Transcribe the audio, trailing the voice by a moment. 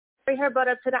bring her butt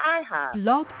up to the IHOP.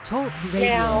 Blog Talk Radio.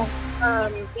 Now,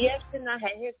 VS should not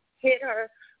have hit her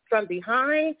from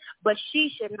behind, but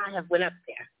she should not have went up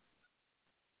there.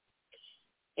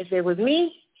 If it was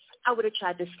me, I would have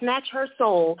tried to snatch her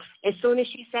soul as soon as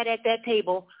she sat at that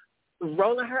table,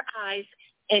 rolling her eyes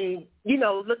and,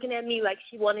 looking at me like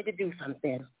she wanted to do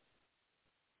something.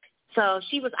 So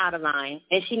she was out of line,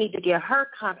 and she needs to get her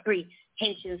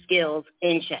comprehension skills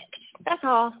in check. That's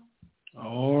all.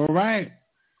 All right.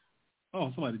 Oh,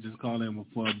 somebody just called in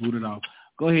before I booted off.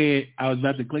 Go ahead. I was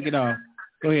about to click it off.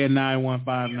 Go ahead,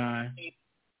 9159.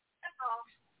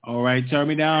 All right, turn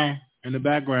me down in the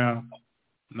background.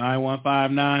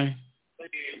 9159.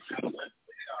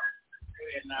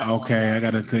 Okay, I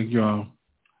got to click you off.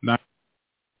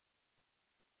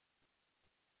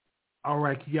 All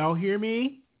right, can y'all hear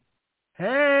me?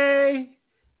 Hey,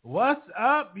 what's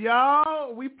up,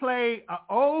 y'all? We played an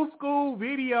old school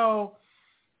video.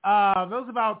 That was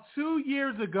about 2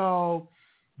 years ago.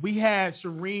 We had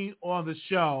Shireen on the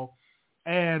show,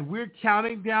 and we're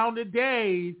counting down the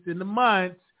days and the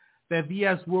months that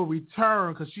VS will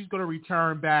return, because she's going to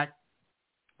return back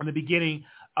in the beginning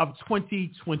of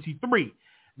 2023.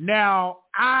 Now,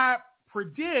 I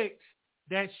predict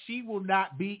that she will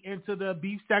not be into the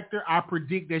beef sector. I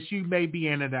predict that she may be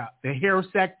in the hair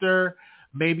sector,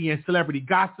 maybe in celebrity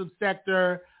gossip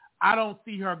sector. I don't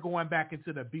see her going back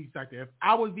into the beef sector. If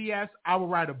I was VS, I would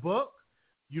write a book,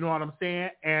 you know what I'm saying,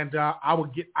 and I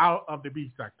would get out of the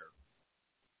beef sector,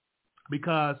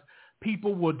 because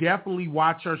people will definitely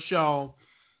watch her show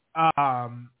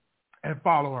and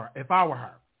follow her if I were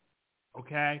her,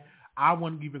 okay? I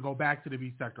wouldn't even go back to the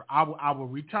beef sector. I will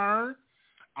return.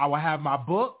 I will have my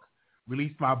book,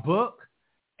 release my book,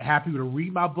 have people to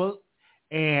read my book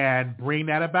and bring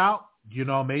that about.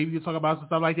 Maybe you talk about some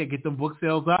stuff like that, get them book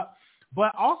sales up.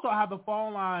 But also I have the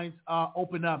phone lines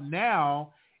open up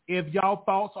now if y'all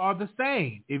thoughts are the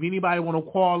same. If anybody want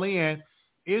to call in,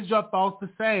 is your thoughts the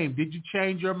same? Did you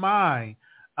change your mind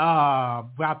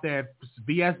about that?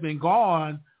 BS been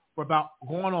gone for about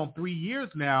going on 3 years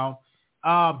now.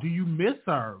 Do you miss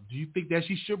her? Do you think that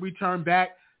she should return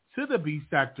back to the B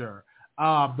sector?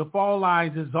 The phone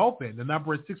lines is open. The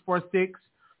number is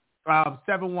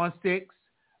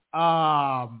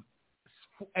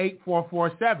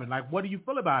 646-716-8447. Like, what do you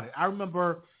feel about it? I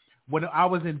remember when I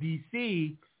was in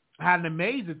D.C., I had an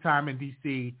amazing time in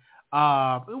D.C. It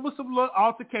was some little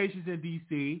altercations in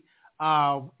D.C.,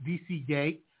 D.C.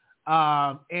 Gate,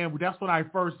 and that's when I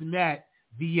first met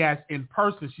VS in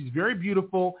person. She's very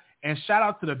beautiful, and shout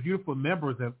out to the beautiful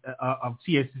members of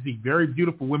TSCC. Very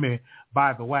beautiful women,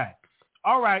 by the way.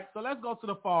 All right, so let's go to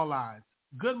the phone lines.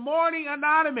 Good morning,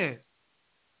 Anonymous.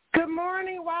 Good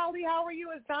morning, Wiley. How are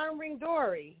you? It's Don Ring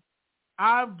Dory.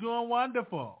 I'm doing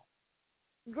wonderful.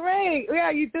 Great. Yeah,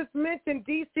 you just mentioned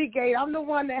DC Gate. I'm the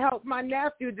one that helped my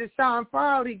nephew, Deshaun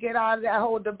Farley, get out of that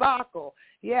whole debacle.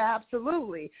 Yeah,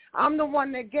 absolutely. I'm the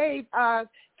one that gave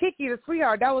Kiki the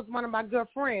sweetheart. That was one of my good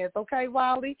friends. Okay,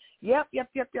 Wiley? Yep.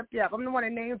 I'm the one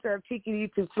that named her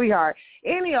Kiki the sweetheart.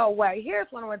 Any old way, here's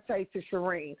what I want to tell you to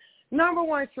Shireen. Number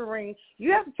one, Shireen,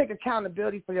 you have to take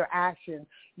accountability for your actions.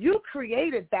 You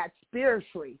created that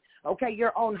spiritually, okay,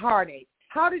 your own heartache.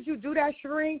 How did you do that,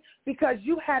 Shireen? Because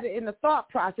you had it in the thought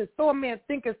process. So a man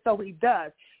thinketh, so he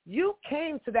does. You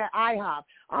came to that IHOP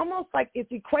almost like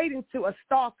it's equating to a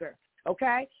stalker,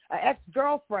 okay, an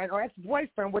ex-girlfriend or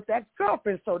ex-boyfriend with the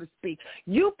ex-girlfriend, so to speak.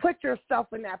 You put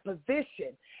yourself in that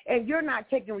position, and you're not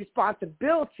taking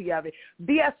responsibility of it.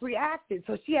 BS reacted,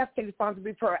 so she has to take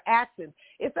responsibility for her actions.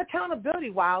 It's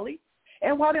accountability, Wiley.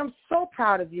 And Wiley, I'm so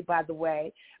proud of you, by the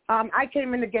way. I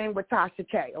came in the game with Tasha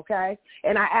K, okay?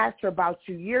 And I asked her about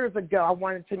you years ago. I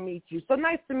wanted to meet you. So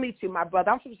nice to meet you, my brother.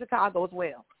 I'm from Chicago as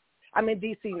well. I'm in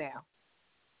D.C. now.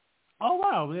 Oh,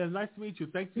 wow. Yeah, nice to meet you.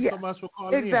 Thank you so much for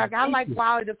calling in. Exactly. I like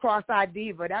Wiley the cross-eyed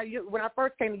diva. When I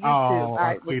first came to YouTube,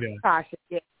 I was Tasha.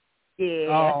 Yeah.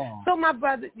 Oh. So my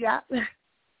brother, yeah.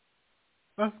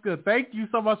 That's good. Thank you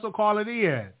so much for calling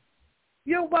in.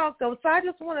 You're welcome. So I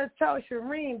just want to tell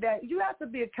Shireen that you have to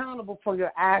be accountable for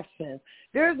your actions.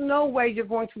 There's no way you're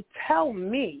going to tell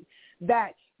me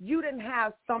that you didn't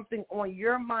have something on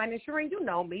your mind. And Shireen, you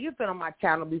know me. You've been on my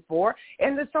channel before.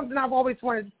 And there's something I've always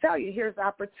wanted to tell you. Here's the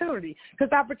opportunity.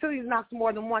 Because opportunities knock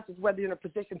more than once is whether you're in a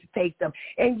position to take them.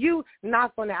 And you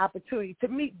knocked on the opportunity to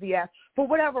meet VS for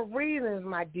whatever reasons,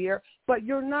 my dear, but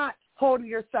you're not holding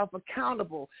yourself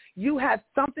accountable. You had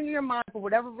something in your mind for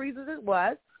whatever reasons it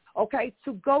was, okay,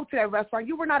 to go to that restaurant.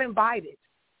 You were not invited.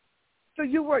 So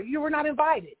you were not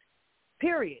invited,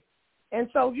 period. And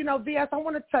so, VS, I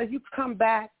want to tell you, come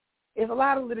back. There's a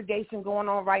lot of litigation going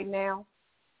on right now.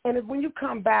 And when you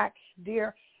come back,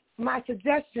 dear, my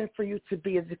suggestion for you to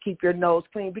be is to keep your nose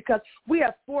clean, because we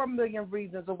have 4 million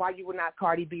reasons of why you will not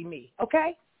Cardi B me,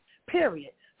 okay?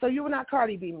 Period. So you will not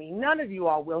Cardi B me. None of you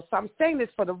all will. So I'm saying this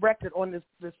for the record on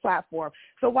this platform.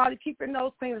 So while you keep your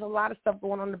nose clean, there's a lot of stuff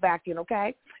going on in the back end,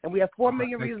 okay? And we have 4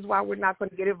 million reasons why we're not going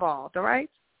to get involved, all right?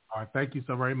 All right. Thank you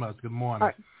so very much. Good morning. All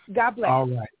right. God bless. All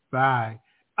right. Bye.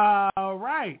 All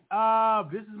right.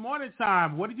 This is morning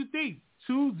time. What did you think?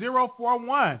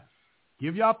 2041.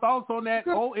 Give y'all thoughts on that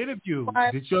old interview.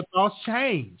 Did your thoughts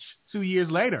change 2 years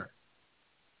later?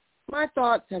 My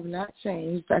thoughts have not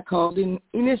changed. I called in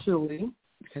initially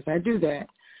because I do that.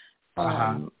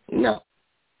 No,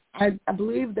 I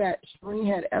believe that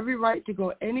Shireen had every right to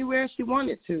go anywhere she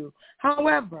wanted to.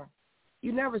 However,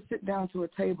 you never sit down to a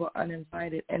table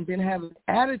uninvited and then have an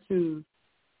attitude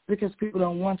because people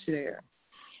don't want you there.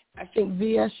 I think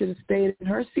VS should have stayed in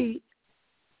her seat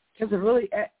because it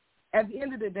really, at the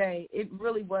end of the day, it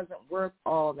really wasn't worth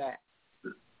all that.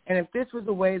 And if this was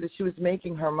the way that she was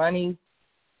making her money,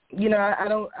 you know, I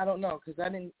don't know, because I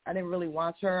didn't really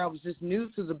watch her. I was just new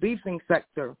to the beefing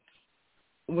sector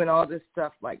when all this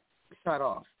stuff like shut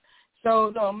off.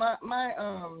 So no, my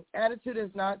attitude has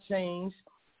not changed.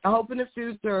 I hope in the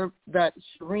future that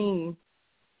Shireen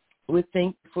would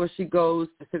think before she goes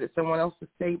to sit at someone else's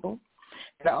table.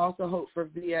 And I also hope for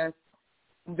VS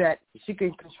that she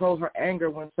can control her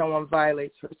anger when someone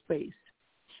violates her space.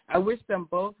 I wish them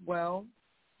both well,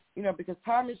 you know, because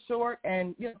time is short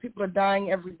and, you know, people are dying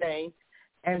every day.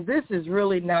 And this is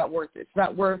really not worth it. It's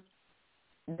not worth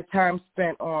the time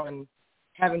spent on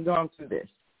having gone through this.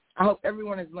 I hope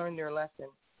everyone has learned their lesson.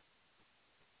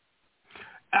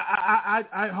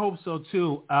 I hope so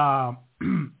too.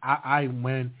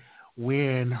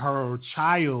 When her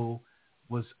child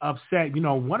was upset, you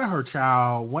know, one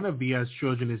of VS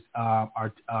children is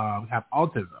have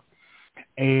autism,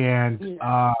 and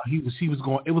he was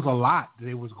going. It was a lot that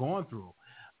they was going through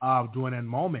during that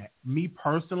moment. Me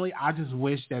personally, I just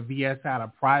wish that VS had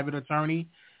a private attorney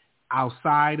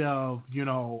outside of, you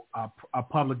know, a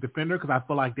public defender, because I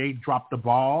feel like they dropped the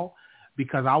ball,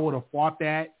 because I would have fought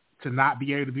that to not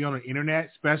be able to be on the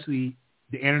internet, especially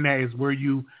the internet is where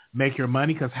you make your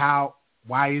money, because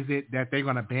why is it that they're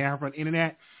going to ban her from the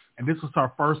internet? And this was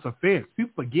her first offense.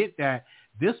 People forget that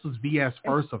this was VS'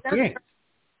 first offense.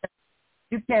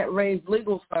 You can't raise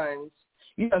legal funds.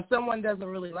 You know, if someone doesn't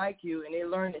really like you and they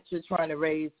learn that you're trying to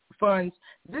raise funds,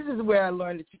 this is where I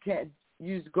learned that you can't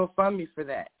use GoFundMe for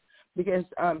that. Because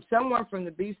someone from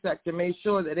the B sector made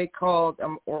sure that they called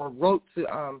or wrote to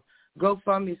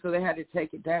GoFundMe, so they had to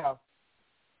take it down.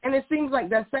 And it seems like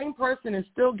that same person is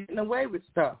still getting away with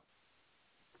stuff.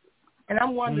 And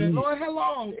I'm wondering, Lord, how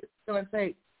long is it going to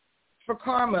take for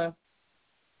karma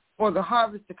or the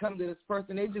harvest to come to this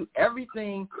person? They do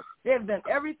everything. They have done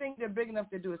everything they're big enough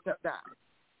to do except die.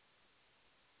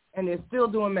 And they're still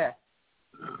doing mess,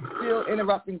 still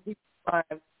interrupting people's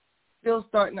lives, still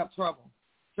starting up trouble.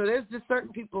 So there's just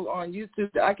certain people on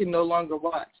YouTube that I can no longer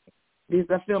watch because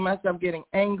I feel myself getting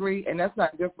angry, and that's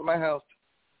not good for my health.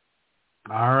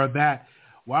 I heard that.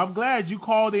 Well, I'm glad you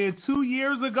called in 2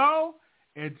 years ago,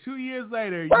 and 2 years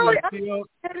later, you are still...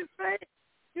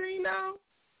 You know?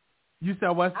 You said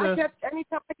what's the...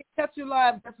 Anytime I can catch you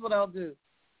live, that's what I'll do.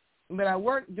 But I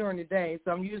work during the day,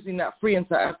 so I'm usually not free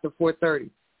until after 4:30.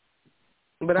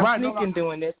 But I'm sneaking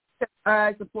doing this.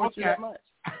 I support you that much.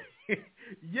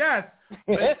 Yes.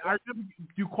 But I remember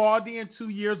you called in 2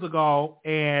 years ago,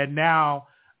 and now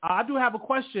I do have a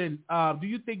question. Do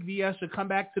you think VS should come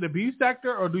back to the B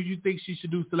sector, or do you think she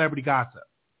should do celebrity gossip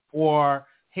or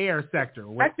hair sector?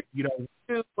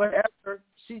 Do whatever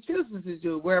she chooses to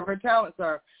do, wherever her talents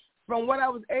are. From what I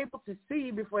was able to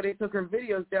see before they took her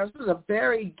videos down, she was a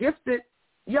very gifted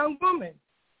young woman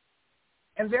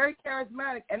and very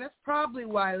charismatic, and that's probably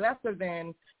why lesser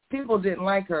than people didn't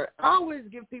like her. I always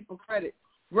give people credit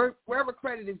wherever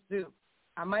credit is due.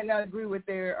 I might not agree with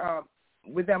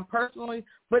with them personally,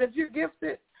 but if you're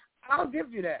gifted, I'll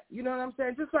give you that. You know what I'm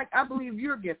saying? Just like I believe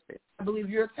you're gifted. I believe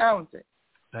you're talented.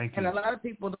 Thank you. And a lot of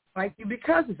people don't like you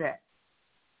because of that.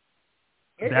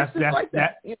 That's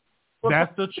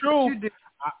the truth.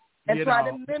 And try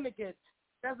to mimic it.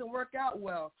 It doesn't work out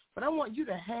well. But I want you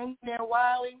to hang there,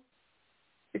 Wiley,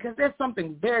 because there's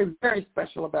something very, very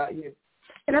special about you.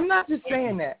 And I'm not just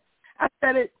saying that. I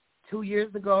said it 2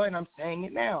 years ago, and I'm saying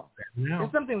it now. Yeah.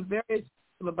 There's something very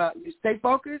special about you. Stay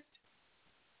focused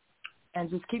and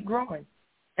just keep growing.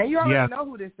 And you already know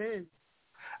who this is.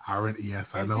 I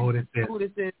know who this is. Who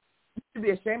this is. You should be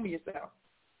ashamed of yourself.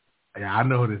 Yeah, I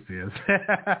know who this is.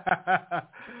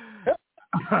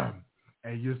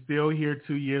 And you're still here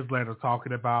 2 years later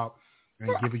talking about and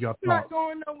giving your thoughts. I'm not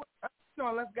going nowhere. No,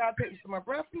 unless God takes you to my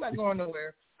breath, I'm not going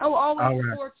nowhere. I will always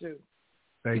support you.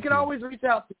 You can always reach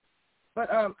out to me. But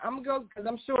I'm going to go because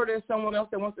I'm sure there's someone else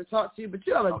that wants to talk to you. But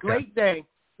you have a great day.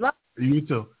 Love you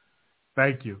too.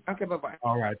 Thank you. Okay, bye-bye.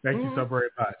 All right. Thank you so very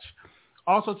much.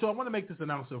 Also, too, I want to make this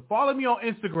announcement. Follow me on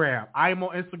Instagram. I am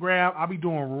on Instagram. I'll be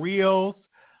doing reels.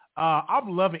 I'm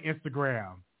loving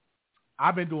Instagram.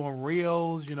 I've been doing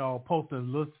reels,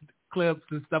 posting little clips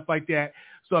and stuff like that.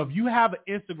 So if you have an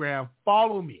Instagram,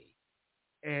 follow me.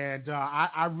 And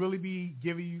I really be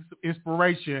giving you some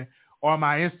inspiration on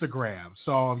my Instagram.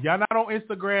 So if y'all not on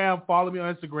Instagram, follow me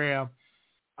on Instagram.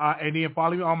 And then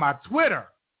follow me on my Twitter.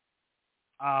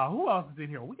 Who else is in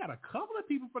here? We got a couple of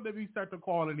people from the research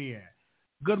calling in.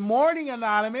 Good morning,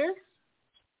 Anonymous.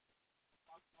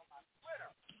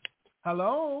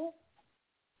 Hello.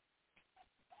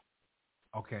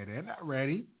 Okay, they're not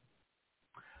ready.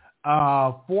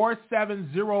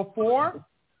 4704.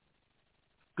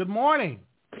 Good morning.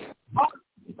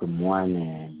 Good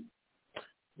morning.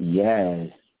 Yes.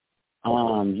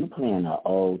 You playing an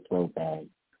old throwback.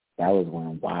 That was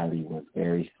when Wiley was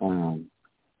very slim.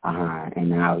 And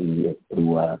now he is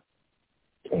blew up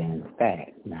and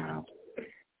fat now.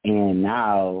 And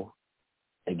now,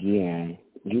 again,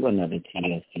 you another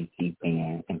TSCC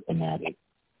fan and fanatic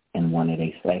and one of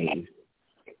their slaves.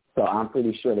 So I'm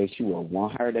pretty sure that you will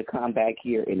want her to come back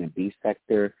here in the B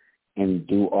sector and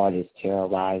do all this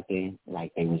terrorizing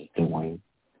like they was doing.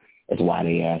 That's why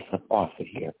they asked up off of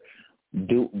here.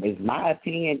 Is my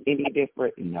opinion any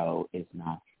different? No, it's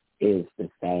not. It's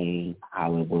the same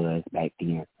how it was back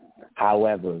then.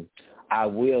 However, I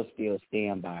will still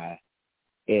stand by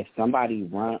if somebody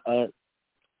run up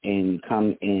and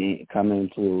come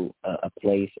into a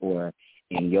place or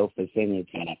in your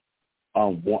vicinity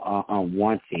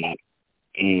unwanted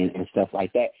and stuff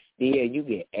like that, then yeah, you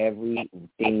get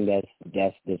everything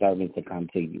that's deserving to come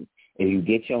to you. If you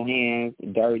get your hands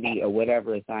dirty or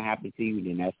whatever, it's not happening to you,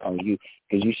 then that's on you,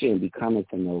 because you shouldn't be coming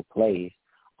to no place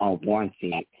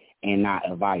unwanted and not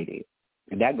invited.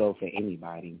 And that goes for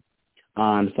anybody.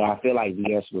 So I feel like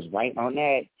VS was right on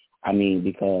that.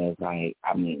 Because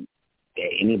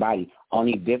anybody,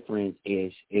 only difference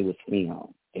is it was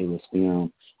film. It was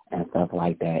film and stuff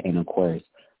like that. And of course,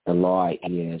 the law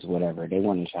is whatever. They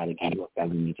want to try to give you a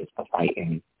felony just for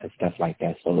fighting and stuff like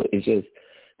that. So it's just,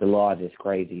 the law is just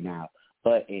crazy now.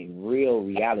 But in real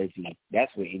reality,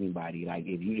 that's with anybody. Like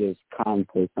if you just come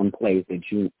to some place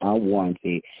that you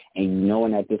unwanted and you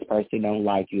knowing that this person don't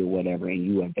like you or whatever, and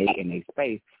you invading their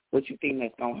space, what you think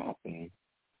that's gonna happen?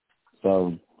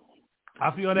 So I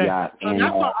feel that. Yeah, so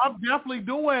that's what I'm definitely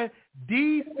doing.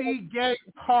 DC Gate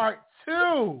Part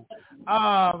 2.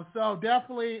 So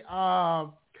definitely, we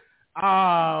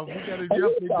gotta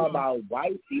definitely talk about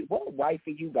wifey. What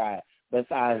wifey you got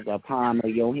besides the palm of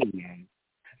your hand?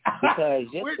 Because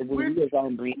just when you was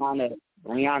on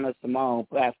Brianna Simone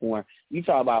platform, you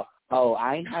talk about,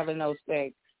 I ain't having no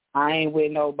sex, I ain't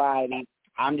with nobody,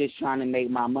 I'm just trying to make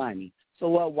my money. So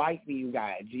what wifey you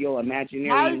got? Your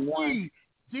imaginary one?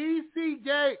 DC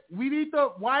Gate, we need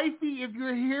to, wifey, if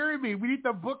you're hearing me, we need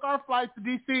to book our flights to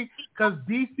DC because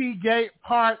DC Gate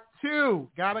Part 2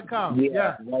 gotta come.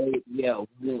 Yeah,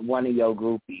 one of your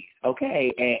groupies.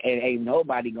 Okay, and ain't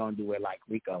nobody gonna do it like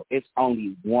Rico. It's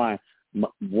only one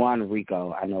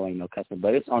Rico. I know ain't no customer,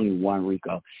 but it's only one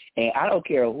Rico. And I don't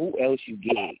care who else you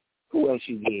get, that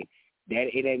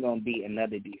it ain't gonna be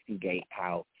another DC Gate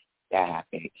how that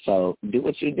happened. So do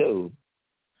what you do.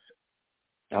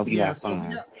 Hope you have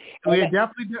fun. We're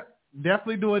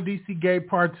definitely doing DC Gate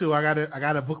Part 2. I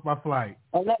gotta book my flight.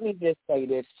 And let me just say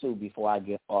this too before I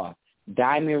get off.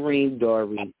 Diamond Ring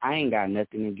Dory, I ain't got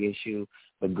nothing against you,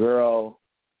 but girl,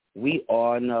 we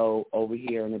all know over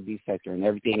here in the B sector and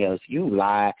everything else, you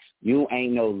lie. You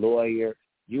ain't no lawyer.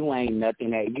 You ain't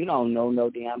nothing that you don't know no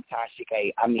damn Tasha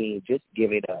K. Just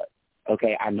give it up.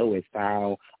 Okay, I know it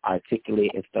sound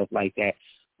articulate and stuff like that,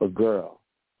 but girl,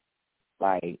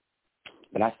 but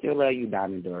I still love you,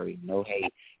 Diamond Dory. No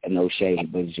hate and no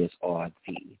shade, but it's just all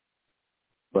tea.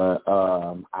 But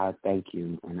I thank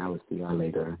you, and I will see y'all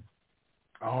later.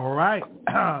 All right.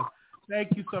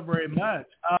 Thank you so very much.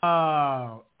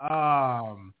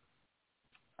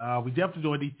 We definitely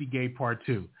doing DC Gate Part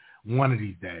 2 one of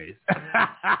these days.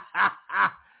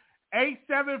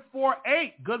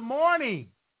 8748, good morning.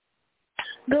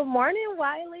 Good morning,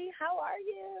 Wiley. How are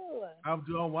you? I'm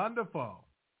doing wonderful.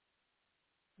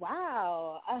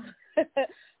 Wow.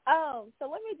 So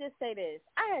let me just say this.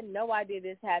 I had no idea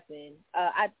this happened.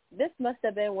 This must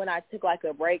have been when I took like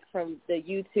a break from the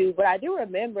YouTube, but I do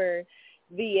remember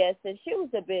VS, and she was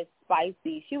a bit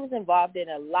spicy. She was involved in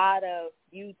a lot of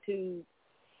YouTube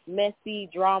messy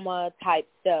drama type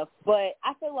stuff. But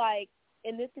I feel like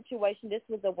in this situation, this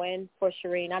was a win for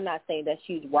Shireen. I'm not saying that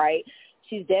she's right.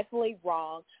 She's definitely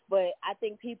wrong, but I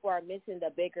think people are missing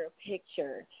the bigger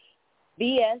picture.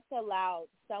 BS allowed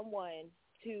someone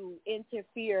to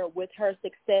interfere with her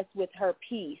success, with her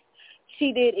peace.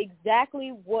 She did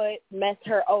exactly what messed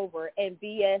her over, and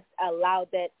BS allowed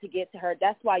that to get to her.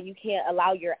 That's why you can't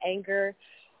allow your anger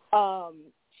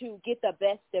to get the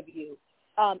best of you.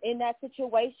 In that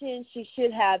situation, she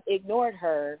should have ignored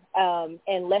her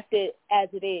and left it as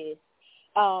it is.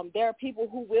 There are people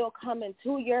who will come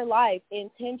into your life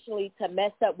intentionally to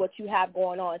mess up what you have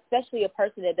going on, especially a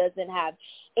person that doesn't have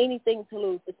anything to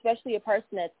lose, especially a person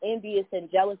that's envious and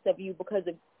jealous of you because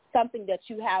of something that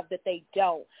you have that they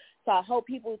don't. So I hope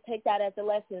people take that as a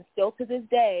lesson still to this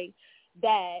day,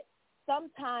 that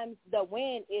sometimes the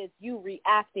win is you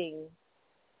reacting,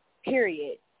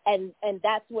 period. And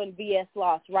that's when BS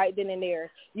lost right then and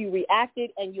there. You reacted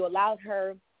and you allowed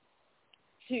her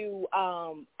to,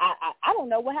 I don't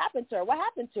know what happened to her. What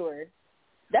happened to her?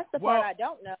 That's the part I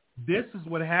don't know. This is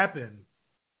what happened.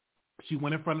 She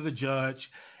went in front of the judge,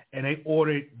 and they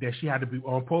ordered that she had to be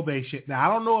on probation. Now,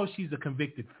 I don't know if she's a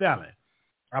convicted felon.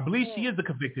 I believe she is a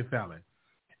convicted felon.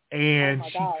 And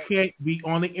she can't be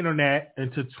on the internet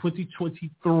until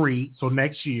 2023, so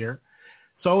next year.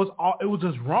 So it was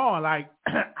just wrong. Like,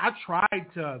 I tried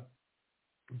to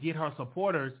get her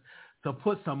supporters to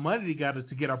put some money together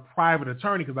to get a private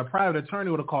attorney, because a private attorney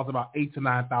would have cost about $8,000 to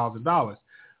 $9,000.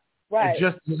 Right.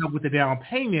 Just with the down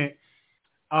payment.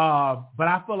 But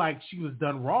I feel like she was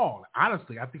done wrong.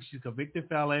 Honestly, I think she's a convicted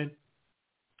felon.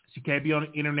 She can't be on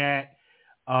the internet.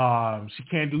 She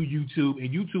can't do YouTube. And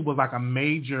YouTube was like a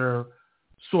major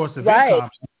source of income.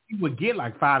 She would get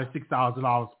like $5,000 to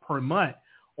 $6,000 per month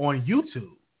on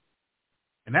YouTube.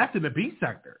 And that's in the B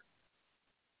sector.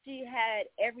 She had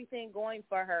everything going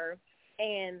for her,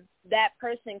 and that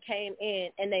person came in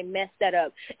and they messed that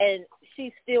up. And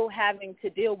she's still having to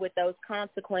deal with those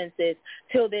consequences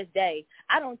till this day.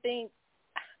 I don't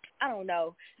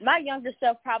know. My younger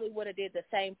self probably would have did the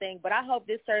same thing, but I hope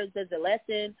this serves as a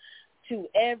lesson to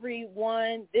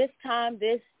everyone. This time,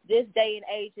 this day and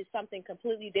age is something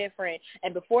completely different.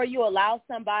 And before you allow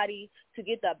somebody to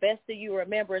get the best of you,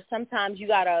 remember, sometimes you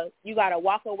gotta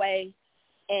walk away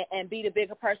and be the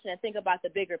bigger person and think about the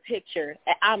bigger picture.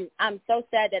 I'm so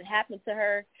sad that happened to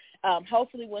her.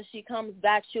 Hopefully when she comes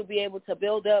back, she'll be able to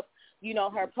build up,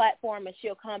 her platform, and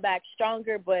she'll come back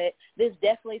stronger. But this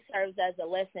definitely serves as a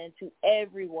lesson to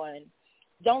everyone.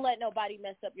 Don't let nobody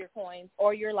mess up your coins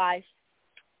or your life.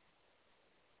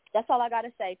 That's all I got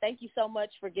to say. Thank you so much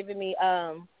for giving me,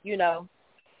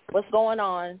 what's going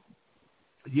on.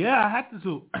 Yeah, I had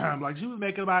to. Like, she was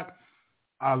making about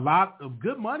a lot of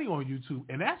good money on YouTube,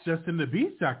 and that's just in the B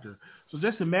sector. So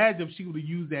just imagine if she would have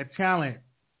used that talent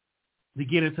to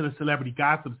get into the celebrity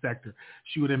gossip sector.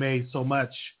 She would have made so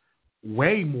much,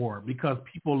 way more, because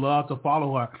people love to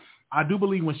follow her. I do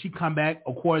believe when she come back,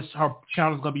 of course, her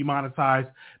channel is going to be monetized,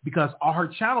 because all her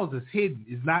channels is hidden.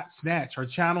 It's not snatched. Her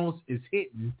channels is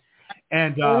hidden.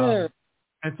 And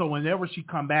so whenever she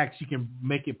come back, she can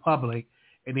make it public,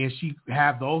 and then she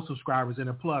have those subscribers in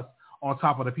it. Plus, on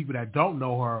top of the people that don't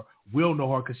know her, will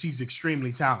know her, because she's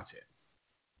extremely talented.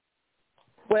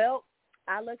 Well,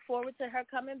 I look forward to her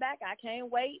coming back. I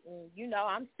can't wait. And,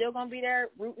 I'm still going to be there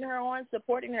rooting her on,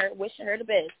 supporting her, wishing her the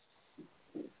best.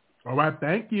 All right.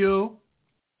 Thank you.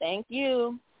 Thank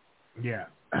you. Yeah.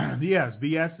 Yes,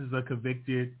 BS is a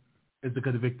convicted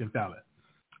felon.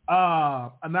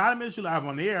 Anonymous, you live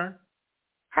on the air.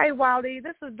 Hey, Wiley,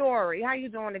 this is Dory. How you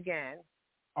doing again?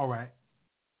 All right.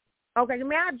 Okay,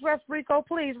 may I address Rico,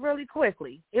 please, really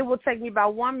quickly? It will take me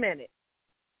about 1 minute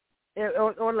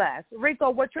or less. Rico,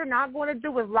 what you're not going to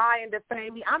do is lie and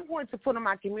defame me. I'm going to put on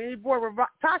my community board.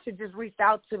 Tasha just reached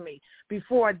out to me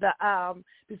before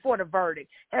the verdict.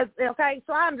 Okay,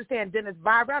 so I understand Dennis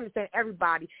Barber, I understand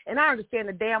everybody, and I understand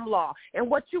the damn law. And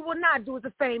what you will not do is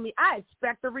defame me. I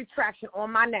expect a retraction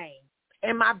on my name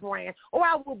and my brand, or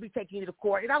I will be taking you to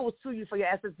court, and I will sue you for your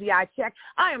SSDI check.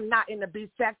 I am not in the B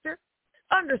sector.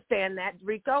 Understand that,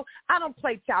 Rico. I don't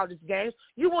play childish games.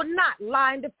 You will not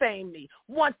lie and defame me.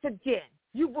 Once again,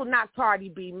 you will not Cardi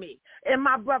B me. And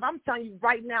my brother, I'm telling you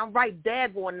right now, right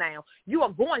daggone now, you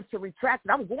are going to retract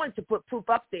it. I'm going to put proof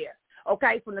up there,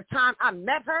 okay, from the time I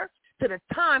met her to the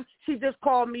time she just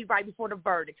called me right before the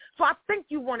verdict. So I think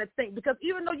you want to think, because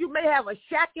even though you may have a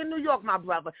shack in New York, my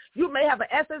brother, you may have an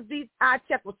SSDI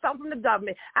check with something from the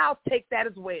government, I'll take that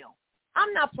as well.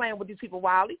 I'm not playing with these people,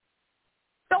 Wiley.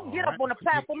 Don't get up on the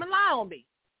platform and lie on me.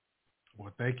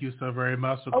 Well, thank you so very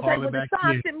much for calling back in.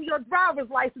 Deshaun sent me your driver's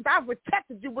license. I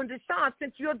protected you when Deshaun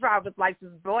sent you your driver's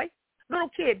license, boy. Little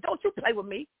kid, don't you play with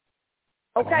me.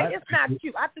 Okay? Right, it's not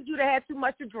cute. I think you'd have had too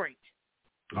much to drink.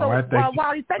 So,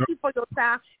 Wally, thank you for your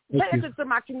time. Pay attention to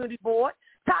my community board.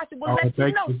 Tasha will let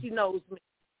you know she knows me.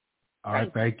 All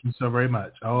right, thank you so very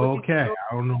much. Okay,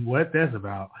 I don't know what that's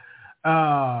about.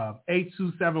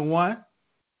 8271.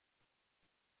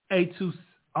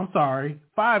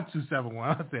 5271.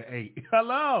 I said 8.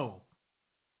 Hello.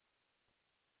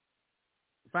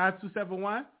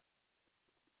 5271.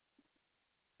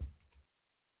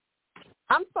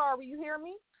 I'm sorry, you hear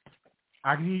me?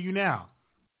 I can hear you now.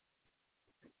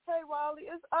 Hey, Wally,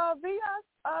 is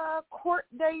Via's court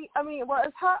date?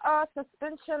 Is her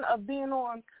suspension of being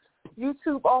on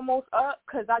YouTube almost up?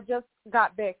 Because I just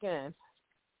got back in.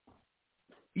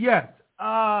 Yes,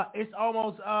 it's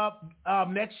almost up.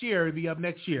 Next year, it'll be up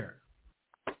next year.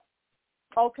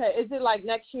 Okay, is it like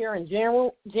next year in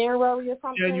January or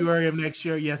something? January of next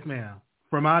year, yes, ma'am.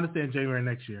 From my understanding, January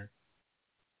next year.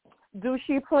 Do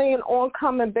she plan on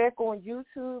coming back on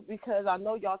YouTube? Because I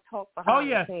know y'all talk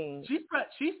behind the scenes. She's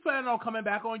planning on coming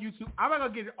back on YouTube. I'm not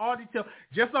going to get all details.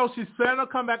 Just know she's planning on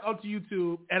coming back onto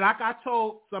YouTube. And like I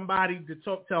told somebody to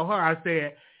tell her, I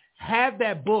said, have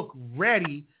that book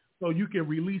ready so you can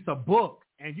release a book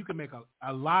and you can make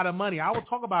a lot of money. I will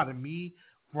talk about it, me,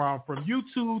 from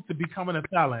YouTube to becoming a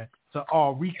felon to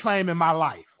reclaiming my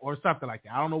life or something like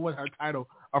that. I don't know what her title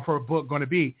of her book going to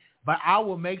be. But I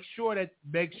will make sure that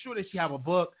she have a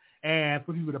book and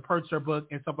for people to purchase her book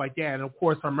and stuff like that. And, of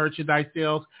course, her merchandise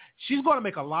sales. She's going to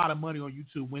make a lot of money on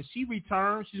YouTube. When she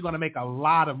returns, she's going to make a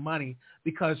lot of money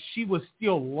because she was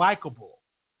still likable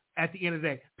at the end of the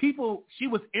day. She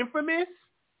was infamous,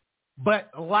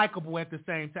 but likable at the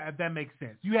same time, if that makes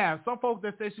sense. You have some folks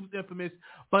that say she was infamous,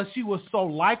 but she was so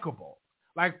likable.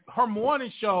 Like her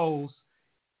morning shows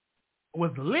was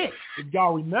lit, if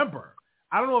y'all remember.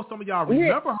 I don't know if some of y'all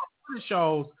remember her morning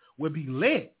shows would be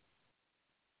lit.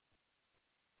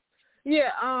 Yeah,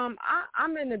 I'm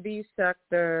in the B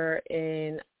sector,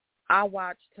 and I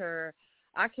watched her.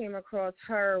 I came across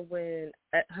her when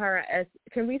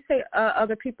can we say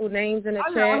other people's names in the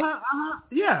chat?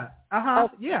 Yeah.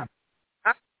 Okay. Yeah.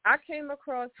 I came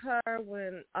across her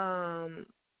when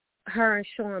her and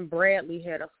Sean Bradley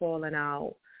had a falling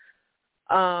out.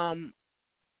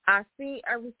 I seen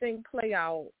everything play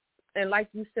out. And like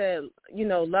you said,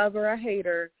 love her or hate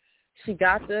her, she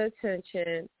got the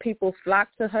attention. People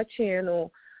flocked to her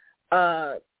channel.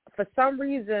 For some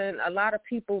reason, a lot of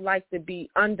people like to be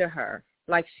under her.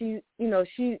 Like she's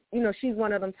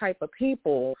one of them type of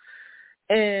people.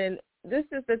 And this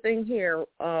is the thing here,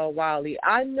 Wally.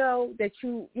 I know that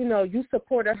you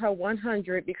supported her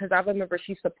 100 because I remember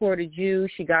she supported you.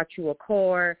 She got you a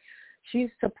car. She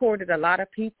supported a lot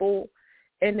of people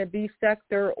in the B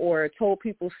sector or told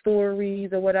people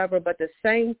stories or whatever. But the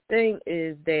same thing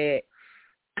is that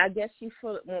I guess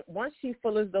once she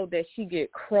feel as though that she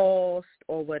get crossed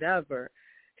or whatever,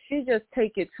 she just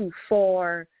take it too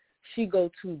far. She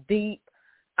go too deep.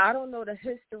 I don't know the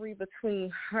history between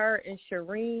her and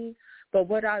Shireen, but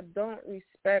what I don't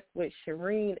respect with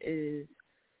Shireen is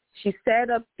she sat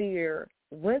up there,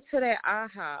 went to that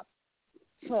IHOP,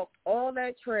 talked all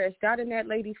that trash, got in that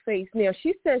lady's face. Now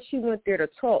she said she went there to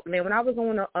talk. Now when I was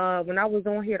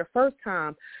on here the first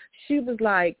time, she was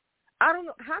like, I don't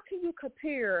know, how can you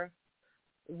compare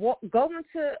going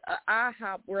to an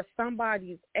IHOP where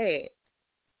somebody's at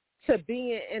to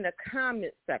being in a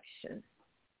comment section?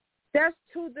 That's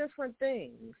two different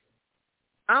things.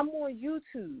 I'm on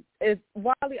YouTube. If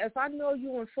I know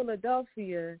you in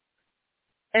Philadelphia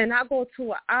and I go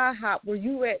to an IHOP where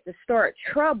you at to start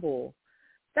trouble,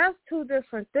 that's two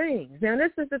different things. Now,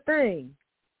 this is the thing.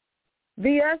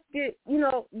 VS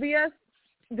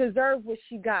deserves what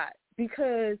she got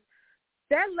because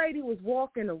that lady was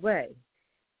walking away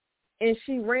and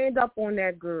she ran up on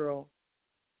that girl.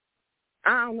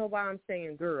 I don't know why I'm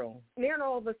saying girl. Now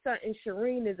all of a sudden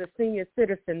Shireen is a senior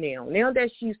citizen now. Now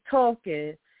that she's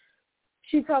talking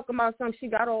about something. She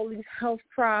got all these health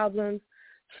problems.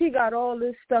 She got all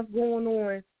this stuff going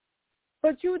on.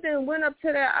 But you then went up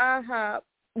to that IHOP.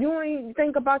 You ain't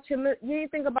think about your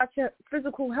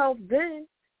physical health then.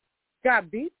 Got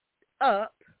beat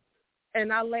up,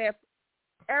 and I laughed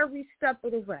every step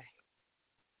of the way.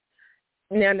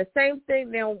 Now the same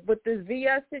thing now with this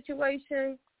VS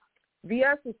situation.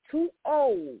 VS is too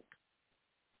old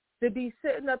to be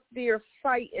sitting up there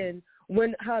fighting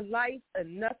when her life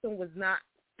and nothing was not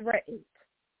threatened.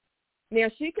 Now,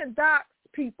 she can dox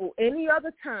people any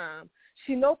other time.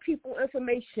 She know people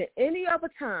information any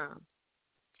other time.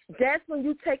 That's when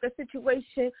you take a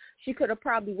situation, she could have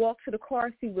probably walked to the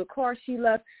car, see what car she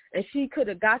left, and she could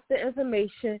have got the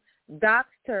information, doxed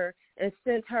her, and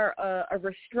sent her a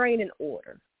restraining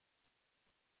order.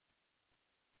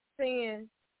 Saying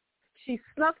she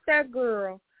snuck that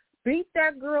girl, beat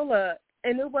that girl up,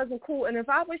 and it wasn't cool. And if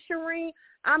I was Shireen,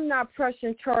 I'm not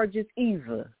pressing charges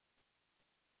either.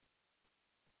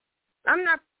 I'm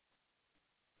not.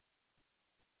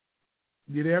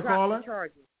 You there, caller?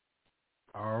 Charges.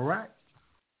 All right.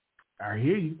 I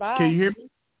hear you. Bye. Can you hear me?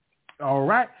 All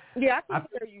right. Yeah, I can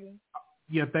hear you.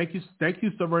 Yeah, thank you. Thank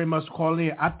you so very much for calling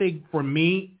in. I think for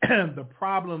me, the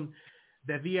problem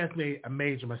that VS made a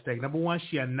major mistake. Number one,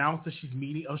 she announced that she's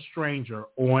meeting a stranger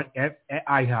at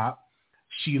IHOP.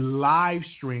 She live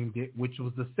streamed it, which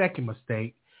was the second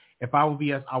mistake. If I were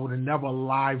VS, I would have never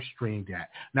live streamed that.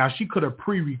 Now, she could have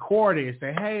pre-recorded and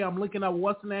said, hey, I'm looking up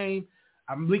what's the name.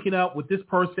 I'm linking up with this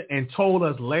person and told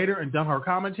us later and done her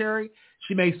commentary.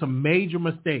 She made some major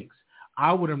mistakes.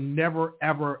 I would have never,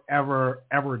 ever, ever,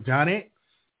 ever done it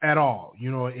at all.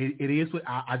 You know, it is.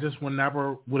 I just would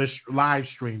never would have live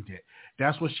streamed it.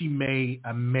 That's what she made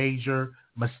a major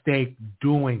mistake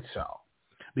doing so,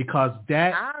 because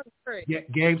that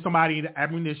gave somebody the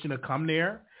ammunition to come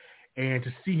there and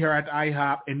to see her at the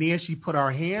IHOP, and then she put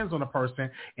her hands on the person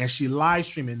and she live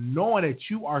streaming, knowing that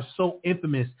you are so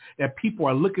infamous that people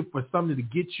are looking for something to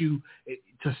get you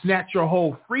to snatch your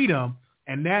whole freedom,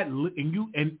 and BS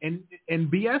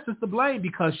is to blame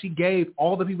because she gave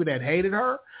all the people that hated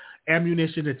her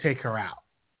ammunition to take her out.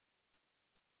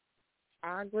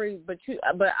 I agree, but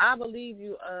I believe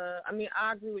you. I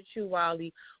agree with you,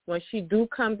 Wiley. When she do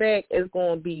come back, it's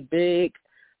going to be big.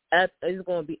 It's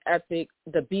going to be epic.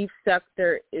 The beef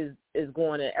sector is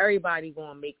going to, everybody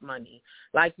going to make money.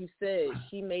 Like you said,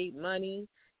 she made money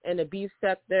in the beef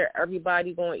sector.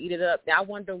 Everybody going to eat it up. Now, I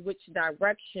wonder which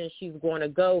direction she's going to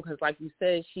go, because like you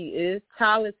said, she is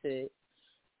talented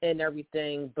and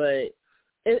everything, but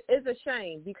it's a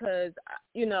shame because,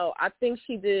 I think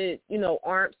she did,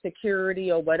 armed security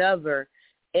or whatever,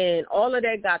 and all of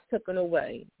that got taken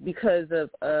away because of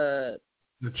the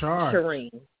charge.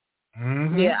 Shireen.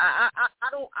 Mm-hmm. Yeah, I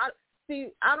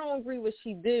don't agree with what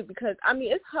she did, because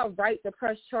it's her right to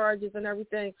press charges and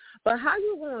everything, but how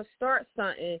you going to start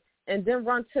something and then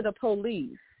run to the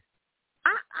police?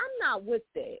 I'm not with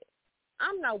that.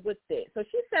 So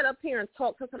she sat up here and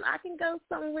talked to them. I can go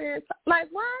somewhere. Like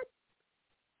what?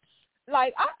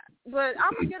 But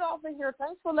I'm gonna get off of here.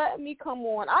 Thanks for letting me come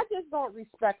on. I just don't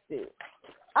respect it.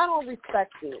 I don't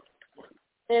respect it.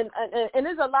 And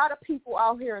there's a lot of people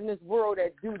out here in this world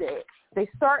that do that. They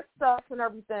start stuff and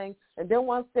everything, and then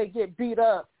once they get beat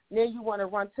up, then you want to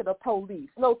run to the police.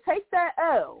 No, take that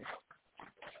L.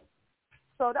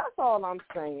 So that's all I'm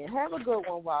saying. Have a good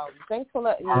one, Wiley. Thanks for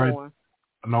letting me on.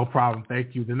 No problem.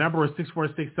 Thank you. The number is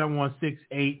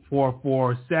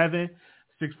 646-716-8447.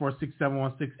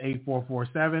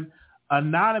 646-716-8447.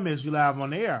 Anonymous, you live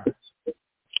on the air.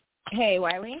 Hey,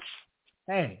 Wiley.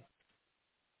 Hey.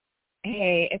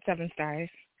 Hey, it's 7 Stars.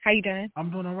 How you doing? I'm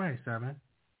doing all right, 7.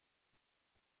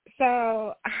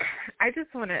 So I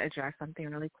just want to address something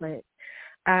really quick.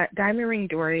 Diamond Ring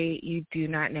Dory, you do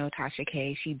not know Tasha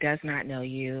K. She does not know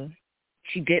you.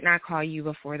 She did not call you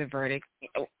before the verdict.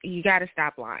 You got to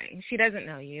stop lying. She doesn't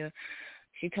know you.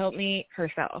 She told me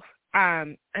herself.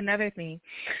 Another thing,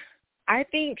 I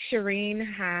think Shireen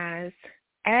has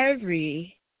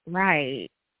every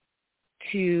right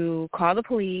to call the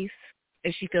police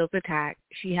if she feels attacked.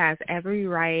 She has every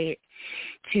right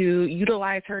to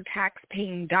utilize her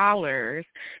tax-paying dollars.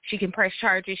 She can press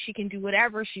charges. She can do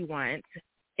whatever she wants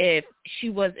if she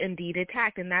was indeed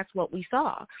attacked, and that's what we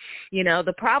saw.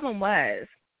 The problem was,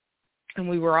 and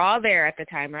we were all there at the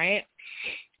time, right?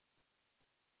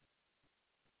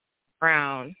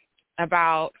 Brown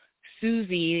about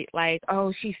Susie, like,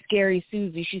 oh, she's scary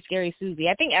Susie.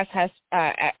 I think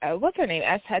what's her name?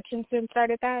 S. Hutchinson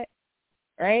started that,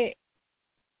 right?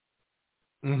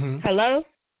 Mm-hmm. Hello?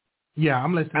 Yeah,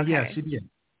 I'm listening. Okay. Yeah, she did.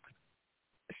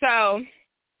 So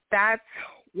that's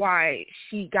why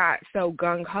she got so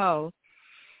gung-ho,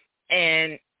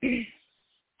 and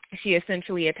she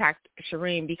essentially attacked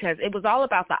Shireen because it was all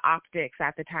about the optics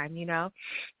at the time,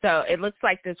 So it looks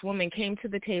like this woman came to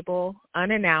the table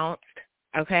unannounced,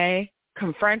 okay,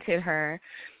 confronted her.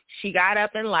 She got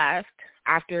up and left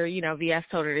after, VS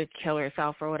told her to kill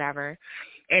herself or whatever.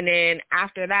 And then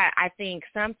after that, I think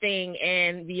something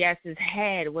in VS's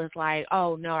head was like,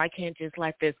 oh, no, I can't just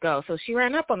let this go. So she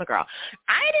ran up on the girl.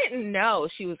 I didn't know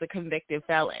she was a convicted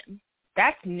felon.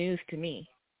 That's news to me.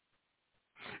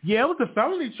 Yeah, it was a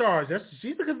felony charge.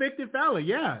 She's a convicted felon,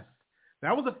 yes.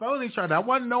 That was a felony charge. That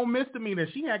wasn't no misdemeanor.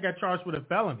 She had got charged with a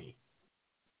felony.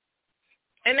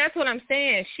 And that's what I'm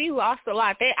saying. She lost a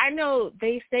lot. I know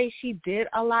they say she did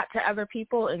a lot to other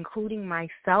people, including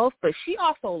myself, but she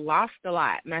also lost a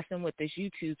lot messing with this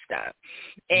YouTube stuff.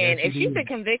 And if she's a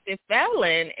convicted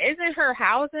felon, isn't her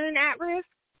housing at risk?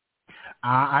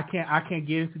 I can't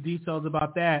get into details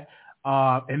about that.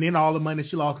 And then all the money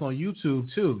she lost on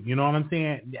YouTube too. You know what I'm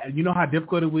saying? You know how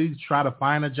difficult it was to try to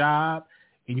find a job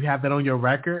and you have that on your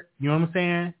record. You know what I'm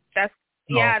saying?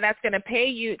 That's going to pay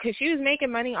you, because she was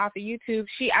making money off of YouTube.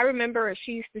 I remember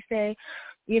she used to say,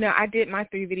 I did my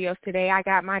 3 videos today. I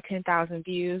got my 10,000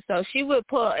 views. So she would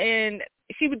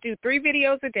do 3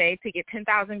 videos a day to get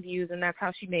 10,000 views, and that's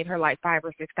how she made her like 5,000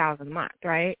 or 6,000 a month,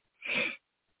 right?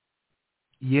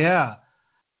 Yeah.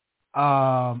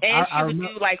 And she would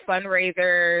do like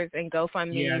fundraisers and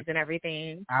GoFundMes and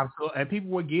everything. Absolutely. And people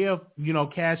would give,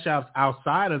 cash outs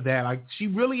outside of that. Like, she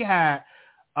really had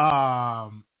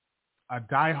a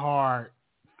diehard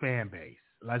fan base.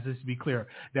 Let's just be clear.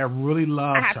 That really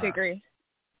loved her. I have to agree.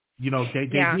 They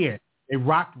did. They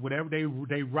rocked whatever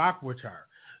they rocked with her.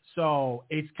 So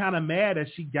it's kind of mad that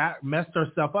she messed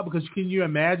herself up, because can you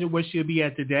imagine where she'd be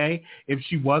at today if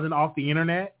she wasn't off the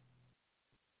internet?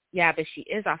 Yeah, but she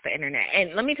is off the internet.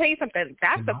 And let me tell you something.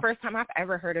 That's the first time I've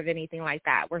ever heard of anything like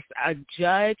that, where a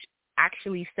judge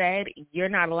actually said you're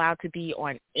not allowed to be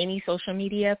on any social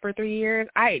media for 3 years.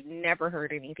 I had never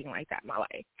heard anything like that in my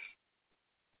life.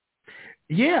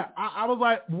 Yeah, I was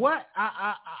like, what?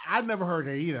 I never heard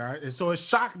that either. And so it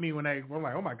shocked me when they were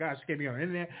like, oh my gosh, she can't be on the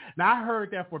internet. Now, I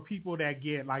heard that for people that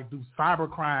do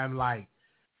cybercrime, like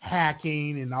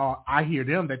hacking and all. I hear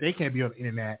them that they can't be on the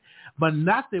internet, but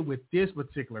nothing with this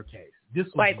particular case. This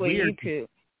was like weird. With YouTube.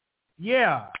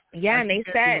 Yeah. Yeah, and they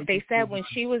said when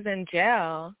she was in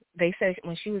jail,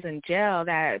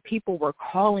 that people were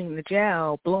calling the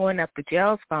jail, blowing up the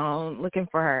jail's phone, looking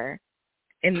for her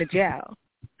in the jail.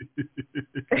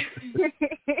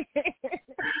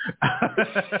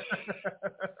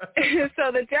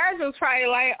 So the judge was probably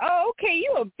like, "Oh, okay,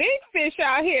 you a big fish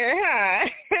out here, huh?"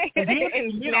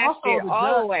 And snatched it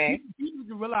all away. You need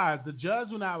to realize the judge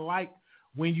will not like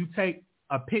when you take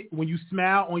a pic, when you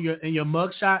smile in your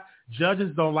mugshot.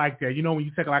 Judges don't like that. When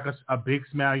you take like a big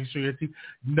smile, you show your teeth.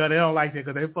 No, they don't like that,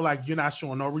 because they feel like you're not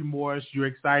showing no remorse. You're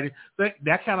excited. So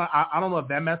that kind of, I don't know if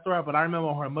that messed her up, but I remember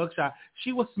on her mugshot,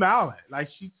 she was smiling. Like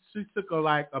she took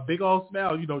a big old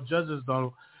smile. Judges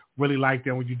don't really like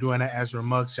that when you're doing that as your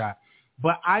mugshot.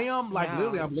 But I am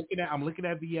literally, I'm looking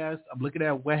at VS. I'm looking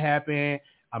at what happened.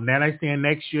 Now they saying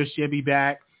next year she'll be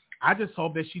back. I just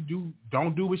hope that she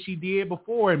don't do what she did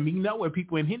before and meet up with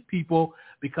people and hit people,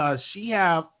 because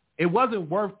it wasn't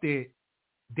worth it.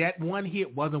 That one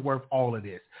hit wasn't worth all of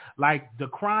this. Like, the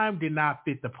crime did not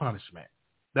fit the punishment.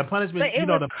 The punishment, but it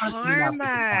was the punishment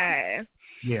karma.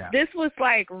 Yeah. This was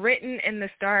like written in the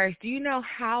stars. Do you know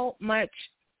how much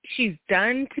she's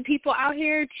done to people out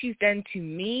here? She's done to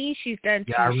me. She's done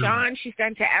to Sean. She's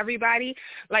done to everybody.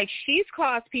 Like, she's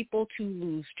caused people to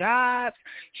lose jobs.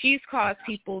 She's caused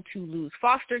people to lose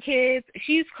foster kids.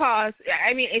 She's caused,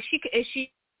 if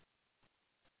she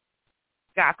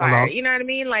got fired. Hello? You know what I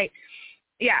mean? Like,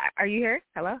 yeah. Are you here?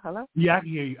 Hello? Yeah, I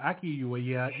can hear you. Well,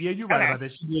 yeah, you're right about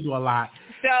that. She did do a lot.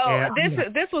 So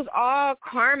this was all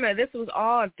karma. This was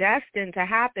all destined to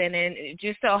happen, and it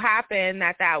just so happened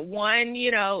that one,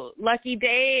 lucky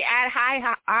day at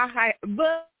high, all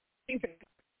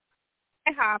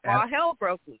hell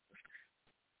broke loose.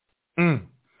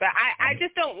 But I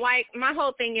just don't like. My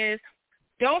whole thing is,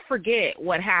 don't forget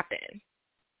what happened.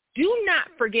 Do not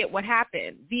forget what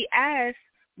happened. VS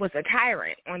was a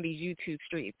tyrant on these YouTube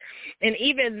streets. And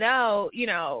even though,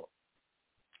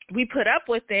 we put up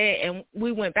with it and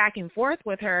we went back and forth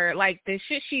with her, like, the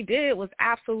shit she did was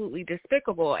absolutely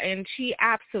despicable, and she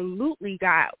absolutely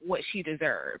got what she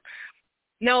deserved.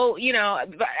 No,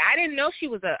 but I didn't know she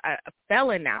was a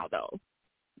felon now, though.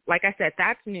 Like I said,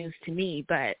 that's news to me.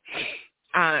 But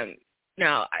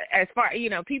no, as far,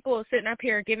 people sitting up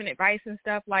here giving advice and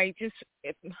stuff, like, just,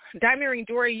 Diamond Ring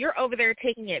Dory, you're over there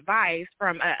taking advice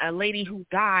from a lady who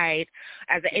died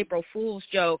as an April Fool's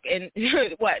joke in,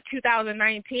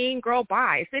 2019? Girl,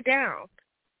 bye. Sit down.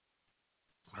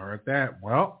 All right, that.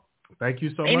 Well, thank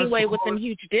you so much. Anyway, with some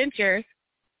huge dentures.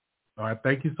 All right,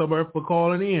 thank you so much for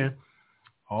calling in.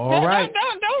 All right.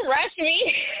 Don't rush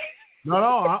me. No,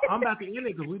 I'm about to end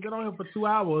it, because we've been on here for 2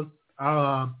 hours.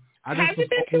 Has it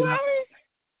been 2 hours?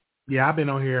 Yeah, I've been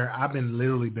on here. I've been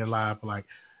live for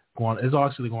it's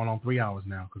actually going on 3 hours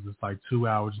now, because it's like 2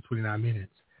 hours and 29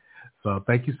 minutes. So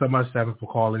thank you so much, Seven,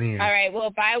 for calling in. All right.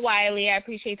 Well, bye, Wiley. I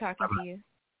appreciate talking to you.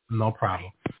 No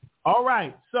problem. All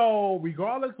right. So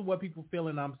regardless of what people feel,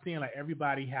 and I'm seeing like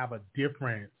everybody have a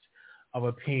difference of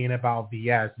opinion about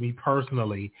VS. Me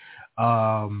personally,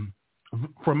 from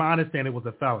my understanding, it was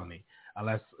a felony.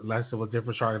 Unless it was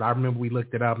different charges. I remember we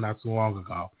looked it up not too long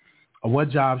ago. What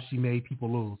job she made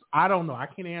people lose. I don't know. I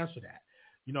can't answer that.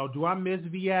 Do I miss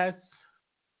VS?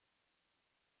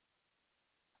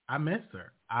 I miss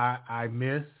her. I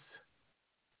miss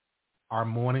our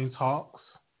morning talks.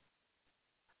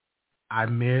 I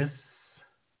miss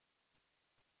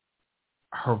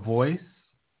her voice.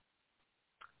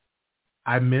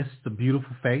 I miss the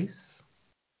beautiful face.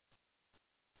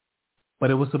 But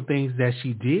it was some things that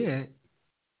she did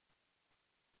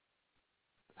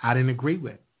I didn't agree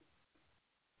with.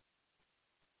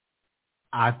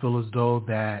 I feel as though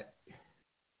that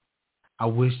I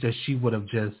wish that she would have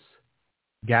just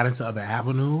got into other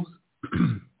avenues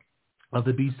of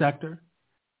the B sector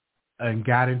and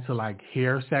got into like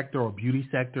hair sector or beauty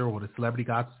sector or the celebrity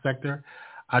gossip sector.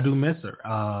 I do miss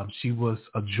her. She was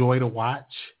a joy to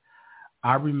watch.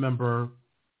 I remember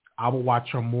I would watch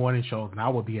her morning shows and I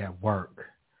would be at work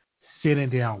sitting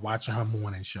down watching her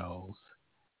morning shows.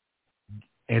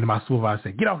 And my supervisor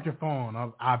said, get off your phone.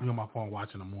 I'll be on my phone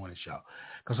watching the morning show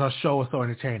because her show was so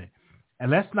entertaining. And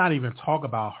let's not even talk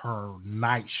about her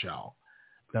night show,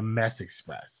 The Mess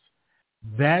Express.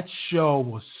 That show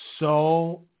was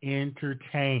so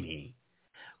entertaining,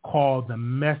 called The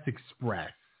Mess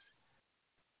Express.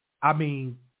 I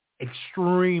mean,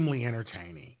 extremely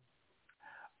entertaining.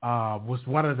 Was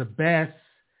one of the best,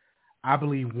 I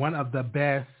believe, one of the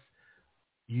best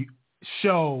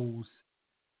shows,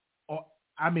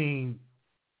 in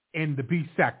the B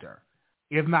sector,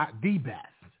 if not the best.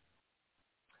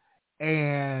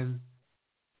 And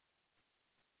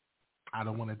I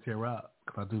don't want to tear up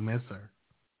because I do miss her.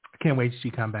 I can't wait till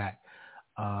she come back.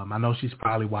 I know she's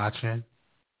probably watching.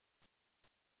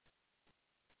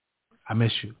 I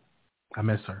miss you. I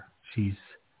miss her. She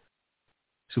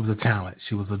was a talent.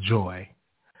 She was a joy.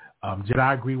 Did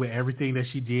I agree with everything that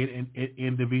she did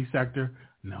in the B sector?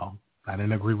 No, I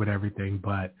didn't agree with everything,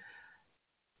 but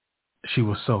she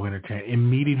was so entertaining. And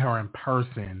meeting her in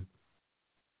person,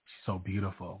 she's so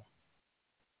beautiful.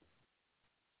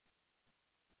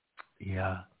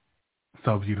 Yeah,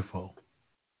 so beautiful.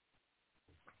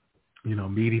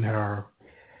 Meeting her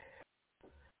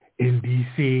in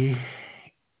D.C.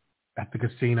 at the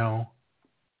casino,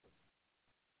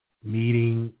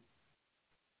 meeting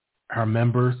her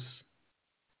members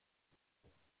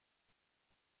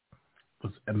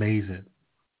was amazing.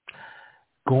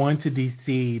 Going to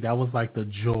D.C., that was like the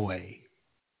joy,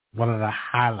 one of the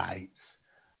highlights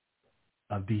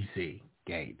of D.C.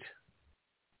 Gate.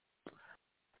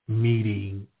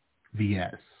 Meeting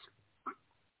VS.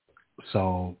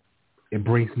 So it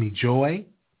brings me joy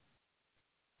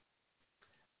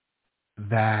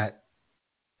that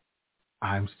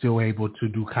I'm still able to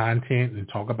do content and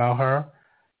talk about her.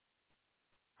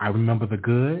 I remember the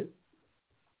good.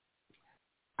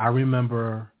 I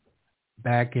remember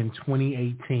back in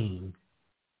 2018,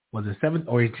 was it 7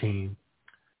 or 18,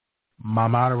 my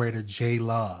moderator, J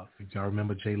Love, if y'all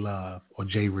remember J Love or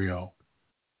J Real,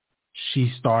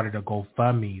 she started a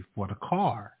GoFundMe for the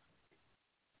car.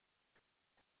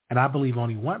 And I believe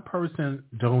only one person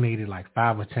donated like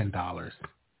 $5 or $10.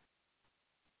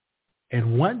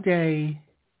 And one day,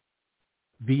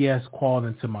 VS called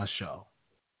into my show.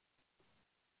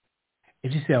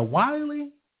 And she said,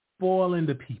 Wiley, spoiling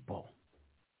the people.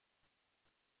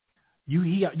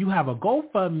 You have a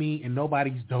GoFundMe and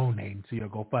nobody's donating to your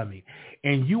GoFundMe.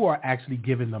 And you are actually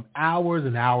giving them hours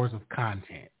and hours of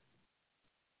content.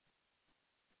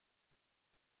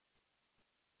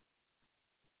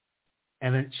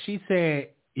 And then she said,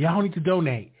 y'all need to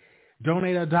donate.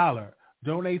 Donate $1.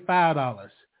 Donate $5.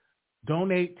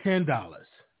 Donate $10.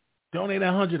 Donate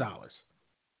 $100.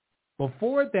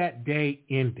 Before that day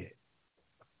ended,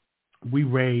 we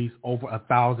raised over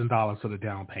 $1,000 for the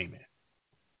down payment.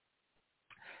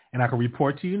 And I can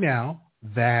report to you now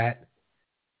that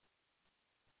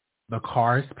the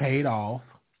car is paid off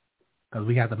because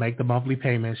we had to make the monthly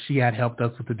payments. She had helped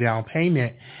us with the down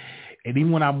payment. And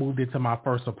even when I moved into my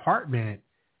first apartment,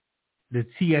 the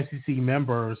TSCC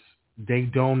members, they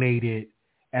donated,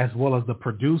 as well as the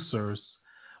producers,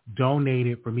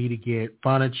 donated for me to get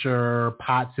furniture,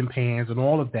 pots and pans, and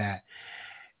all of that.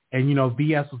 And,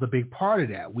 VS was a big part of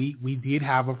that. We did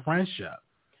have a friendship.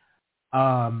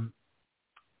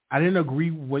 I didn't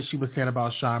agree with what she was saying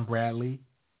about Sean Bradley,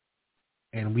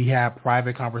 and we had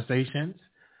private conversations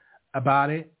about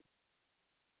it.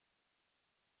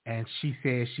 And she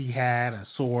said she had a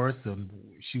source, and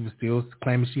she was still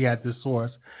claiming she had this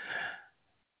source.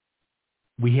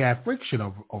 we had friction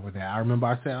over that. I remember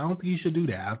I said, I don't think you should do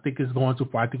that. I think it's going too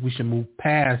far. I think we should move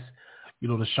past,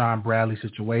 the Sean Bradley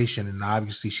situation. And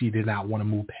obviously she did not want to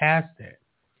move past it.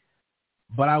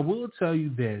 But I will tell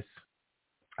you this,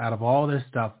 out of all this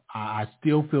stuff, I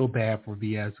still feel bad for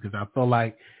VS because I feel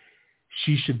like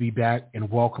she should be back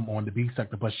and welcome on the B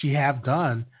sector. But she have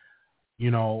done,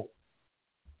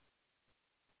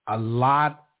 a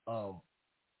lot of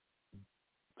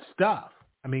stuff.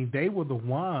 I mean, they were the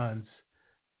ones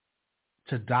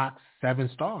to dox 7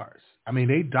 stars. I mean,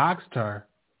 they doxed her,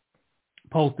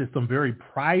 posted some very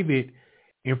private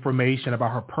information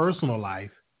about her personal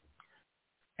life,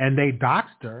 and they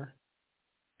doxed her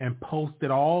and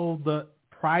posted all the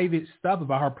private stuff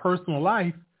about her personal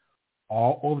life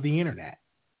all over the internet.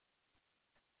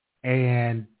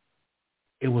 And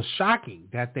it was shocking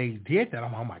that they did that.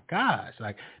 I'm like, oh my gosh,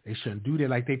 like they shouldn't do that.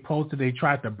 Like they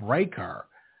tried to break her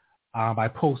by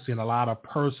posting a lot of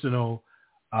personal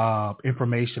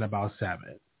information about 7.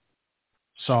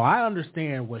 So I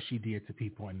understand what she did to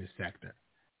people in this sector.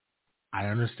 I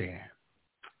understand.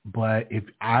 But if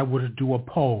I were to do a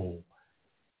poll,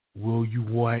 will you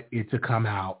want it to come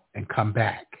out and come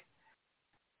back?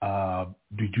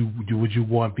 Would you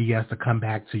want VS to come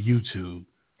back to YouTube?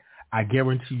 I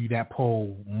guarantee you that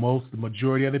poll, the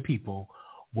majority of the people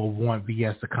will want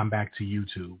VS to come back to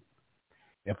YouTube.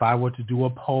 If I were to do a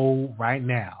poll right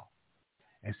now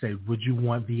and say, would you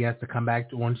want VS to come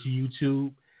back onto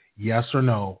YouTube? Yes or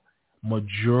no?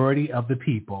 Majority of the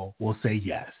people will say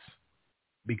yes,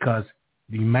 because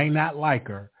you may not like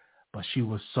her, but she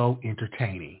was so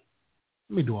entertaining.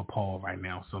 Let me do a poll right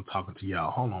now, so I'm talking to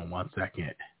y'all. Hold on one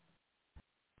second.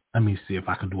 Let me see if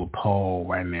I can do a poll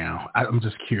right now. I'm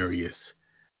just curious.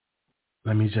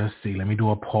 Let me just see. Let me do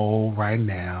a poll right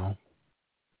now.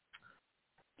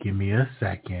 Give me a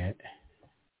second.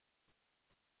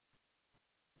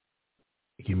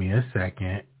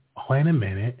 Wait a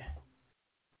minute.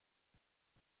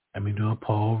 Let me do a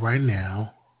poll right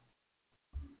now.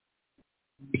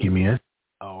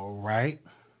 All right.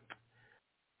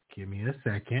 Give me a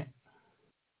second.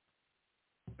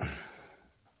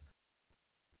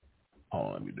 Hold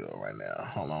on, let me do it right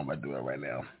now. Hold on, I'm going to do it right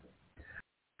now.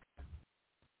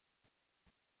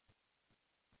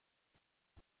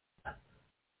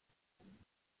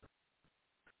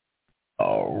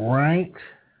 All right.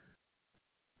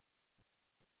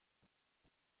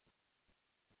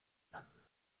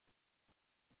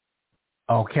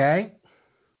 Okay.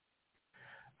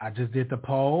 I just did the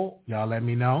poll. Y'all let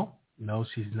me know. No,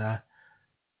 she's not.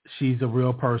 She's a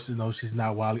real person. No, she's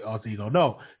not Wiley Alter Ego.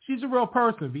 No, she's a real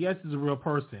person. VS is a real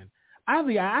person. I have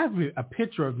a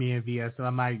picture of me and VS that I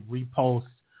might repost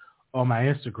on my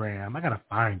Instagram. I gotta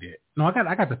find it. No,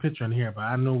 I got the picture in here, but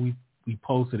I know we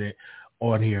posted it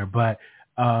on here. But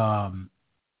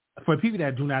for people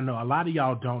that do not know, a lot of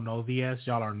y'all don't know VS.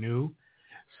 Y'all are new,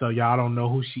 so y'all don't know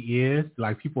who she is.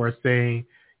 Like people are saying,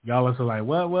 y'all are so like,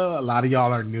 well, a lot of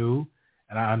y'all are new,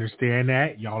 and I understand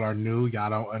that y'all are new.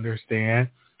 Y'all don't understand.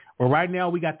 But right now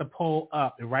we got the poll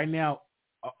up, and right now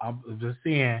I'm just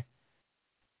saying,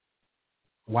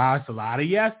 wow, it's a lot of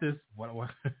yeses.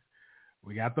 What?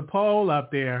 We got the poll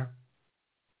up there.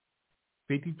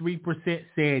 53%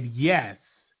 said yes.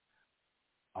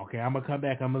 Okay, I'm going to come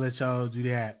back. I'm going to let y'all do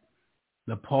that.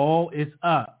 The poll is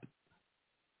up.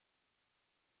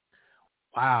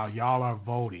 Wow, y'all are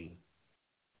voting.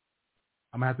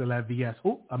 I'm going to have to let VS.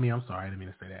 I'm sorry. I didn't mean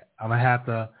to say that. I'm going to have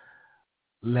to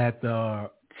let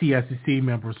the TSCC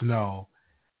members know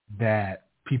that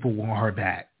people want her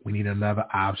back. We need another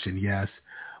option, yes.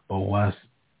 But what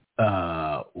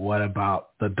about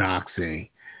the doxing?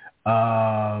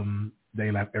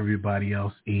 They left everybody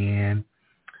else in.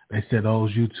 They said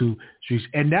those YouTube streets.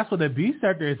 And that's what the B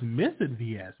sector is missing,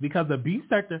 VS. Because the B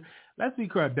sector, let's be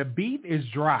correct, the beef is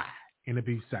dry in the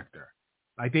B sector.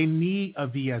 Like they need a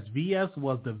VS. VS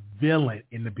was the villain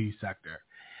in the B sector.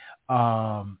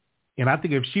 And I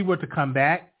think if she were to come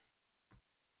back,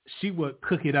 she would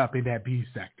cook it up in that B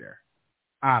sector.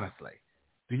 Honestly.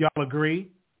 Do y'all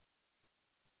agree?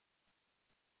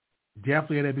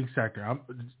 Definitely in that B sector.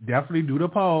 Definitely do the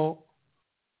poll.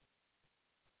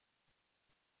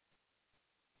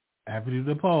 I have to do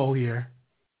the poll here.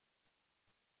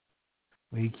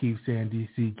 He keeps saying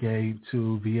DC Gate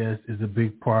too. VS is a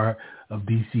big part of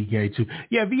DC Gate too.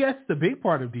 Yeah, VS is a big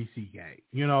part of DC Gate.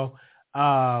 That's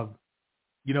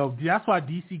why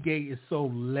DC Gate is so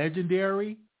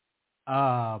legendary.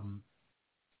 And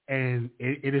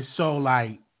it is so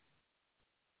like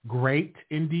great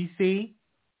in DC.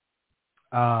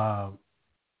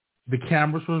 The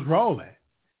cameras was rolling.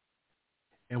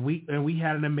 And we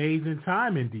had an amazing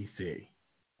time in DC.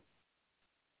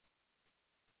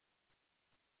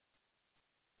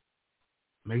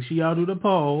 Make sure y'all do the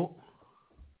poll.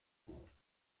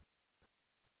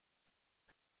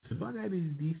 If I got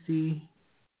these DC,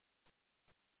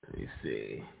 let me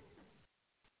see.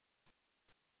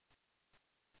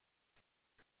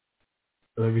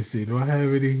 Let me see. Do I have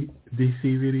any DC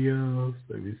videos?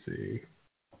 Let me see.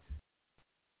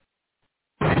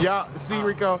 Y'all see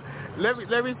Rico. Let me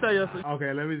tell you something.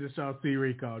 Okay, let me just show see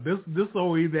Rico. This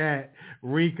only that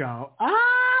Rico.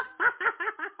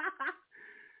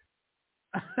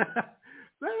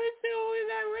 Let me see who is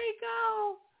that Rico.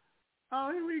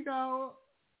 Oh, here we go.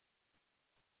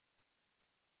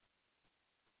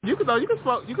 You can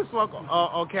smoke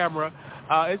on camera.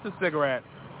 It's a cigarette.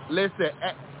 Listen,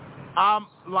 I'm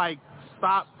like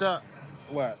stopped up.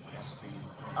 What?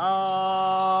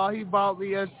 Oh, he bought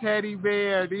me a teddy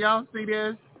bear. Do y'all see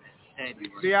this?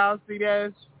 Do y'all see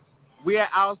this? We are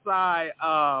outside.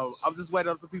 I'm just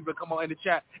waiting for people to come on in the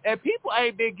chat. And people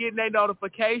ain't been getting their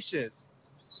notifications.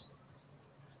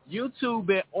 YouTube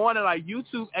been on it. Like,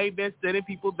 YouTube ain't been sending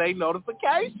people their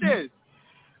notifications.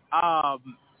 I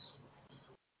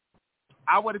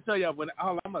want to tell you, I'm going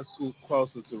to scoot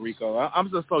closer to Rico. I'm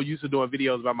just so used to doing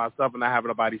videos by myself and not having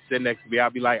nobody sit next to me. I'll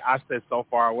be like, I sit so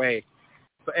far away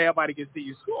so everybody can see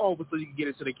you. Scoot over so you can get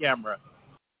into the camera.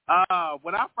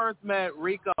 When I first met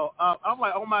Rico, I'm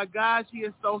like, oh, my gosh, he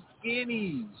is so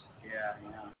skinny. Yeah.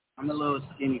 I'm a little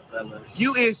skinny fella.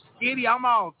 You is skinny. I'm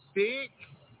all thick.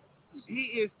 He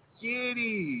is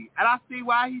skinny. And I see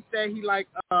why he said he like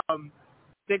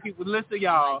thick people. Listen,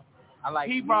 y'all. I like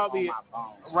he brought me,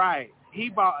 right. He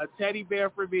bought a teddy bear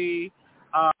for me,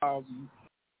 of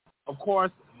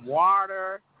course,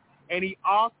 water, and he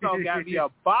also got me a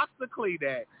box of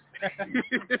Kleenex.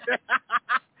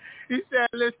 He said,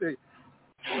 listen.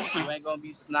 You ain't going to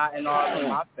be snotting all in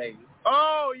my face.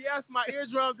 Oh, yes, my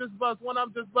eardrum just bust. One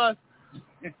of them just bust.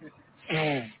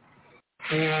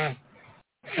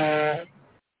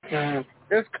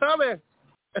 It's coming.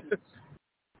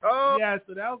 Oh yeah,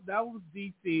 so that was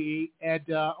DC, and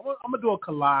I'm gonna do a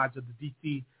collage of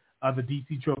the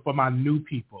DC trip for my new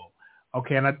people.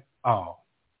 Okay, and I'm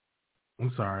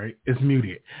sorry, it's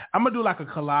muted. I'm gonna do like a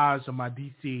collage of my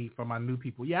DC for my new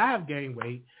people. Yeah, I have gained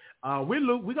weight.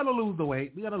 We're gonna lose the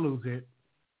weight. We're gonna lose it.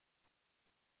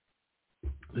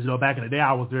 You know, back in the day,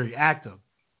 I was very active.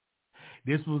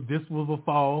 This was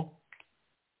before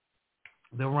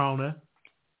the Rona,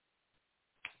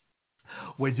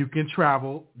 where you can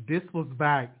travel. This was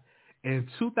back in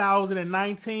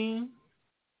 2019.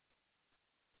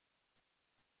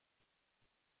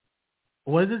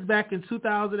 Was this back in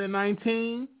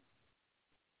 2019?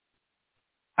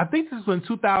 I think this was in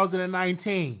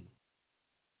 2019.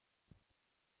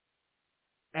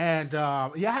 And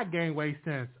yeah, I had gained weight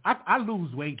since. I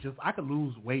lose weight. I could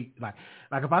lose weight. Like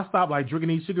if I stop like drinking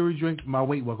these sugary drinks, my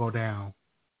weight will go down.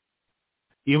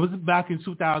 It was back in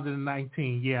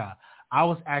 2019. Yeah, I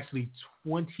was actually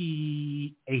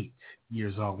 28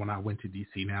 years old when I went to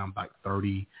DC. Now I'm like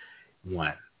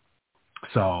 31.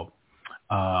 So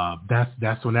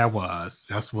that's when that was.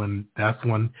 That's when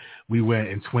we went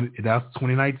in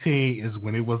 2019 is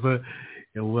when it was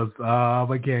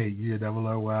again, you never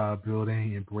learn while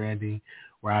building and branding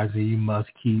rising. You must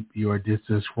keep your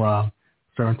distance from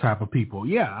certain type of people.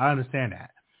 Yeah, I understand that.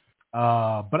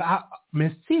 But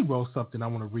Miss T wrote something. I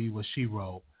want to read what she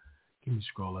wrote. Let me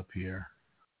scroll up here.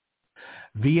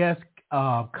 VS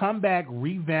comeback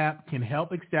revamp can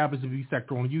help establish the B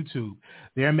sector on YouTube.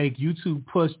 They make YouTube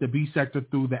push the B sector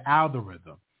through the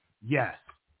algorithm. Yes.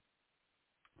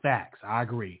 Facts. I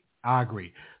agree.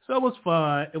 So it was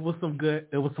fun. It was some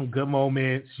good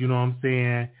moments, you know what I'm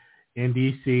saying, in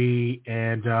DC.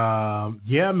 And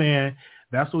yeah, man,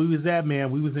 that's where we was at, man.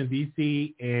 We was in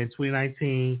DC in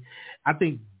 2019. I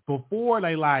think before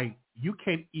you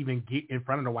can't even get in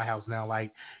front of the White House now.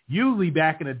 Like usually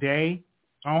back in the day,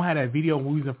 I don't have that video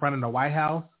when we was in front of the White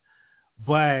House,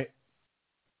 but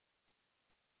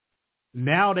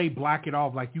now they block it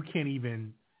off. Like you can't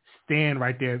even stand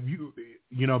right there,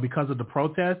 you know, because of the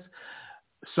protests.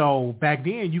 So back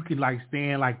then you could like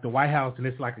stand like the White House and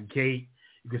it's like a gate.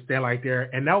 You could stand like there.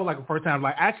 And that was like the first time,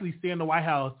 like actually seeing the White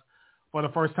House for the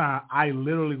first time, I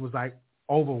literally was like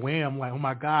overwhelmed. Like, oh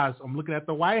my gosh, I'm looking at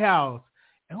the White House.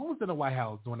 And who was in the White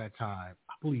House during that time?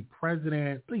 I believe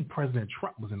President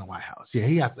Trump was in the White House. Yeah,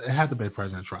 it had to be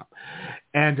President Trump.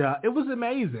 And it was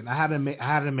amazing. I had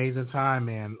an amazing time,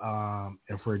 man.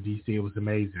 And for DC, it was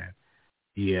amazing.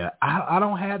 Yeah, I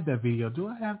don't have that video. Do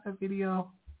I have that video?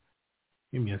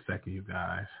 Give me a second, you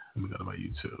guys. Let me go to my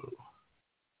YouTube.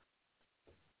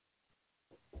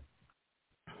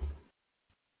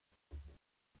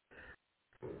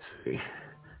 Let's see.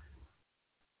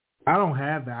 I don't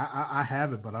have that. I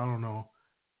have it, but I don't know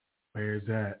Where's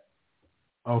that?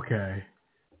 Okay.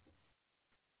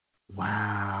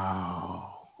 Wow.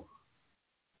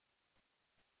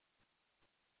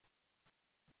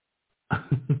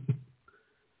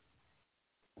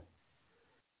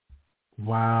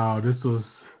 Wow, this was...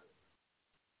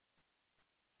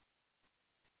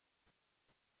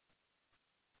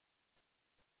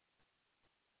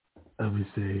 Let me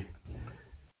see.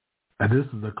 This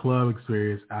is a club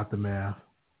experience aftermath.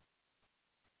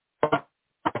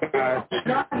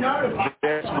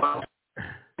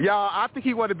 Y'all, I think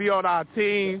he want to be on our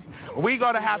team. We're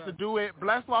going to have to do it.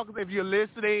 Bless Walkers, if you're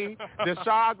listening,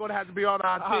 Deshaun going to have to be on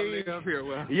our team.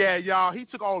 Yeah, y'all, he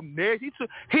took on next.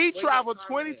 He traveled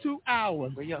 22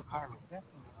 hours. Where your car was?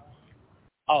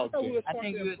 Oh, okay. I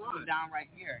think you was down right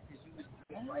here.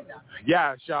 Right down.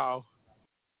 Yeah, y'all.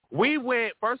 We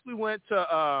went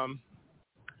to,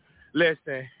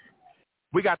 listen,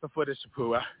 we got the footage to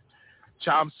prove.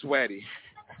 I'm sweaty.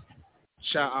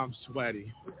 I'm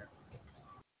sweaty.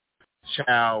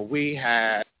 Child, we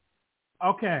had...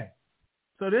 Okay.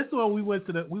 So this is when we went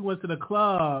to the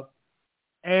club,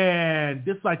 and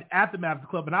this is like the aftermath of the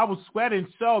club, and I was sweating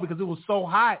because it was so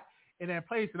hot in that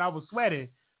place, and I was sweating.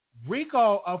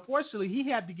 Rico, unfortunately, he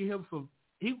had to get him some...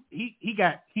 He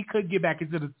couldn't get back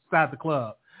into the side of the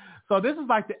club. So this is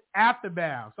like the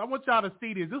aftermath. So I want y'all to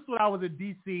see this. This is when I was in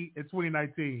D.C. in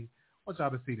 2019. I want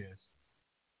y'all to see this.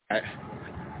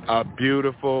 A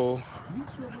beautiful...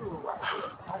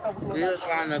 We was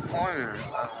around the corner.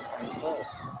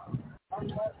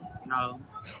 No.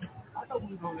 I thought we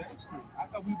was on that street. I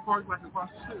thought we parked like across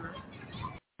the street, right?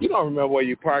 You don't remember where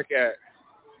you park at?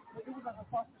 It was like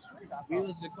across the street. We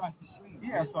was across the street.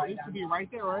 Yeah, so it used to be right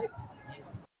there, right?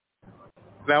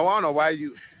 Now, I don't know why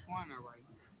you... Corner, right?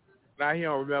 Now he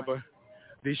don't remember.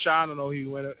 Deshaun don't know he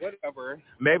went... Whatever.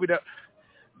 Maybe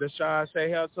Deshaun say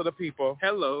hello to the people.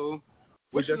 Hello.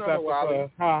 We just left the club.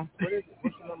 Huh? What is it?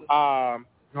 What's your number?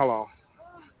 Hold on.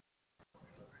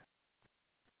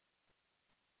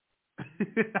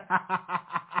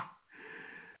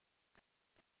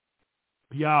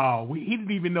 Y'all, he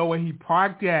didn't even know where he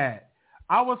parked at.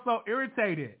 I was so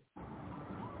irritated.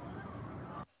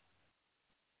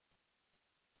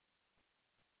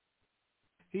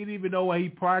 He didn't even know where he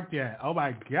parked at. Oh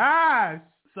my gosh.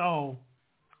 So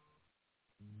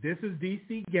this is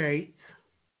DC Gate.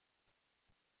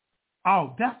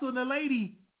 Oh, that's when the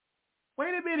lady.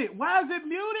 Wait a minute. Why is it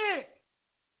muted?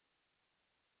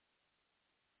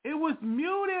 It was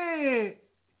muted.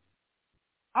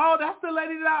 Oh, that's the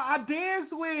lady that I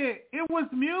danced with. It was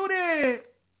muted.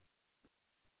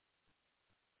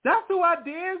 That's who I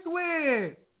danced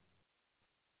with.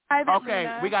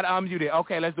 Okay, we got to unmute it.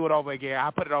 Okay, let's do it over again. I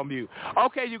put it on mute.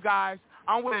 Okay, you guys,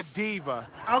 I'm with a diva.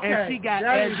 Okay, and she got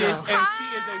edges, and she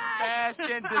is a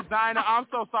fashion designer. I'm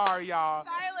so sorry, y'all.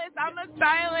 Stylist. I'm a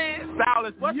stylist.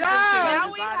 Stylist. What's the Now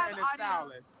we designer have and a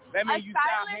stylist? That means you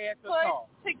style head to toe.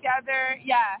 Together,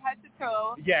 head to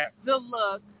toe. Yeah. The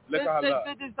look. Look at her look.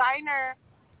 The designer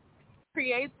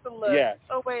creates the look. Yes.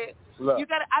 Oh wait. Look. You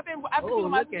got. I've been doing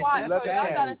my squat.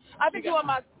 I've been doing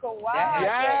my squat.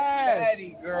 Yes.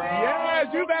 Girl. Yes.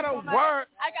 You better work.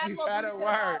 I got you better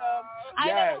work. I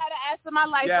never had an ass in my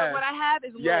life, but what I have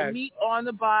is a little meat on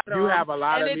the bottom. You have a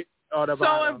lot of meat on the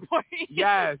bottom. So important.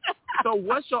 Yes. So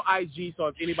what's your IG? So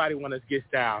if anybody want to get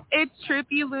style, it's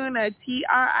Trippy Luna,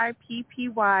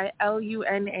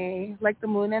 TRIPPYLUNA, like the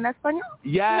moon in Espanol.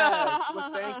 Yes.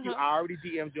 Well, thank you. I already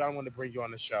DM'd you. I want to bring you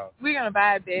on the show. We're gonna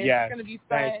vibe, bitch. Yes. It's gonna be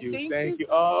fun. Thank you.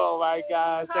 Oh my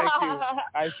God. Thank you.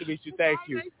 Nice to meet you. Thank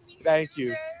you. Thank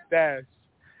you.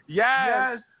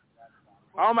 Yes.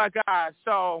 Oh my God.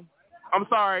 So I'm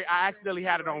sorry. I accidentally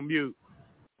had it on mute.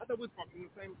 I thought we was parking in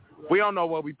the same... We don't know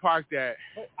where we parked at.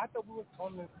 I thought we was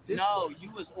on the... No,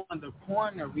 you was on the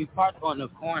corner. We parked on the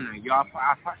corner.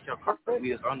 I parked your car.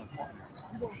 We was on the corner.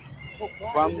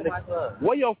 From the club.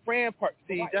 Where your friend parked?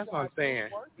 See, that's what I'm saying.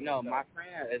 No, my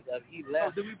friend is up. He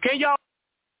left. Can y'all...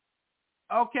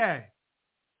 Okay.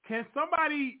 Can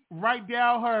somebody write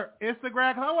down her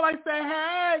Instagram? Because I would like to say,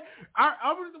 hey. I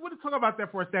want to talk about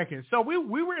that for a second. So we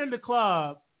were in the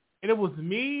club, and it was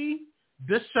me,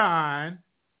 Deshaun,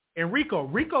 and Rico.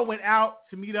 Rico went out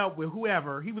to meet up with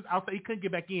whoever. He was outside. He couldn't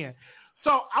get back in.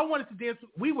 So I wanted to dance.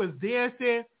 We was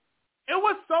dancing. It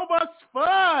was so much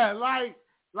fun. Like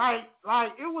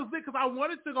it was lit because I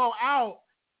wanted to go out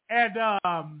and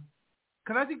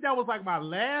because I think that was like my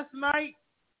last night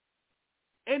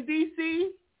in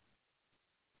DC.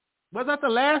 Was that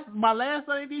my last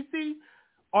night in DC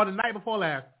or the night before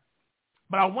last?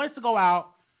 But I wanted to go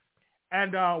out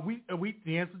and we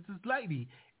danced with this lady.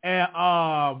 And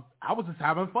I was just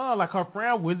having fun. Like her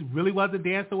friend really wasn't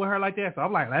dancing with her like that. So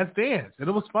I'm like, let's dance. And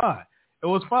it was fun. It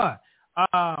was fun.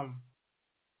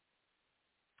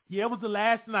 Yeah, it was the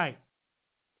last night.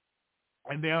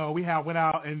 And then we went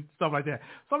out and stuff like that.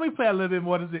 So let me play a little bit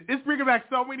more. It's bringing back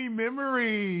so many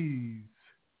memories.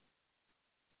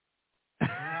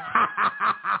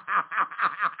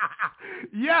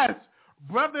 Yes,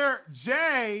 Brother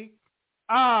Jay,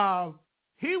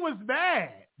 he was mad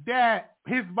that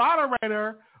his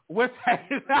moderator was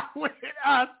hanging out with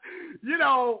us, you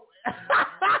know.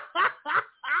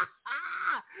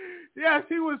 Yes,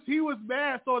 he was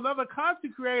mad. So another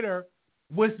content creator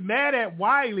was mad at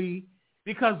Wiley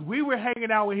because we were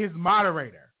hanging out with his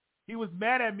moderator. He was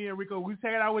mad at me and Rico. We was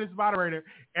hanging out with his moderator,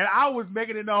 and I was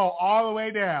making it known all the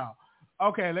way down.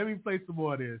 Okay, let me play some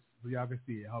more of this so y'all can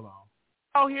see it. Hold on.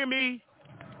 Y'all hear me?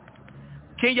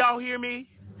 Can y'all hear me?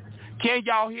 Can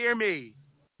y'all hear me?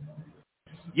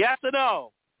 Yes or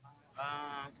no?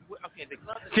 Okay.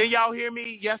 Can y'all hear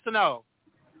me? Yes or no?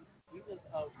 We was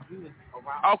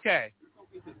around. Okay.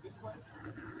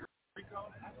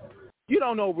 You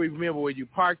don't remember where you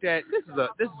parked at. This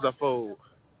is a fool.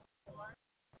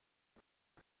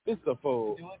 This is a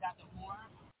fool.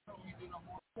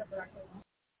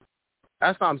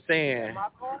 That's what I'm saying.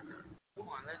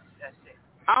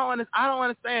 I don't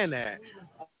understand that.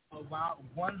 About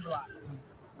 1 block.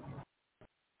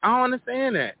 I don't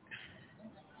understand that.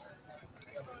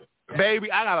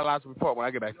 Baby, I got a lot to report when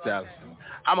I get back to Dallas.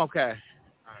 I'm okay.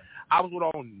 I was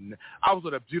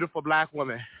with a beautiful black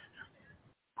woman.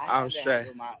 I'm straight.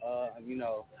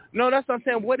 No, that's what I'm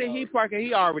saying. Where did he park at?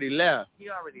 He already left. He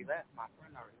already left. My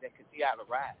friend already left because he had a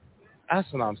ride.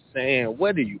 That's what I'm saying.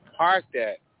 Where did you park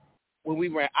at? When we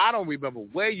ran, I don't remember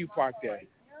where you parked at.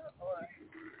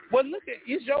 Well, look at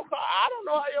it's your car. I don't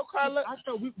know how your car looks. I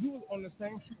thought we was on the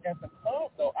same street as the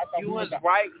club, though. I thought you was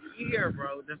right here,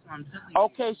 bro. That's what I'm telling you.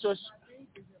 Okay, so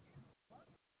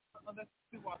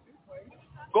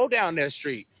go down that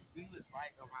street. We was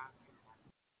right around.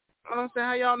 I don't understand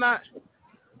how y'all not.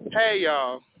 Hey,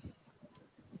 y'all.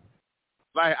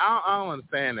 Like I don't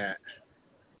understand that.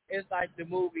 It's like the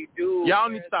movie Dude. Y'all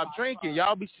need to stop drinking.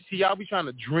 Y'all be trying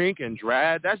to drink and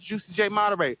drive. That's Juicy J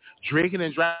moderate. Drinking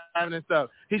and driving and stuff.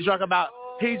 He drunk about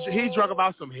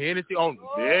some Hennessy on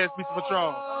this piece of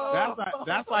Patron.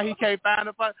 That's why he can't find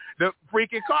the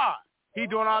freaking car. He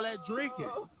doing all that drinking.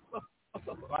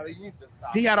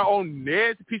 He had an own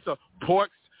this piece of pork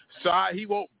side. He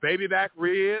want baby back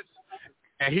ribs,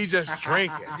 and he just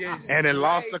drinking and then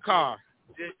lost the car.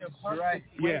 Right.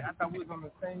 Yeah. I thought we was on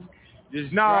the same.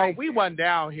 No, we wasn't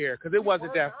down here because it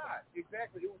wasn't that.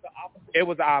 Exactly. It was the opposite. It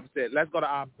was the opposite. Let's go the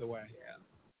opposite way. Yeah.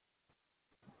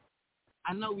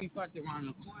 I know we fucked around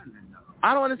the corner, though.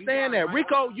 I don't understand that.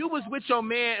 Rico, you was with your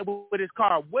man with his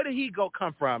car. Where did he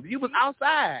come from? You was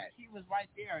outside. He was right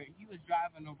there. He was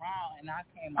driving around, and I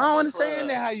came I don't understand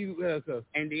that how you...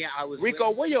 and then I was... Rico,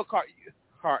 where your car?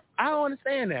 I don't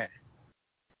understand that.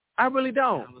 I really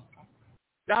don't.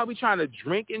 Y'all be trying to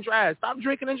drink and drive. Stop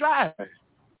drinking and drive.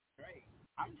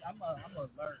 I'm a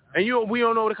alert. And we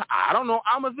don't know the car. I don't know.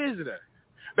 I'm a visitor.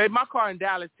 Babe, my car in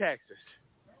Dallas, Texas.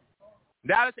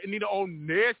 Dallas need to own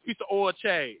this piece of oil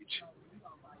change.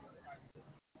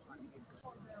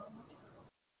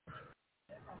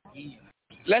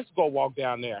 Let's go walk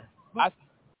down there.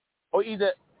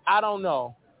 I don't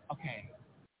know. Okay.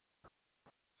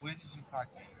 Where did you park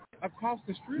at? Across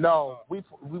the street. No, we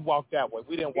walked that way.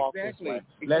 We didn't walk this way.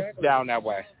 Let's down that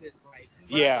way.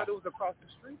 Yeah. I thought it was across the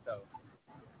street, though.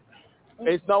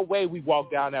 There's no way we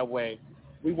walk down that way.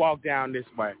 We walk down this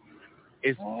way.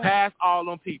 It's past all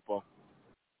them people.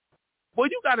 Well,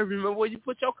 you got to remember where you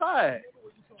put your car at.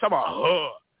 Talk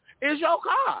about, it's your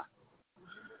car.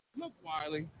 Look,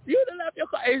 Wiley. You done left your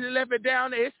car. You left it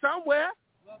down there. It's somewhere.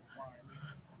 Look,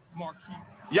 Wiley.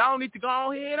 Y'all need to go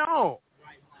on head on.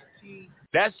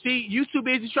 That's you too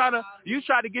busy trying to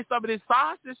get some of this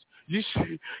sausage.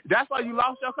 That's why you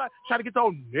lost your car. Trying to get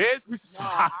those next. No,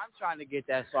 I'm trying to get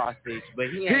that sausage, but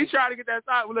he trying to get that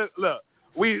sausage. Look,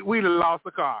 we lost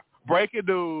the car. Breaking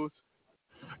news.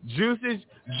 Juicy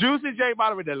J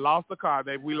moderator lost the car,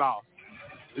 baby. We lost.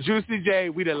 Juicy J,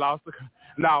 we done lost the car.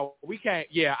 No, we can't.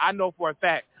 Yeah, I know for a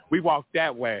fact we walked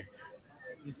that way.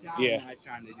 Yeah. Not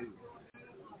trying to do.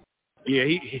 Yeah,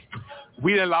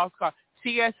 we done lost the car.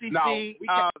 TSCC,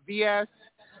 VS,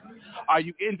 are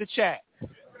you in the chat?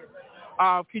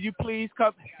 Can you please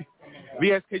come?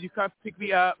 VS, can you come pick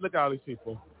me up? Look at all these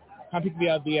people. Come pick me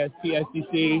up, VS,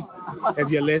 TSCC, if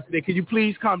you're listening. Can you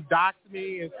please come dox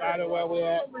me and find out where we're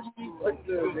at?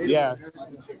 Yes.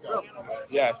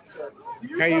 Yes.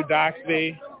 Can you dox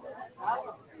me?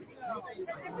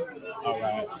 All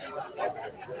right.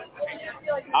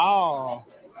 Oh.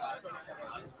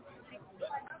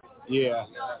 Yeah.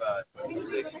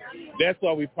 That's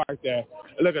why we parked there.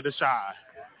 Look at the shot.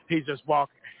 He's just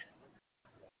walking.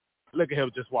 Look at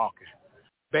him just walking.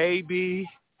 Baby,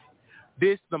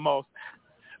 this the most.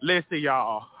 Listen,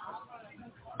 y'all.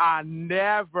 I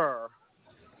never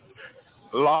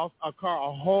lost a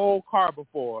whole car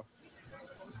before.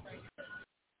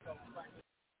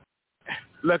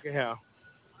 Look at him.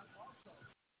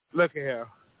 Look at him.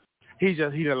 He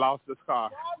done lost his car.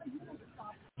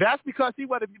 That's because he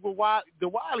wanted to be with the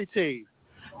Wiley team.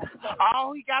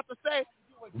 All he got to say,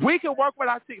 we can work with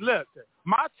our team. Look,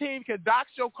 my team can dox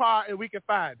your car and we can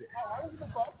find it.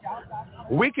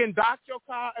 We can dox your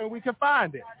car and we can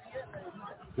find it.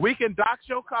 We can dox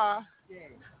your car.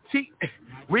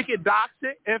 We can dox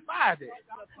it and find it.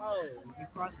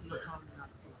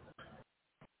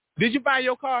 Did you find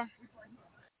your car?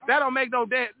 That don't make no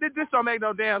damn. This don't make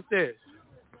no damn sense.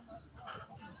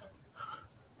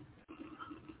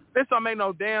 This don't make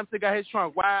no damn sense. Got his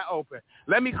trunk wide open.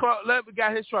 Let me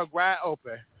got his trunk wide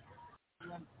open.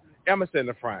 Emma sit in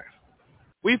the front.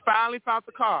 We finally found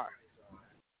the car.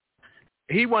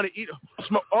 He want to eat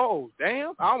smoke. Oh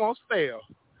damn! I almost fell.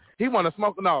 He want to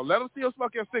smoke. No, let him still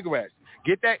smoke your cigarettes.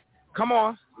 Get that. Come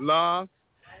on, lung.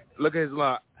 Look at his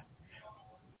lung.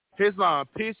 His lung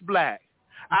pitch black.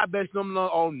 I bet some lung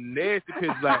on nasty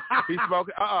pitch black. He's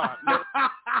smoking.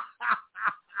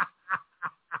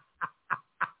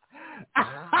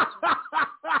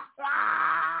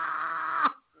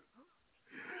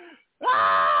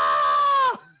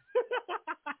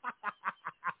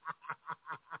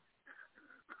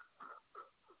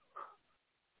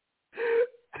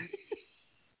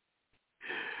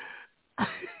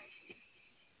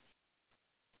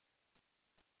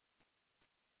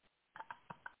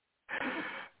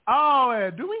 Oh,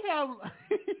 man, do we have...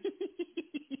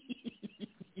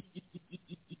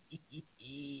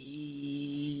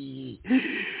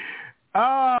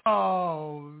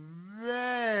 Oh,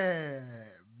 man.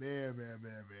 Man.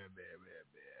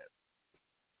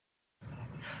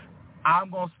 I'm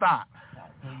going to stop.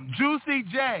 Juicy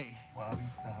J.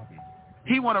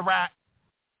 He want to rap.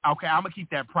 Okay, I'm going to keep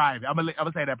that private. I'm going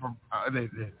to say that.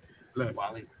 Look.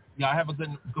 Y'all have a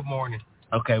good morning.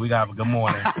 Okay, we got to have a good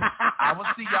morning. I will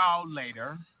see y'all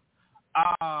later.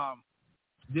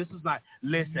 This is like,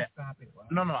 listen.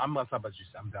 No, I'm going to stop about you.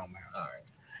 I'm done, man. All right.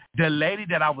 The lady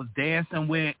that I was dancing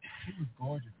with. She was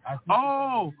gorgeous.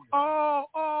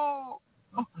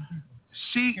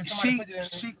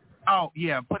 She. Oh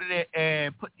yeah, put it in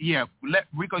and let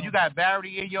Rico. You got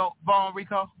Barry in your phone,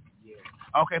 Rico? Yeah.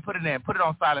 Okay, put it in. Put it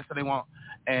on silent so they won't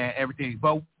and everything.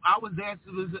 But I was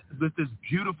dancing with this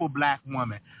beautiful black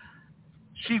woman.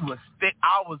 She was thick.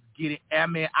 I was getting. I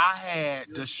mean, I had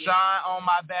the shine on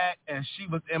my back, and she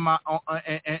was in my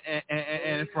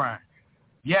in front.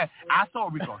 Yeah, I saw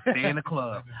Rico stay in the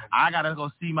club. I gotta go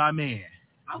see my man.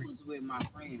 I was with my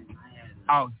friend.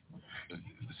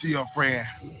 See your friend.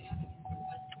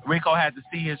 Rico had to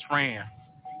see his friend.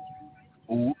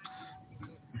 Oops.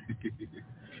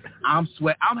 I'm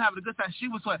sweating. I'm having a good time. She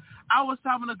was sweating. I was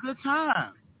having a good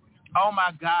time. Oh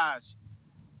my gosh.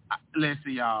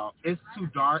 Listen, y'all. It's too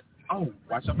dark. Oh,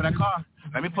 watch out for that car.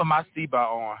 Let me put my seatbelt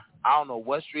on. I don't know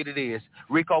what street it is.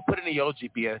 Rico, put it in your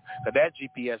GPS, because that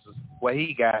GPS is what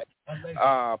he got.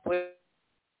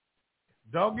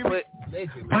 Don't give me.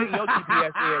 Put your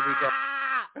GPS in, Rico.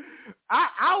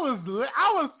 I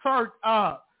was turned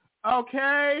up.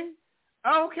 Okay.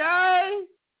 Oh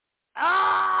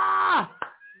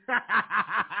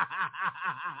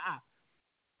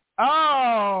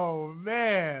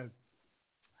man.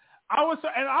 I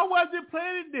wasn't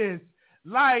planning this.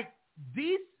 Like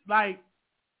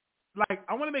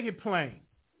I want to make it plain.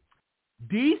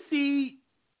 DC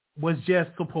was just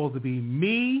supposed to be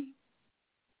me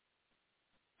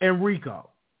and Rico.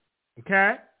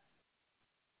 Okay?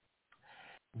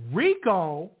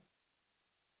 Rico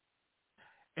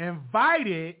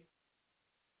invited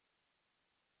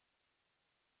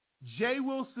Jay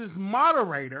Wilson's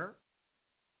moderator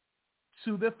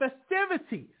to the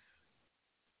festivities.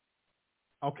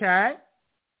 Okay?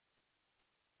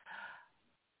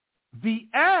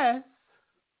 VS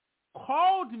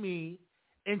called me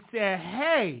and said,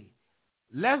 hey,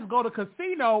 let's go to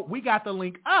casino. We got the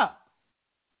link up.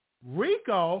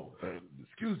 Rico,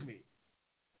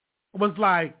 was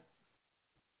like,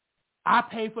 I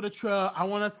paid for the truck. I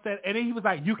want to set, and then he was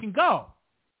like, you can go.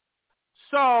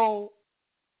 So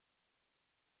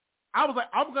I was like,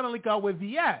 I'm going to link up with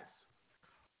VS.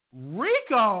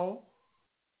 Rico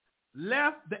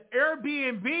left the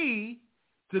Airbnb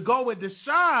to go with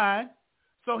Deshaun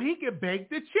so he could bake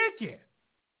the chicken.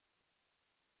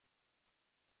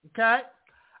 Okay?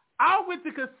 I went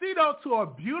to casino to a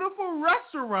beautiful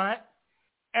restaurant,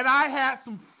 and I had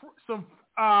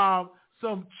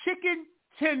some chicken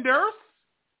tenders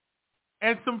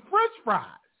and some French fries.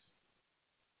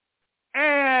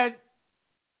 And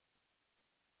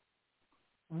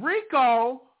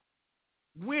Rico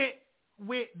went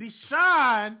with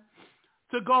Deshaun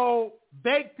to go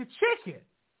bake the chicken.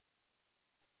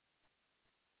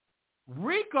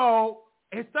 Rico,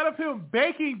 instead of him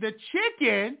baking the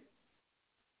chicken,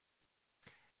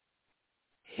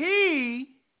 he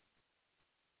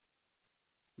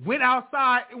went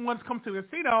outside and wanted to come to the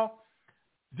casino.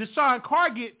 Deshaun Carr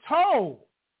get told,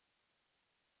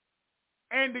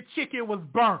 and the chicken was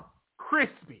burnt,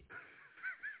 crispy.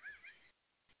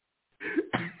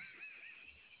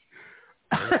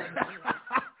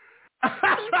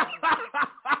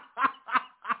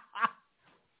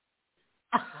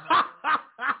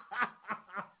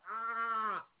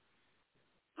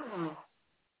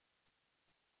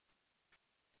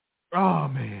 Oh,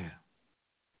 man.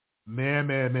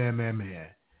 Man.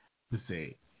 Let's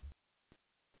see.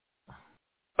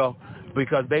 Oh,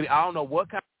 because, baby, I don't know what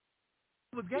kind of...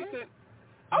 He was gay?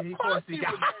 Of course he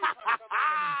was.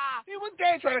 He was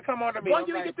gay trying to come on to me. Why you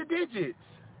didn't get the digits?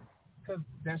 Because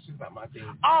that's just not my thing.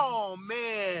 Oh,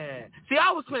 man. See,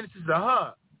 I was playing this to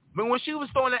her. But when she was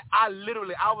throwing it, I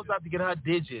was about to get her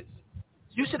digits.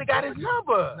 You should have got his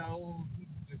number. No, he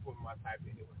just wasn't my type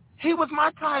anyway. He was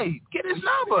my type. Get his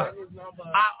number.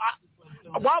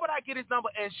 Why would I get his number?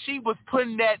 And she was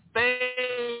putting that thing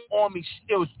on me.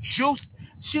 It was juice.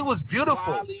 She was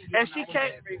beautiful. And she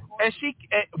came, and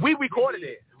we recorded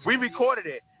it.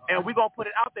 And we're going to put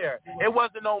it out there. It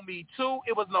wasn't no Me Too.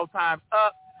 It was no Time's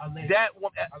Up. That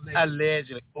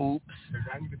allegedly. Oops.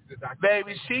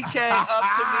 Baby, she came up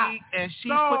to me and she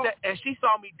put that, and she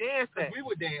saw me dancing. We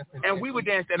were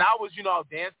dancing. And I was,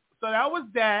 dancing. So that was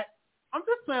that. I'm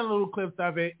just playing little clips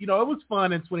of it. It was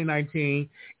fun in 2019,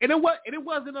 and it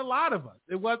wasn't a lot of us.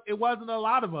 It wasn't a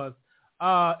lot of us.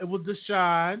 It was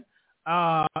Deshaun.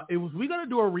 We're gonna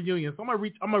do a reunion. So I'm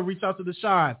gonna reach out to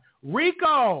Deshaun.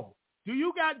 Rico, do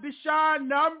you got Deshaun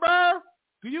number?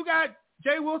 Do you got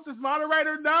Jay Wilson's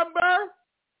moderator number?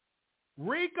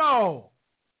 Rico,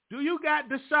 do you got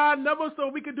Deshaun number so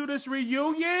we can do this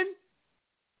reunion?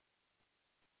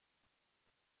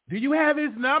 Do you have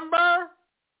his number?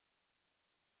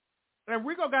 And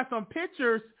Rico got some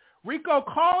pictures. Rico,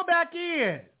 call back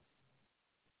in.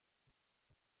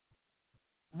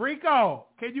 Rico,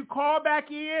 can you call back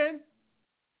in?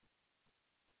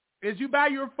 Is you by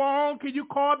your phone? Can you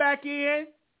call back in?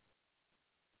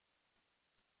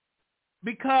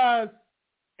 Because,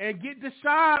 and get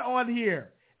Deshaun on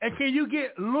here. And can you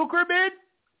get Lukerman,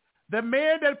 the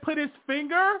man that put his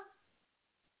finger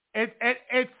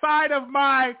inside of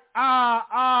my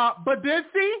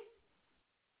Badinci?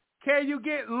 Can you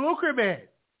get Lukerman,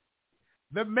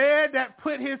 the man that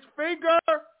put his finger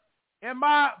in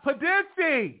my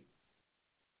Badinci?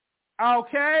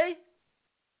 Okay?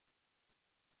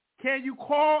 Can you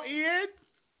call in?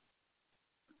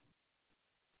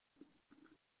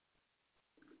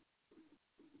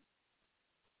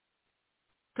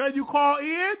 Can you call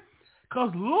in?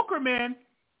 Because Lukerman,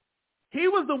 he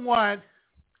was the one.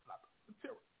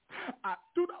 I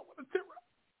do not want to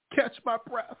catch my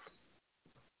breath.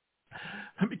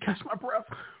 Let me catch my breath.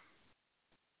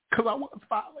 Because I was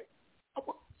violated.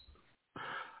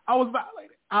 I was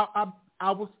violated.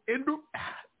 I was in the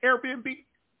Airbnb.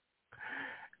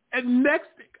 And next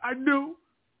thing I knew,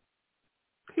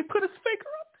 he put his finger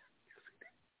up.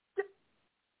 Yeah.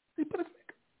 He put his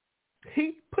finger.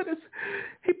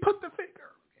 He put the finger.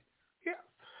 Yeah.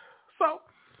 So,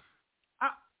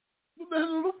 there's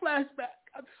a little flashback.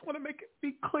 I just want to make it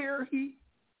be clear he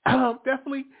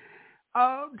definitely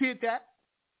did that.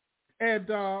 And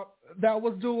that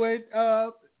was doing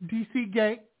DC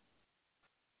Gate.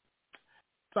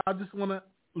 So I just want to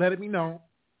let it be known.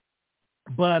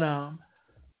 But,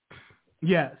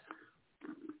 yes.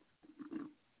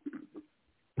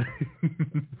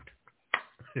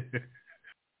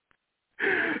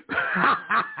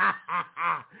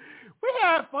 We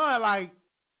had fun.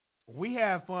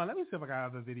 Let me see if I got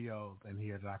other videos in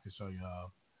here that I can show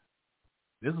y'all.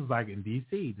 This was like in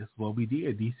DC. This is what we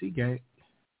did, DC Gate.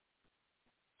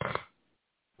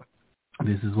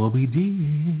 This is what we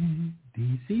did,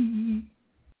 DC.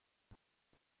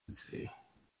 Let's see.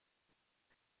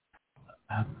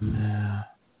 Up there.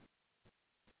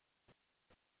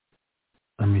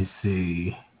 Let me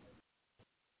see.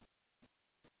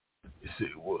 Let's see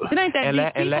what. It ain't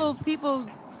that people.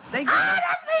 They.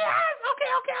 That's VS.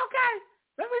 Okay.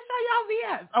 Let me show y'all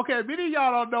VS. Okay, many of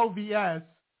y'all don't know VS.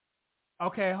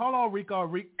 Okay, hold on,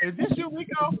 Rico. Is this you,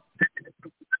 Rico?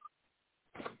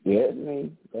 Yeah, it's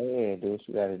me. Go ahead, do what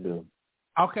you got to do.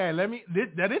 Okay,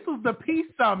 this was the Peace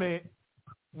Summit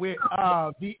with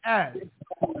VS.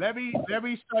 Let me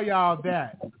show y'all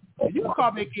that. You can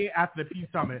call me again after the Peace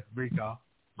Summit, Rico.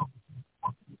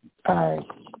 All right.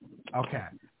 Okay.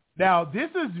 Now this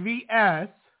is VS.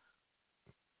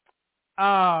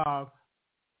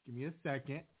 Give me a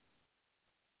second.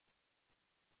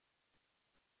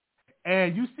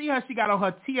 And you see how she got on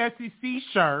her TSCC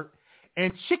shirt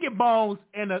and chicken bones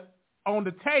on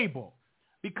the table,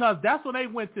 because that's when they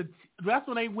went to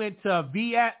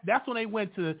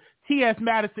TS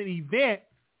Madison event,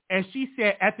 and she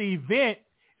said at the event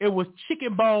it was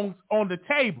chicken bones on the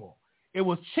table. It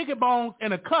was chicken bones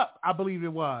in a cup, I believe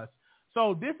it was.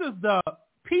 So this is the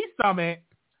Peace Summit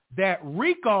that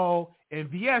Rico and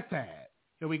VS had.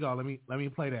 Here we go. Let me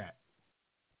play that.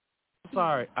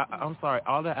 I'm sorry.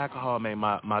 All the alcohol made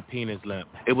my penis limp.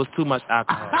 It was too much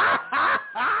alcohol.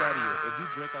 If you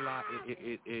drink a lot,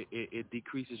 it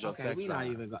decreases your sex drive. We not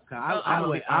even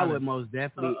I would most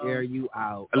definitely air you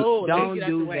out. Don't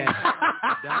do that.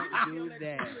 Don't do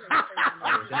that.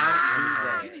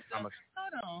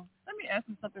 Hold on. Let me ask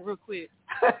him something real quick.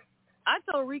 I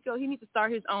told Rico he needs to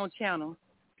start his own channel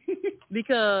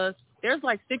because there's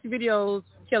like 6 videos.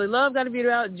 Kelly Love got a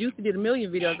video out. Juicy did 1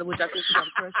 million videos, of which I think she got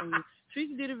a crush on you.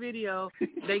 Teresa did a video.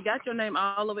 They got your name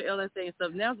all over LSA and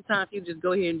stuff. Now's the time for you to just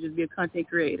go ahead and just be a content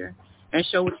creator and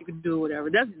show what you can do or whatever.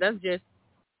 That's just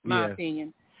my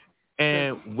opinion.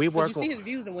 And we work on... You see his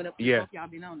views that went up to y'all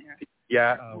been on there.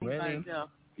 Yeah. Really?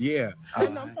 Yeah. No,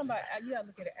 I'm talking about, you got to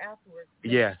look at it afterwards.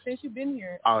 Yeah. Since you've been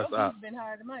here, your views been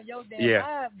higher than mine. Your damn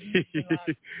live views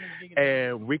been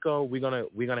And Rico, we're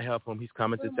gonna help him. He's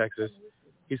coming to Texas.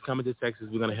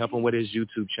 We're gonna help him with his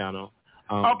YouTube channel.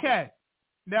 Okay.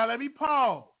 Now let me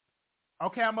pause.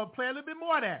 Okay, I'm gonna play a little bit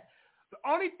more of that. The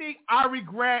only thing I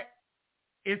regret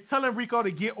is telling Rico to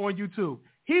get on YouTube.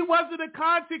 He wasn't a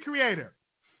content creator.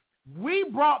 We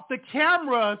brought the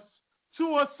cameras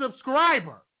to a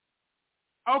subscriber.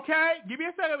 Okay, give me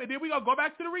a second, and then we're gonna go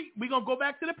back to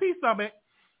the Peace Summit.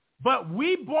 But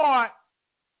we bought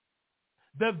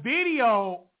the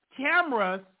video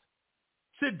cameras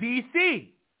to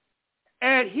DC,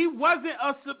 and he wasn't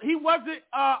a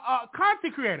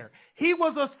content creator. He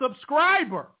was a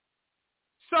subscriber.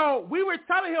 So we were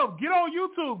telling him, get on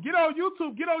YouTube.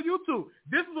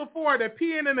 This is before the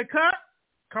peeing in the cup.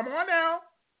 Come on now.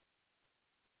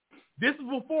 This is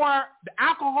before the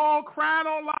alcohol, crying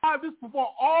on live. This is before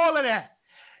all of that.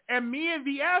 And me and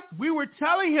VS, we were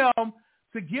telling him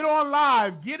to get on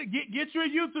live, get your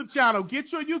YouTube channel,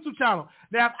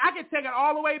 Now, if I could take it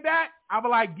all the way back, I would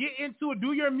like get into it,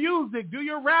 do your music, do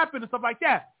your rapping and stuff like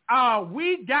that.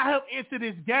 We got him into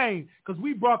this game because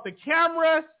we brought the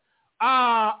cameras to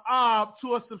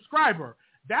a subscriber.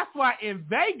 That's why in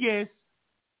Vegas,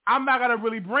 I'm not gonna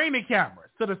really bring the cameras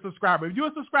to the subscriber. If you're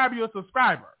a subscriber, you're a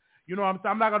subscriber. You know what I'm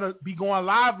saying? I'm not gonna be going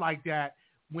live like that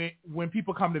when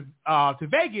people come to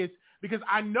Vegas, because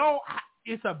I know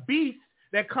it's a beast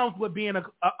that comes with being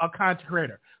a content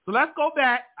creator. So let's go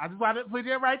back. I just wanted to put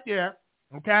it right there,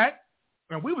 okay?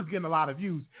 And we was getting a lot of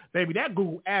views. Baby, that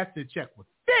Google Asset check was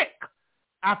thick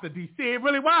after DC. It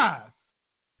really was.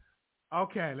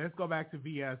 Okay, let's go back to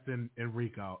VS and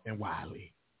Rico and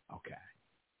Wiley. Okay.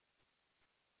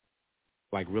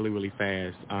 Like really, really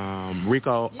fast.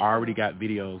 Rico already got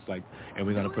videos, and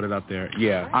we're gonna put it up there.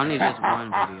 Yeah. I only just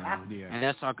one video. And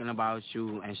that's talking about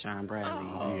you and Sean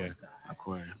Bradley. Yeah. Of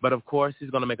course. But of course, he's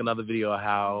gonna make another video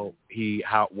of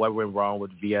what went wrong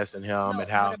with VS and him, and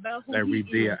how they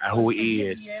reveal who he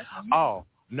is. Oh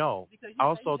no.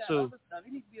 Also too,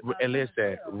 and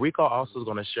listen, Rico also is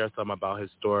gonna share something about his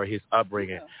story, his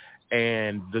upbringing,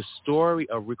 and the story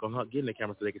of Rico. Get in the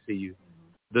camera so they can see you.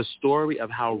 The story of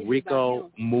how Rico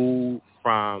moved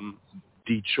from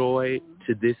Detroit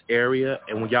to this area,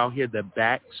 and when y'all hear the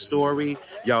backstory,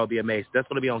 y'all will be amazed. That's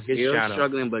going to be on his channel. Still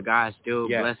struggling, but God still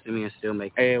blessing me and still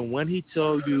making And when he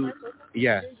told you,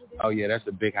 yes, oh yeah, that's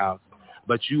a big house.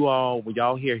 But when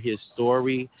y'all hear his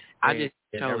story, I just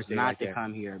chose not to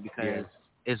come here because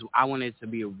I wanted to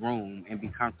be a room and be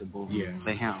comfortable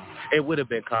for him. It would have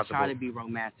been comfortable. Try to be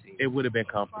romantic. It would have been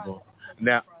comfortable.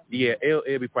 Now,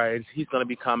 it'll be private. He's gonna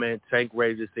be coming. Tank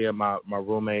ready to see my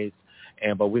roommates,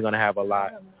 but we're gonna have a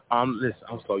lot. Listen,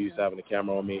 I'm so used to having the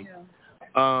camera on me.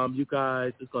 You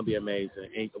guys, it's gonna be amazing,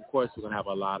 and of course we're gonna have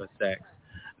a lot of sex.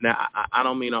 Now, I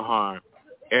don't mean no harm.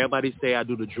 Everybody say I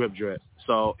do the drip.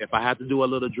 So if I have to do a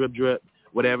little drip,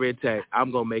 whatever it takes, I'm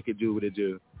gonna make it do what it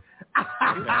do.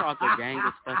 You talk a gang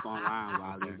of stuff online,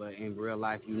 Wiley, but in real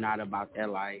life, you're not about that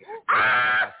life.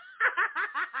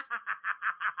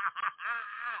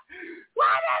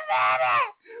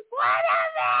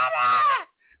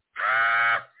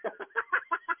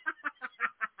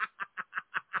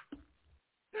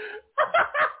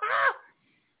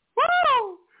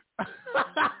 Woo!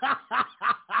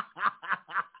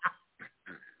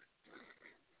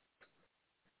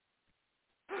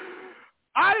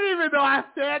 I didn't even know I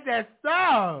said that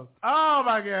stuff. Oh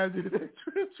my God.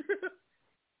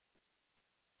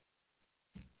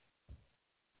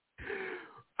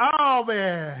 Oh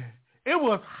man. It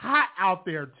was hot out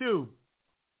there too.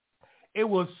 It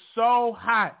was so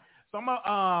hot. So I'm gonna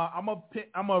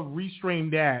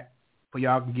restream that for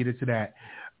y'all can get into that.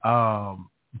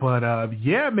 But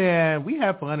yeah, man, we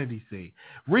have fun in DC.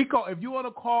 Rico, if you want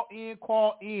to call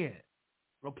in.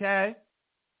 Okay?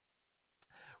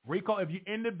 Rico, if you're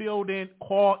in the building,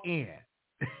 call in.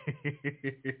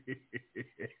 It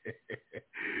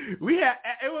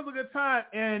was a good time,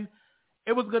 and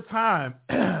it was a good time.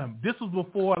 This was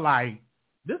before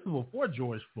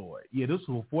George Floyd. Yeah, this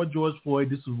was before George Floyd.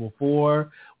 This was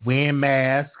before wearing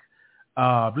masks.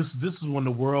 This is when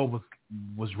the world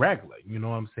was regular. You know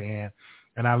what I'm saying?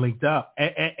 And I linked up.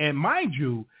 And mind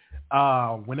you,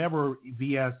 whenever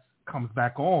VS comes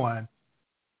back on,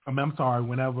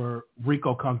 whenever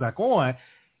Rico comes back on,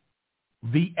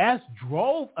 VS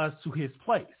drove us to his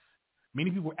place. Many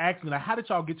people were asking, like, how did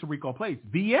y'all get to Rico's place?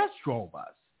 VS drove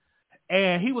us.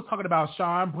 And he was talking about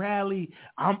Sean Bradley.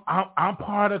 I'm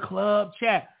part of Club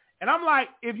Chat. And I'm like,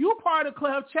 if you're part of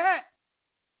Club Chat,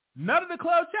 none of the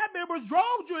Club Chat members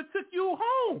drove you and took you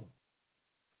home.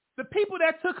 The people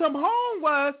that took him home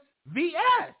was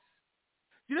VS.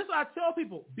 See, this is what I tell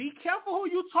people. Be careful who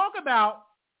you talk about.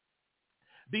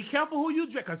 Be careful who you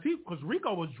drag. Because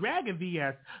Rico was dragging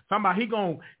VS. Talking about he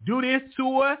going to do this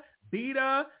to her, beat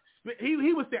her.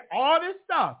 He was saying all this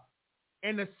stuff.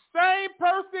 And the same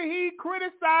person he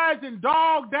criticized and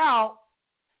dogged out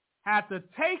had to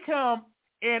take him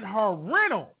in her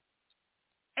rental.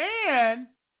 And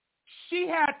she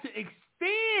had to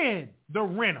extend the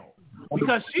rental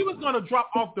because she was going to drop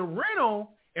off the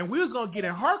rental and we was going to get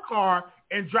in her car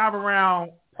and drive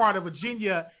around part of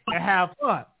Virginia and have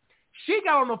fun. She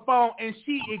got on the phone and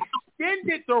she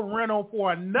extended the rental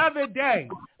for another day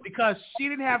because she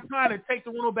didn't have time to take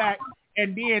the rental back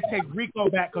and then take Rico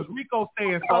back because Rico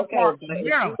staying so far from if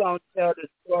here. you don't tell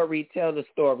the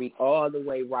story all the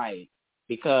way right.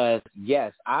 Because,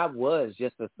 yes, I was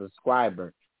just a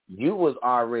subscriber. You was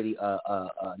already a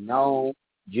known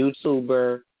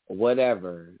YouTuber,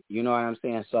 whatever. You know what I'm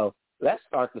saying? So let's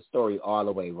start the story all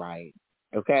the way right.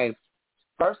 Okay?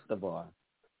 First of all,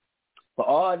 for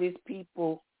all these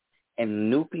people and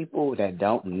new people that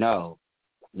don't know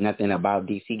nothing about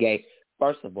DC Gate,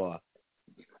 first of all,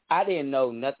 I didn't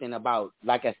know nothing about,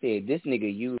 like I said, this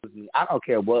nigga used me. I don't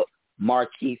care what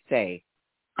Marquise say.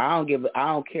 I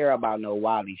don't care about no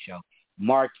Wiley show.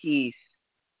 Marquise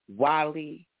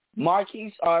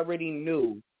already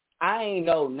knew. I ain't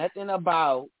know nothing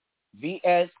about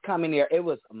VS coming there. It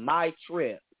was my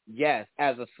trip, yes,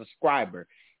 as a subscriber.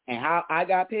 And how I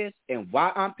got pissed and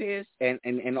why I'm pissed and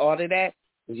all of that,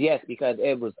 yes, because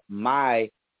it was my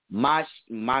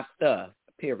stuff,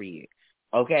 period.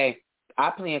 Okay? I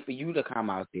planned for you to come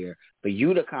out there, to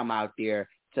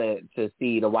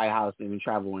see the White House and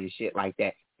travel and shit like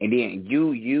that. And then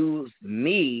you use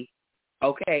me,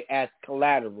 okay, as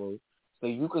collateral so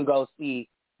you can go see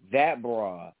that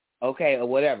broad, okay, or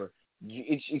whatever.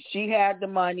 She had the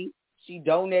money. She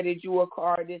donated you a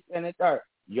car, this and the third.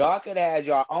 Y'all could have had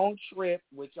your own trip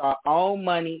with your own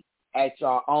money at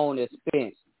your own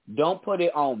expense. Don't put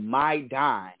it on my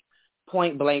dime,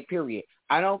 point blank, period.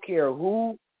 I don't care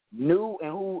who knew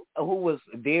and who was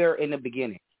there in the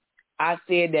beginning. I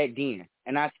said that then,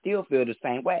 and I still feel the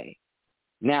same way.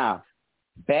 Now,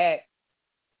 back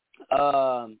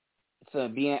to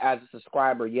being as a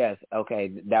subscriber, yes,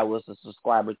 okay, that was a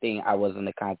subscriber thing. I wasn't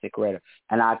a content creator.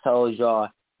 And I told y'all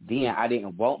then I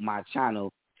didn't want my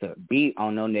channel to be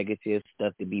on no negative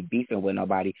stuff, to be beefing with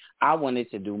nobody. I wanted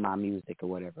to do my music or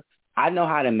whatever. I know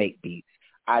how to make beats.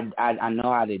 I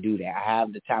know how to do that. I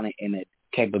have the talent and the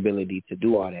capability to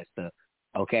do all that stuff,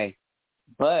 okay?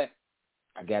 But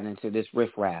I got into this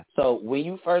riffraff. So when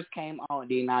you first came on,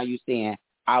 then now you saying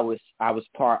I was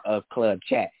part of Club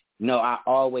Chat. No, I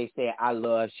always said I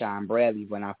loved Sean Bradley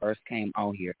when I first came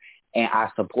on here, and I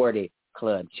supported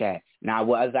Club Chat. Now,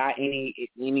 was I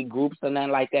any groups or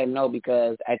nothing like that? No,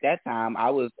 because at that time I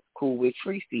was cool with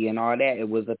Tracy and all that. It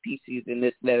was a PCs and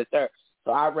this, that, and third.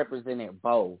 So I represented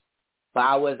both, but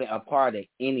I wasn't a part of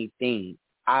anything.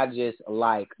 I just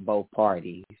like both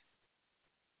parties.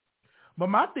 But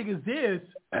my thing is this,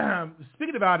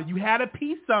 speaking about it, you had a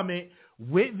peace summit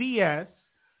with VS.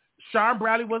 Sean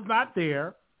Bradley was not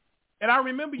there. And I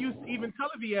remember you even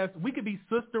telling me we could be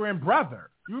sister and brother.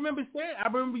 You remember saying? I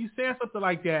remember you saying something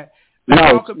like that.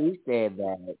 No, she said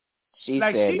that. She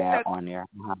said that on there.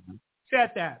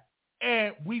 Said that,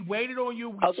 and we waited on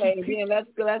you. Okay, then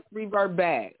let's revert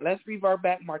back. Let's revert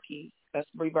back, Marquise. Let's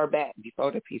revert back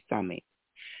before the peace summit,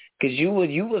 because you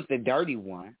was the dirty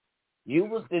one. You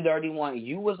was the dirty one.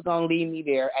 You was gonna leave me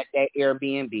there at that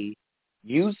Airbnb.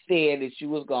 You said that you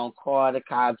was going to call the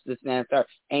cops, this and that.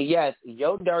 And yes,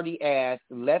 your dirty ass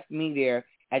left me there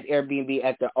at Airbnb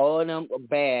after all them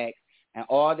bags and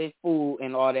all this food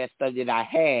and all that stuff that I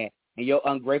had. And your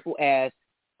ungrateful ass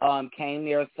came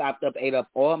there, stopped up, ate up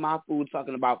all my food,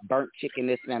 talking about burnt chicken,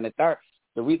 this and the third.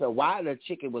 The reason why the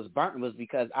chicken was burnt was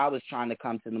because I was trying to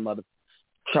come to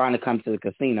the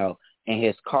casino, and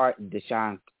his car,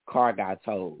 Deshaun's car got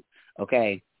towed.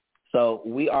 Okay. So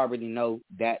we already know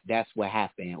that that's what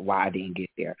happened, why I didn't get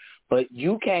there. But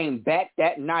you came back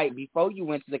that night before you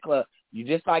went to the club. You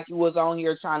just like you was on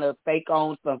here trying to fake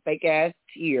on some fake-ass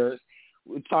tears,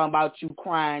 talking about you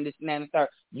crying, this and that and third.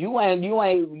 You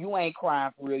ain't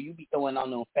crying for real. You be throwing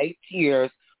on them fake tears,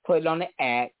 put it on the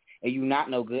act, and you not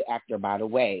no good actor, by the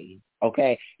way.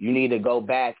 Okay? You need to go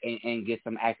back and get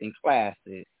some acting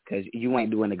classes because you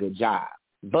ain't doing a good job.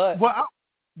 But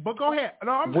go ahead.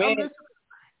 No, I'm listening.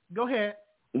 Go ahead.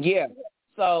 Yeah.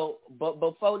 So, but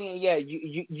before then, yeah,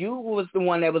 you was the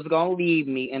one that was gonna leave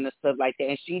me and the stuff like that,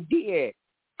 and she did.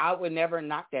 I would never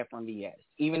knock that from BS,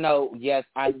 even though yes,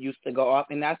 I used to go off,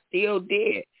 and I still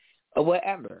did, or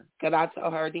whatever. Cause I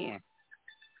told her then.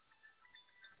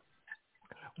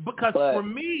 Because for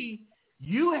me,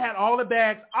 you had all the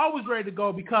bags. I was ready to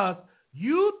go because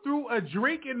you threw a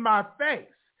drink in my face,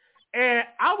 and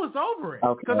I was over it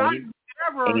because I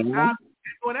never.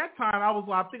 During that time,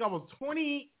 I think I was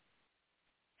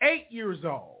 28 years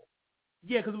old.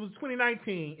 Yeah, because it was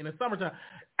 2019 in the summertime.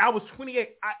 I was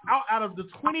 28. Out of the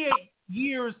 28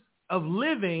 years of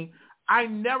living, I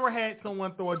never had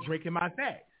someone throw a drink in my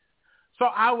face. So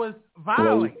I was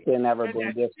violent. You should never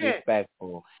been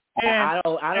disrespectful. And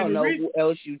I don't know who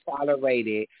else you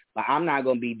tolerated, but I'm not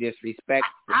going to be disrespectful.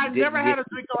 I never had a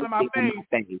drink thrown in my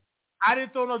face. I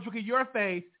didn't throw no drink in your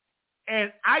face.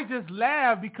 And I just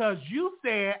laughed because you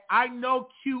said, I know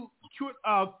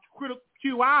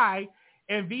QI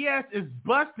and VS is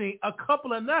busting a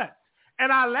couple of nuts.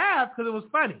 And I laughed because it was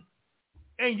funny.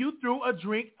 And you threw a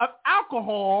drink of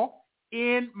alcohol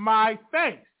in my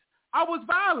face. I was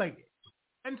violated.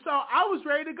 And so I was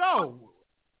ready to go.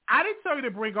 I didn't tell you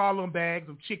to bring all them bags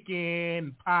of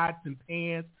chicken, pots, and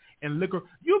pans, and liquor.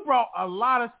 You brought a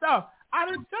lot of stuff. I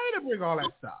didn't tell you to bring all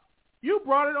that stuff. You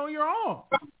brought it on your own.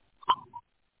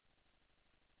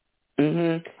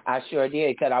 I sure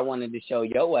did, because I wanted to show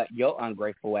your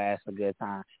ungrateful ass a good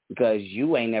time, because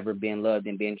you ain't never been loved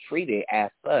and been treated as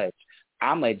such.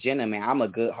 I'm a gentleman. I'm a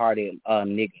good-hearted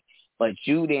nigga, but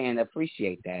you didn't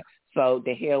appreciate that. So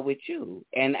the hell with you.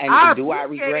 And do I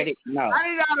regret it? No. I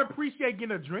did not appreciate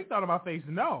getting a drink out of my face.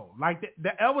 No, like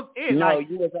that was it. No, like,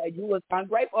 you was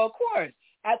ungrateful, of course.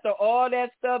 After all that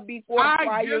stuff the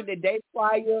day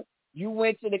prior, you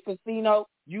went to the casino.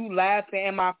 You laughing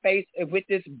in my face with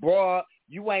this broad.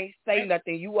 You ain't say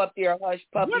nothing. You up there hush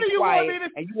puppy quiet,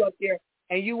 and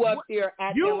you up there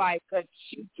acting like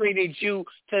she treated you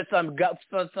to some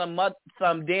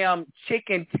damn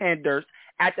chicken tenders,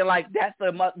 acting like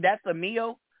that's a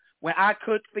meal when I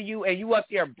cooked for you, and you up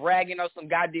there bragging on some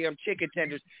goddamn chicken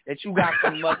tenders that you got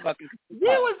from motherfucking.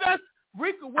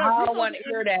 Rico, I don't want to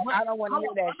hear that. I don't want to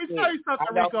hear that. Let me tell you something,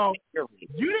 Rico.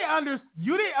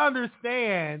 You didn't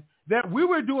understand that we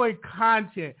were doing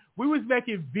content. We was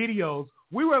making videos.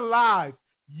 We were live.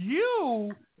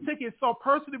 You took it so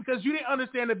personally because you didn't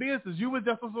understand the business. You was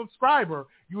just a subscriber.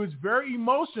 You was very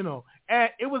emotional. And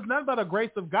it was nothing but a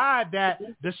grace of God that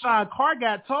Deshaun Carr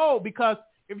got told, because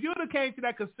if you would have came to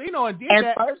that casino and did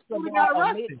that, first of all,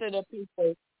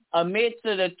 admit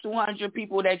to the 200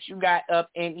 people that you got up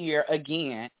in here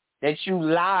again, that you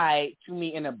lied to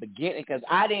me in the beginning, because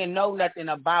I didn't know nothing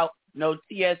about no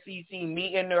TSCC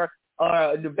meeting or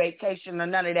the vacation or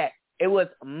none of that. It was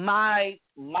my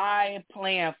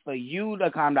plan for you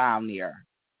to come down there.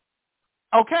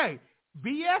 Okay.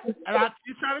 BS, and I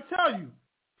just trying to tell you,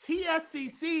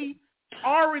 TSCC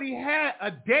already had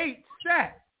a date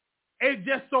set. It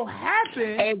just so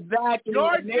happened. Exactly.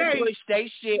 Your and they pushed their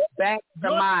shit back to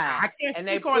mine. And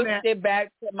they pushed it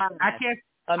back to mine. I can't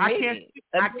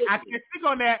speak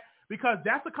on that, because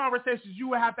that's the conversation you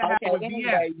would have to have with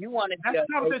BS. That's the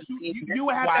conversation you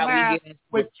would have to have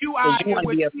with QI and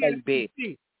with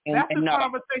TSCC. That's the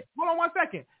conversation. Hold on one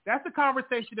second. That's the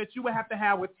conversation that you would have to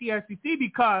have with TSCC,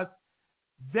 because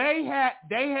They had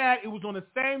it was on the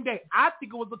same day. I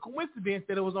think it was a coincidence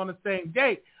that it was on the same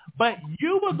date. But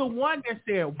you were the one that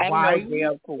said, why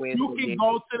you can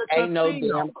go to the casino. No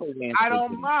damn coincidence. I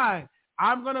don't mind.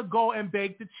 I'm gonna go and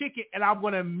bake the chicken and I'm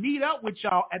gonna meet up with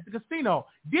y'all at the casino.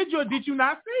 Did you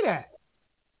not say that?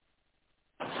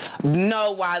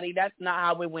 No, Wiley, that's not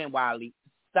how it went, Wiley.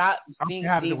 Stop. See,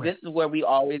 this is where we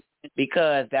always,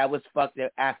 because that was fucked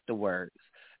up afterwards.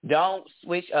 Don't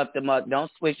switch up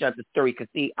the story. Cause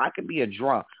see, I could be a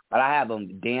drunk, but I have a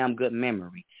damn good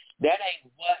memory. That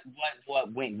ain't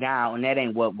what went down, and that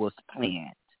ain't what was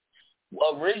planned.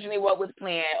 Originally, what was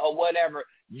planned or whatever,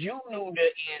 you knew the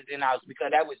ins and outs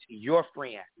because that was your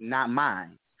friend, not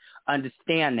mine.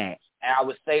 Understand that, and I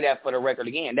would say that for the record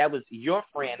again. That was your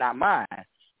friend, not mine.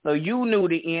 So you knew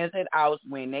the ins and outs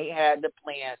when they had the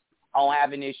plans on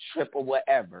having this trip or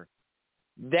whatever.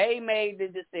 They made the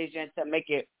decision to make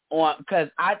it on, because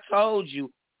I told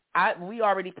you, we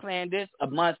already planned this a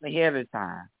month ahead of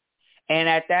time. And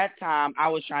at that time, I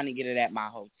was trying to get it at my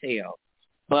hotel.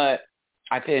 But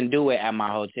I couldn't do it at my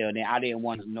hotel. Then I didn't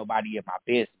want nobody in my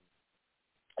business.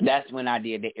 That's when I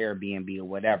did the Airbnb or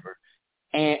whatever.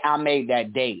 And I made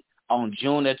that date on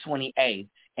June the 28th.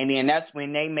 And then that's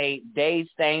when they made the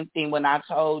same thing when I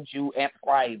told you in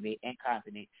private and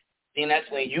confident. Then that's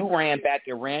when you ran back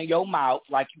and ran your mouth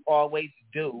like you always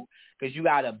do, because you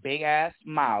got a big-ass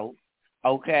mouth,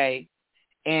 okay?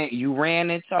 And you ran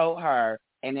and told her,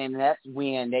 and then that's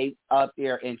when they up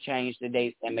there and changed the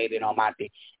dates and made it on my thing.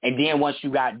 And then once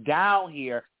you got down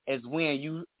here is when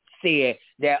you said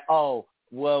that, oh,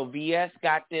 well, VS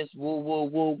got this, woo, woo,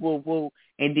 woo, woo, woo,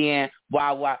 and then,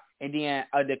 wow, and then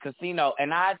the casino.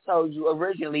 And I told you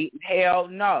originally, hell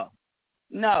no.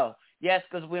 No. Yes,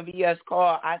 because when VS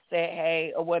called, I said,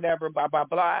 hey, or whatever, blah, blah,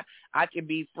 blah. I can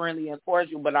be friendly and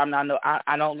cordial, but I'm not.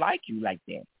 I don't like you like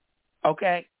that.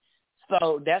 Okay?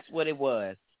 So that's what it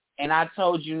was. And I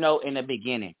told you no in the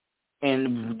beginning.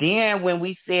 And then when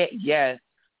we said yes,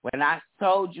 when I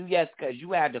told you yes, because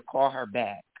you had to call her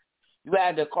back. You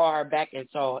had to call her back and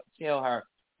tell her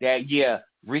that, yeah,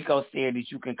 Rico said that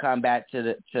you can come back to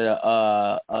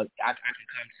I can come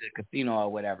to the casino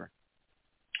or whatever.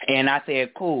 And I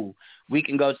said, cool, we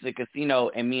can go to the casino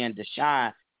and me and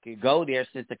Deshaun can go there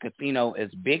since the casino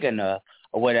is big enough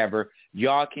or whatever.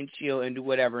 Y'all can chill and do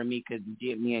whatever. Me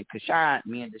and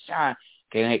Deshaun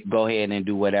can go ahead and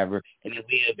do whatever. And then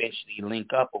we eventually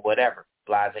link up or whatever.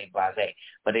 Blase.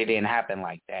 But it didn't happen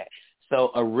like that.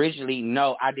 So originally,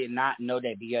 no, I did not know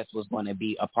that VS was going to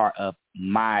be a part of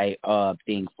my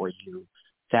thing for you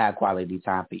to have quality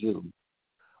time for you.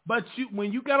 But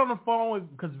when you got on the phone,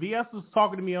 because VS was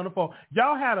talking to me on the phone,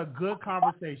 y'all had a good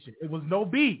conversation. It was no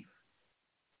beef.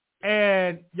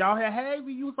 And y'all had,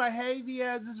 you was like, hey,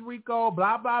 VS, this is Rico,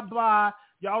 blah, blah, blah.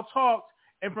 Y'all talked.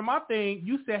 And for my thing,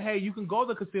 you said, hey, you can go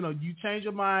to the casino. You change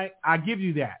your mind, I give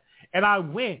you that. And I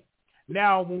went.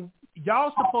 Now, when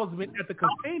y'all supposed to be at the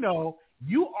casino,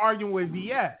 you arguing with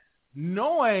VS,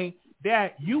 knowing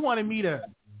that you wanted me to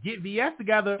get VS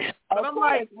together. But I'm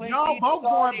like, y'all both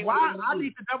going, why? I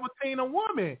need to double team a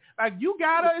woman. Like, you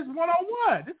got her, it's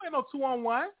one-on-one. This ain't no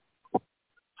two-on-one.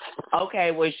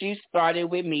 Okay, well, she started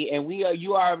with me, and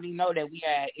you already know that we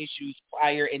had issues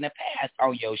prior in the past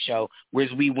on your show, where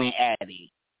we went at it,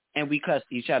 and we cussed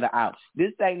each other out.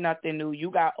 This ain't nothing new. You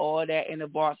got all that in the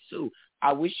box, too.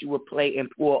 I wish you would play and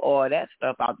pull all that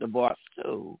stuff out the box,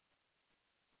 too.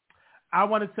 I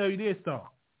want to tell you this, though.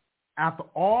 After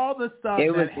all the stuff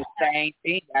it was the same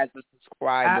thing as a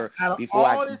subscriber.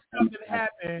 Before all this stuff that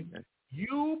happened,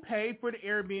 you paid for the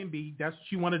Airbnb. That's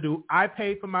what you want to do. I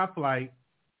paid for my flight.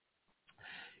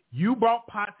 You brought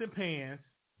pots and pans.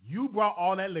 You brought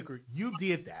all that liquor. You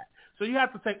did that. So you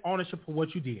have to take ownership for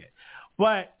what you did.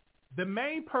 But the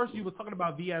main person you were talking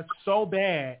about, VS, so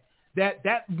bad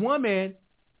that woman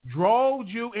drove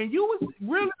you, and you was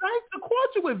really nice to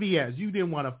cordial with VS. You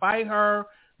didn't want to fight her.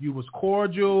 You was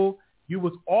cordial. You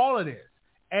was all of this.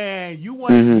 And you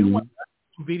wanted to do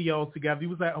videos together. You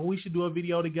was like, oh, we should do a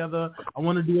video together. I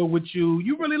want to do it with you.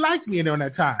 You really liked me during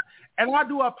that time. And I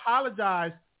do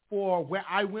apologize for where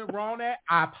I went wrong at.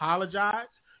 I apologize.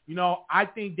 You know, I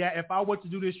think that if I were to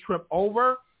do this trip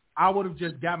over, I would have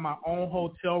just got my own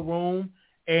hotel room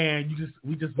and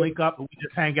we just link up and we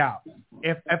just hang out.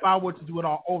 If I were to do it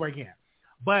all over again.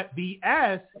 But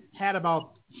VS had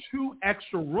about 2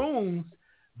 extra rooms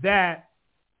that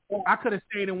I could have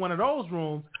stayed in one of those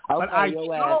rooms. Okay, but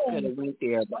your ass could have went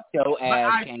there, but your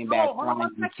ass came back crying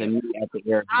to me at the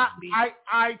Airbnb.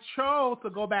 I chose to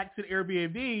go back to the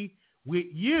Airbnb with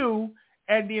you,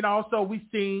 and then also we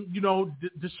seen, you know,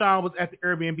 Deshaun was at the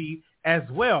Airbnb as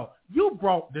well. You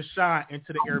brought Deshaun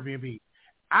into the Airbnb.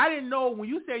 I didn't know when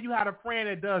you said you had a friend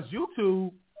that does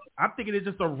YouTube, I'm thinking it's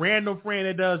just a random friend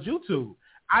that does YouTube.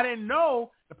 I didn't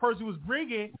know the person who was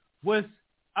bringing was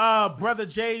Brother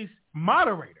Jay's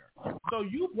moderator. So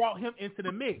you brought him into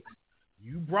the mix.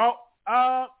 You brought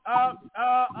the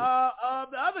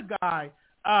other guy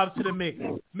to the mix,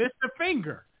 Mr.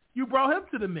 Finger. You brought him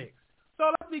to the mix.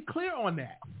 So let's be clear on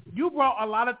that. You brought a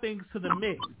lot of things to the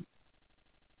mix.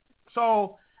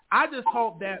 So I just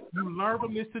hope that you learn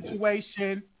from this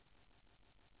situation.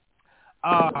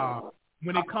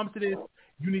 When it comes to this,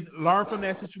 you need to learn from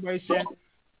that situation.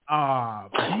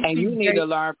 And you need to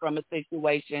learn from a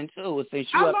situation too, since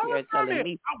you up here telling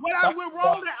me. What I went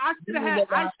wrong, I should have had.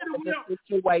 I should have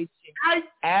situation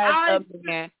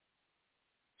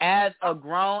as a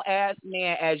grown ass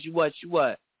man. As you what?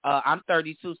 I'm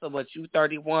 32, so what? You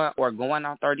 31 or going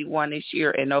on 31 this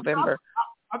year in November?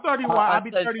 I'm 31. I'll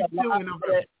be 32 in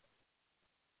November.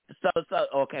 So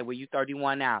okay, well you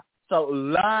 31 now. So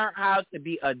learn how to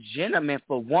be a gentleman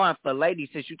for one, for ladies.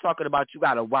 Since you're talking about you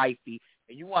got a wifey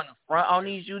and you want to front on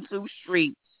these YouTube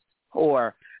streets,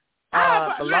 or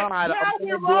learn how to open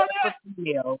the door for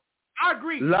females. I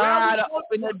agree. Learn how to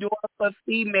open the door for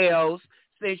females.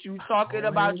 Since you're talking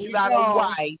about you got a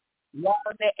wife,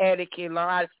 learn the etiquette. Learn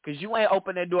how, because you ain't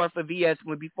open the door for VS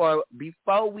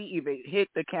before we even hit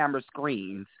the camera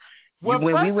screens. Well,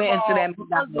 when we went into that,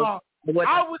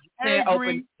 I was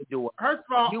angry. First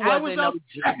of all, I was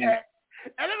upset.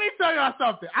 And let me tell y'all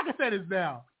something. I can say this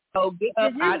now. So get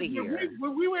up out of here.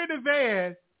 When we were in the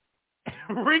van,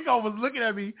 Rico was looking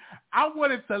at me. I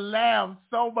wanted to laugh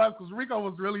so much because Rico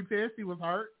was really pissed. He was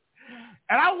hurt.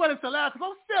 And I wanted to laugh because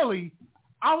I'm silly.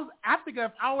 I think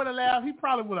if I would have laughed, he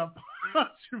probably would have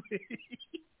punched me.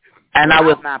 And I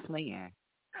was not playing.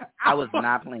 I was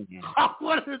not playing.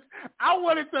 I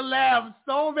wanted to laugh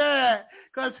so bad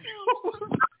because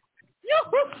you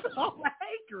were so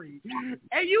angry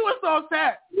and you were so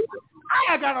sad.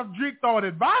 I had got a drink thrown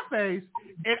in my face,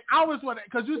 and I was wondering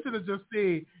because you should have just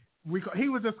seen. He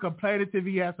was just complaining to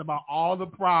VS about all the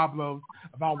problems,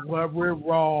 about what went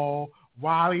wrong,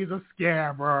 why he's a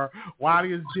scammer, why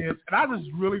he is this, and I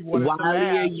just really wanted to laugh.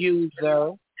 Why a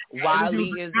user?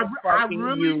 Wiley is a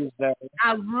fucking user.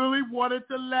 I really wanted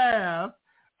to laugh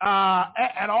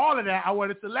at all of that. I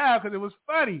wanted to laugh because it was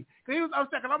funny. Because he was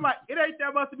upset. And I'm like, it ain't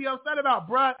that much to be upset about,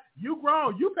 bruh. You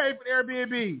grown. You paid for the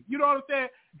Airbnb. You know what I'm saying?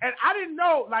 And I didn't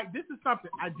know, like, this is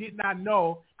something I did not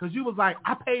know because you was like,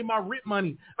 I paid my rent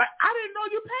money. Like, I didn't know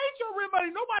you paid your rent money.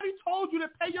 Nobody told you to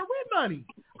pay your rent money.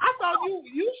 I thought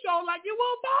you showed like you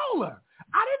were a baller.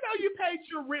 I didn't know you paid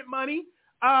your rent money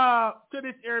to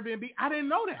this Airbnb. I didn't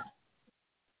know that.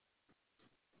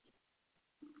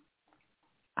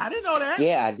 I didn't know that.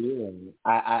 Yeah, I did.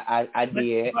 I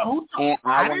did. And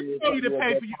I didn't tell you to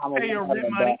pay your rent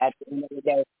money. At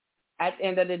the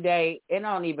end of the day, it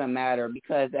don't even matter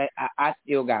because I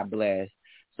still got blessed.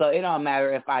 So it don't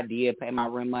matter if I did pay my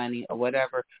rent money or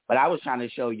whatever. But I was trying to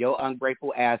show your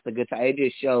ungrateful ass a good time. It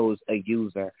just shows a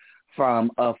user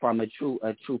from a true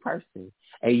person.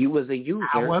 And you was a user.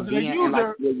 I wasn't a user.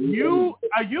 Like,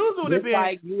 a user would have been.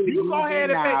 Like you go ahead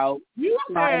and pay. You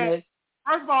said,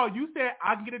 first of all, you said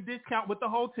I can get a discount with the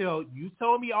hotel. You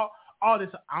told me all this.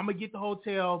 I'm gonna get the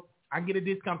hotel. I can get a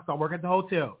discount because I work at the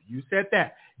hotel. You said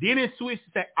that. Then it switched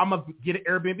to say I'm gonna get an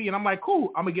Airbnb, and I'm like,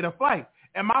 cool. I'm gonna get a flight.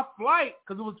 And my flight,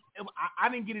 because I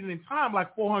didn't get it in time,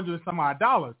 like $400 and some odd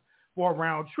dollars for a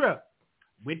round trip.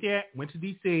 With that, went to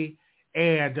DC,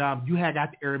 and you had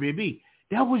got the Airbnb.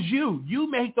 That was you. You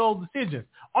made those decisions.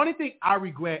 Only thing I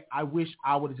regret, I wish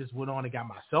I would have just went on and got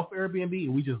myself an Airbnb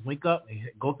and we just link up and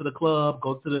go to the club,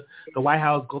 go to the White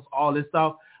House, go to all this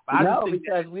stuff. But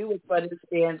because we were supposed to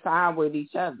spend time with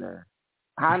each other.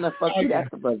 How in the fuck is that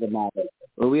supposed to matter?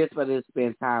 Well, we were supposed to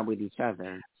spend time with each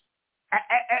other.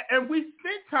 And we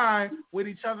spent time with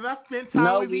each other. I spent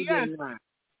time with VS.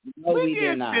 No, we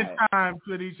did not spend time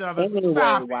with each other. Anyway,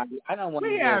 I don't want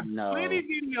to know. We have plenty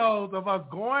videos of us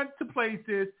going to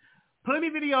places. Plenty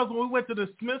videos when we went to the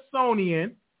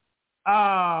Smithsonian.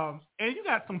 And you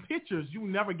got some pictures you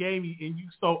never gave me,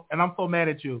 and I'm so mad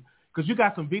at you because you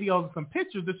got some videos and some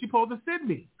pictures that you supposed to send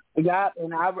me. Yeah,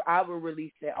 and I will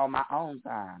release that on my own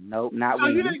time. Nope, not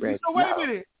when you ready. So wait a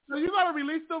minute. So you gotta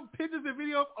release some pictures and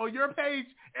videos on your page,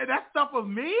 and that stuff of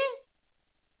me?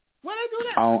 Why they do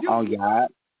that? Oh yeah.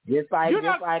 Just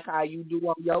like how you do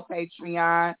on your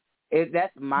Patreon, it's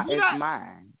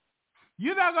mine.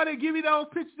 You're not gonna give me those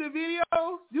pictures and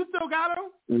videos? You still got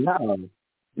them?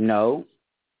 No.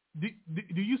 Do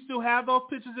you still have those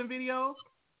pictures and videos?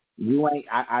 You ain't.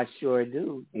 I sure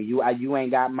do. And you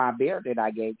ain't got my bear that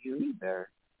I gave you either.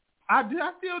 I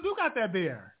still do got that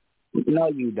bear. No,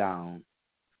 you don't.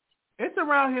 It's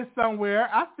around here somewhere.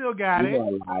 I still got it.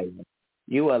 You a liar.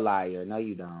 You a liar. No,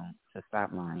 you don't. So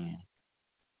stop lying.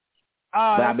 But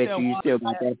I bet you still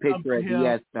got that picture of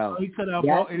DS though.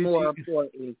 That's more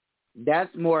important.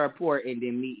 That's more important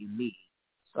than meeting me.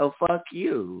 So fuck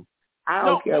you. I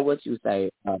don't care what you say,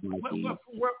 Mikey.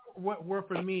 What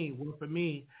for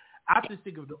me, I just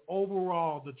think of the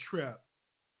trip.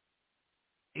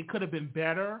 It could have been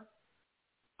better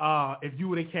if you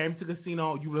would have came to the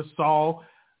casino. You would have saw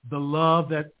the love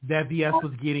that VS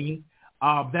was getting.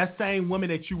 That same woman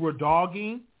that you were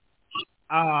dogging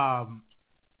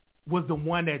was the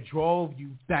one that drove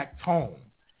you back home.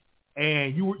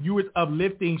 And you were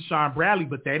uplifting Sean Bradley,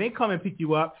 but they didn't come and pick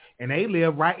you up, and they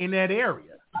live right in that area.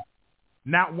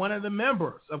 Not one of the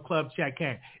members of Club Chat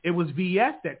came. It was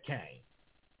VS that came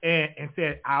and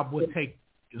said, I would take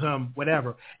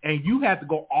whatever. And you had to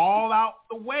go all out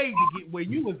the way to get where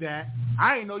you was at.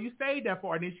 I didn't know you stayed that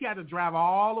far. And then she had to drive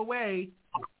all the way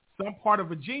some part of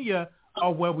Virginia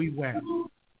or where we went.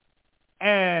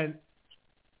 And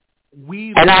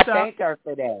I thank her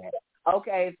for that.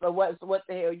 Okay, so what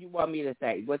the hell you want me to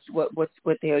say? What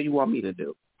the hell you want me to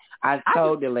do? I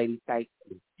told the lady thank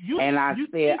you, and I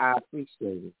said I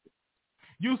appreciate it.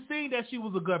 You seen that she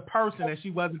was a good person, that she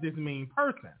wasn't this mean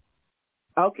person.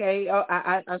 Okay,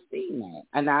 I seen that,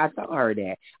 and I told her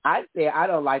that. I said I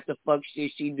don't like the fuck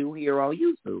shit she do here on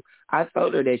YouTube. I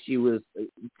told her that she was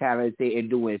talented and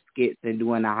doing skits and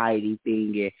doing the Heidi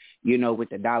thing, and with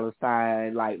the dollar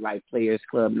sign like Players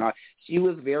Club and all. She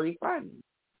was very funny.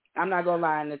 I'm not gonna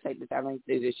lie and take the time and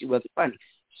say that she wasn't funny.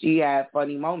 She had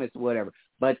funny moments or whatever.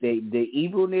 But the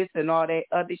evilness and all that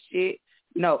other shit,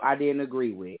 no, I didn't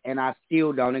agree with. And I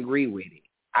still don't agree with it.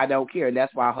 I don't care.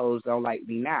 That's why hoes don't like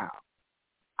me now.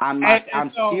 I'm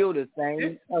still the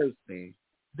same person.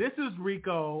 This is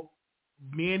Rico.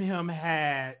 Me and him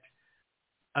had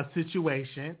a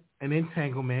situation, an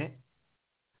entanglement.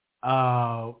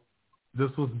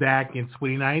 This was back in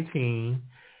 2019.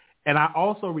 And I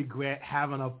also regret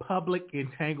having a public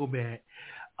entanglement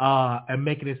and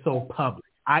making it so public.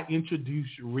 I introduced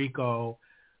Rico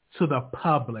to the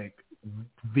public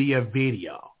via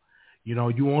video. You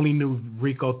only knew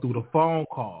Rico through the phone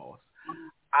calls.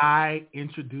 I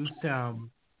introduced him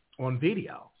on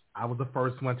video. I was the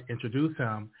first one to introduce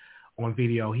him on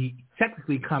video. He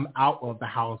technically come out of the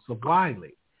house of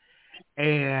Wiley.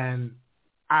 And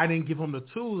I didn't give him the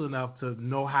tools enough to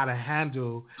know how to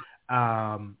handle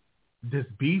this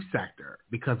beef sector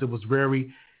because it was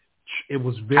very brutal.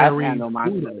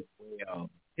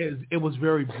 It was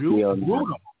very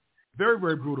brutal, very,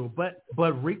 very brutal.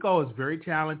 But Rico is very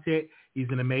talented. He's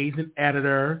an amazing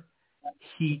editor.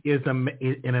 He is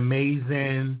an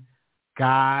amazing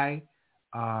guy.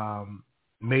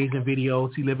 Amazing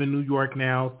videos. He lives in New York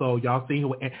now, so y'all see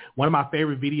him. One of my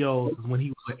favorite videos is when he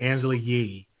was with Angela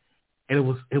Yee, and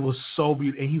it was so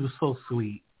beautiful, and he was so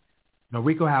sweet.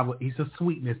 Rico he's a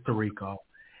sweetness to Rico,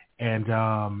 and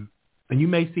you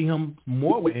may see him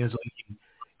more with Angela Yee.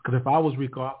 Because if I was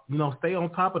Rico, stay on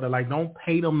top of it. Like, don't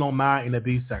pay them no mind in the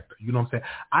B sector. You know what I'm saying?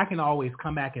 I can always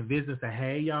come back and visit and say,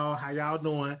 hey, y'all, how y'all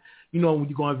doing? When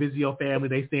you go and visit your family,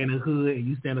 they stay in the hood and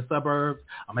you stay in the suburbs.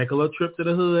 I'll make a little trip to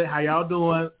the hood. How y'all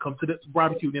doing? Come to the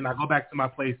barbecue. Then I go back to my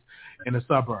place in the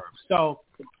suburbs. So,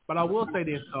 but I will say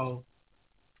this, though.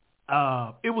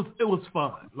 It was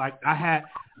fun. Like, I had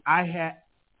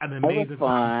an amazing It was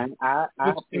fun. I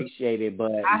appreciate it,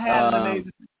 but I had an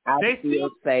amazing. I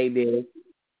still say this.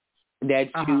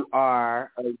 That you are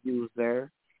a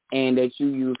user and that you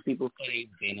use people for their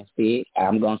benefit.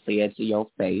 I'm gonna say it to your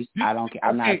face. I don't care.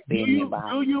 I'm not saying it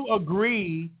behind. Do you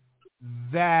agree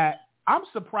that I'm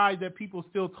surprised that people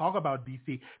still talk about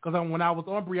DC? Because when I was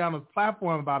on Brianna's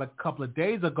platform about a couple of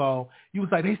days ago, he was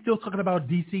like, they still talking about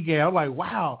DC gay. I'm like,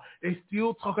 wow, they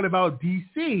still talking about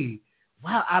DC.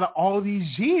 Wow, out of all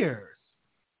these years,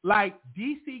 like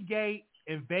DC gate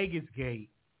and Vegas gate,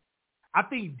 I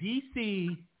think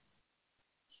DC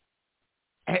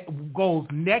goes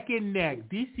neck and neck.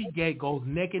 DC Gate goes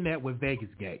neck and neck with Vegas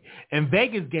Gate. And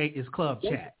Vegas Gate is Club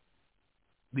Chat.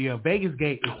 The Vegas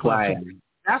Gate is Club Chat.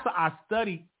 That's why I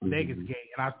study Vegas Gate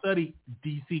and I study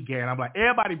DC Gate. And I'm like,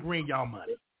 everybody bring y'all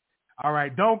money. All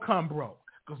right, don't come broke.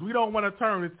 Because we don't want to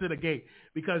turn it to the gate.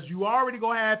 Because you already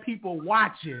going to have people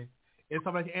watching and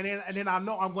stuff like that. And then I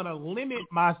know I'm going to limit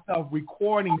myself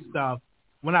recording stuff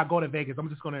when I go to Vegas. I'm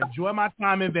just going to enjoy my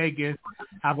time in Vegas,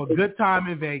 have a good time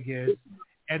in Vegas,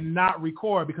 and not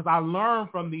record because I learned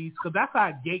from these, because that's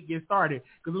how Gate gets started.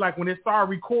 Because like when it started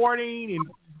recording and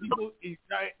people,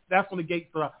 that's when the Gate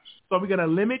started. So we're going to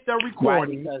limit the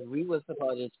recording. Right, because we were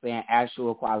supposed to spend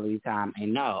actual quality time,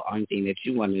 and no, only thing that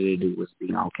you wanted to do was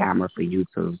be on camera for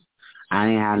YouTube. I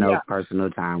didn't have no personal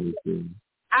time with you.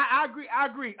 I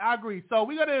agree. So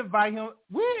we're gonna invite him.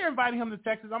 We're inviting him to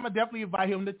Texas. I'm gonna definitely invite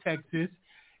him to Texas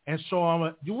and show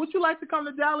him. Would you like to come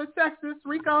to Dallas, Texas,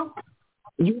 Rico?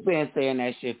 You've been saying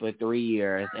that shit for 3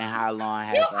 years, and how long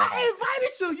has that happened? I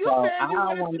invited you. You So said you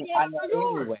wanted to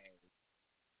go to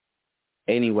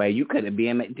Anyway, you could have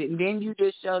been. Didn't you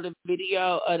just show the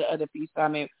video of the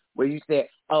FaceTime where you said,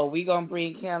 "Oh, we gonna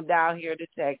bring him down here to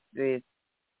Texas"?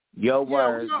 Your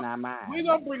words, not mine. We're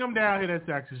gonna bring him down here to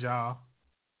Texas, y'all.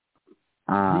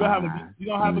 We're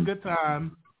gonna have a good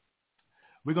time.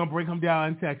 We're gonna bring him down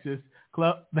in Texas.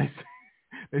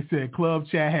 They said Club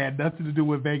Chat had nothing to do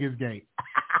with Vegas Gate.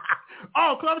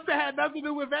 Oh, Club Chat had nothing to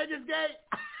do with Vegas Gate.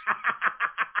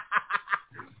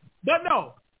 But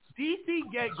no, DC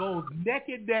Gate goes neck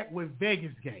and neck with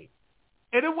Vegas Gate.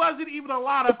 And it wasn't even a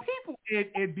lot of people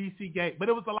in DC Gate, but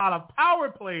it was a lot of power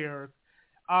players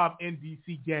in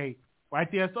DC Gate right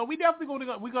there. So we definitely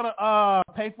gonna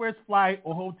pay for his flight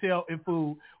or hotel and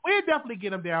food. We'll definitely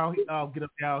get him down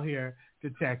here to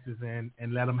Texas and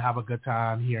let him have a good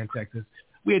time here in Texas.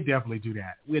 We'll definitely do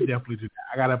that.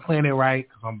 I gotta plan it right.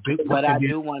 But I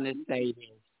do want to say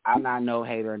this. I'm not no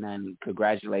hater or nothing.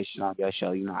 Congratulations on your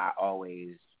show. You know, I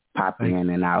always pop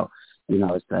in and out,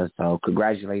 stuff. So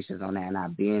congratulations on that. And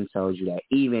I've been told you that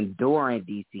even during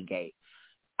DC Gate,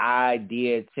 I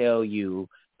did tell you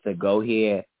to go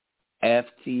ahead,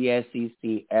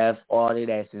 FTSEC, F, all of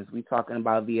that. Since we talking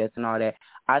about VS and all that,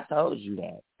 I told you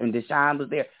that. And Deshaun was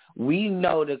there. We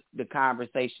know the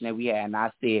conversation that we had, and I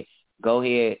said, go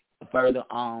ahead further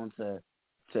on to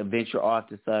venture off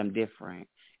to something different.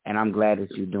 And I'm glad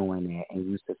that you're doing that and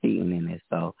you're succeeding in it.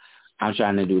 So I'm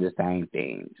trying to do the same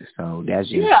thing. So that's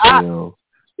just real.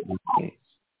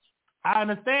 I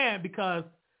understand because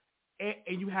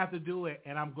and you have to do it,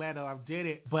 and I'm glad that I did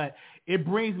it. But it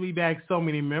brings me back so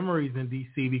many memories in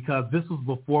D.C. because this was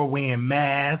before wearing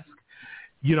masks.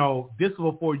 This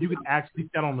was before you could actually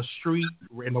stand on the street,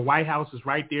 and the White House is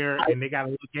right there, and they got a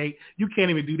little gate. You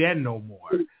can't even do that no more.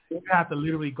 You have to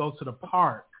literally go to the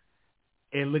park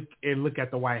and look at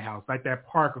the White House, like that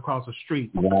park across the street.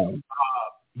 Wow.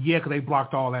 Because they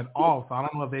blocked all that off. So I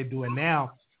don't know if they do it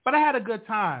now. But I had a good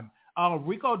time.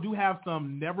 Rico do have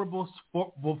some never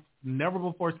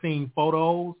before seen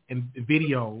photos and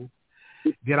videos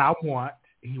that I want.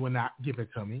 He will not give it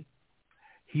to me.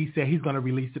 He said he's going to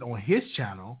release it on his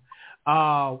channel.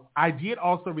 I did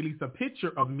also release a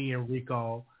picture of me and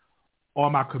Rico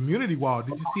on my community wall.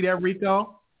 Did you see that,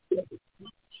 Rico?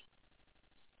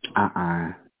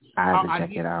 I have to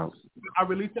check it out. I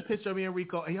released a picture of me and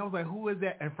Rico, and he was like, "Who is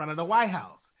that?" in front of the White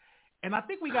House. And I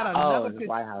think we got another picture.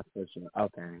 White House picture.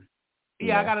 Okay.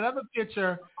 Yeah, I got another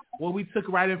picture where we took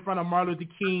right in front of Martin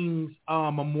Luther King's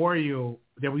memorial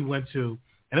that we went to.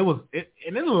 And it was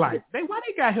like, why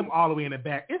they got him all the way in the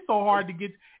back? It's so hard to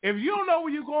get. If you don't know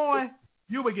where you're going,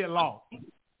 you would get lost. And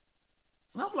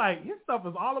I'm like, his stuff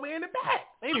is all the way in the back.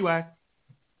 Anyway,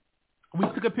 we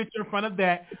took a picture in front of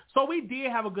that. So we did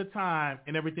have a good time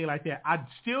and everything like that. I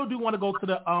still do want to go to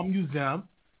the museum.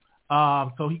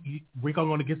 So Rico's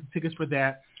going to get some tickets for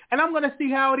that. And I'm going to see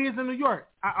how it is in New York.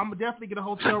 I'm going to definitely get a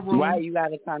hotel room. Why you got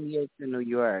to come here to New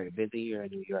York? Visit here in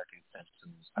New York and stuff too.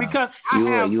 So because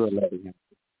you will love it.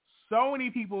 So many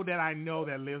people that I know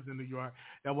that lives in New York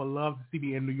that would love to see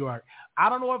me in New York. I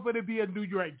don't know if it'll be a New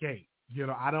York gate.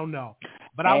 I don't know.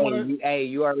 But I want to.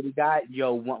 You already got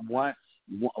one.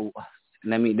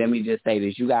 Let me just say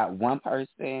this: you got one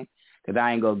person, because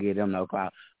I ain't gonna give them no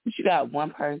clout. But you got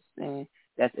one person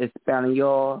that's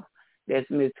Espanol. That's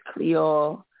Miss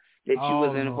Cleo that you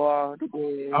was involved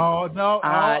with. Oh no!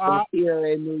 Here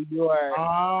in New York.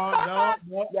 Oh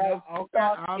no! That's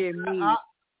stalking me.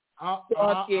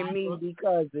 Stalking me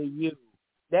because of you.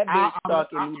 That bitch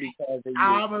stalking me because of you.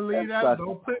 I believe that.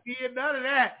 Don't put me in none of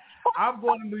that. I'm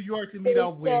going to New York to meet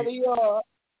up with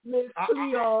Miss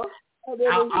Cleo. Listen,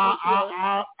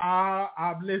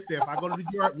 if I go to New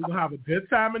York, we're gonna have a good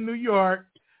time in New York.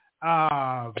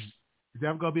 It's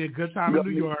gonna be a good time in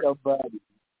New York.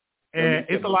 And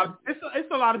it's a lot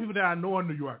of people that I know in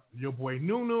New York. Your boy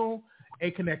Nunu,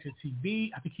 A Connection TV.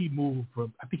 I think he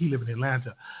lives in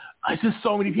Atlanta. It's just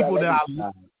so many people that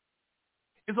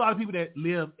it's a lot of people that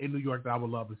live in New York that I would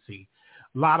love to see.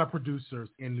 A lot of producers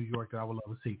in New York that I would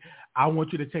love to see. I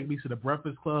want you to take me to the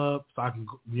Breakfast Club so I can,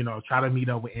 try to meet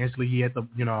up with Angela Yee at the,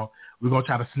 we're going to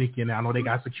try to sneak in there. I know they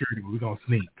got security, but we're going to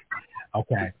sneak.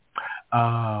 Okay.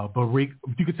 But Rick,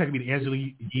 if you could take me to Angela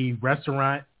Yee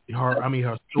restaurant,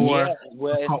 her store. Yeah,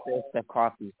 well, it's a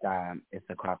coffee shop. It's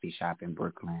a coffee shop in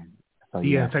Brooklyn. So,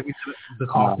 take me to the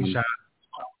coffee shop.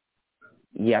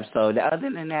 Yeah, so other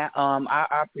than that,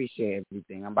 I appreciate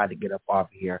everything. I'm about to get up off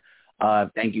of here.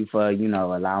 Thank you for,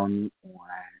 allowing me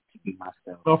to be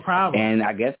myself. No problem. And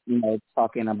I guess,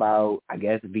 talking about,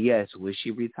 VS, will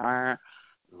she retire?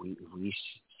 We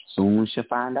soon should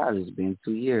find out. It's been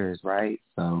 2 years, right?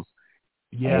 So,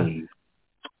 yeah. Hey,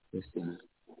 listen.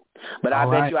 But I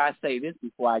bet you I say this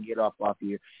before I get off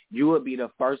here. You would be the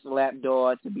first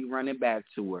lapdog to be running back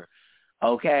to her.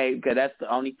 Okay? Because that's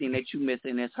the only thing that you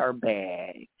missing is her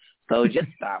bag. So just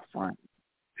stop fronting.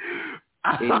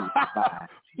 Bye.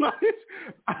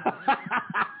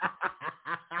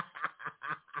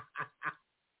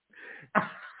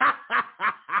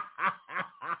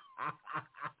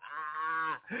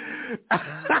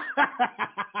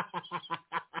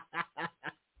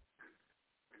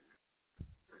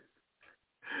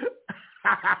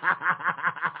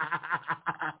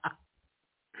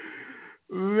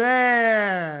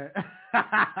 Man.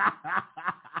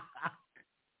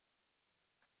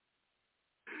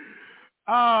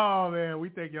 Oh man, we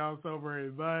thank y'all so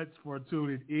very much for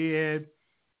tuning in.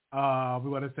 We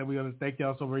want to thank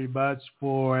y'all so very much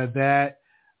for that.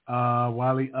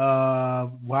 Wiley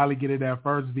getting that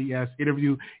first VS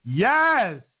interview.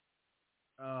 Yes.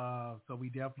 So we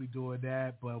definitely doing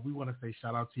that, but we want to say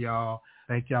shout out to y'all.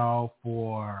 Thank y'all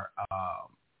for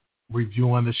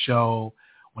reviewing the show.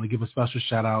 Want to give a special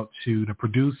shout out to the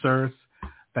producers.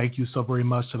 Thank you so very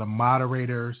much to the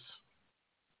moderators.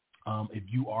 If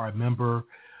you are a member,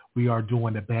 we are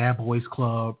doing the Bad Boys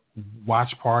Club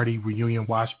reunion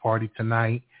watch party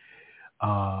tonight.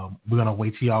 We're going to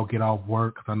wait till y'all get off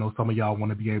work because I know some of y'all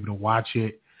want to be able to watch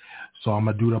it. So I'm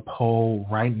going to do the poll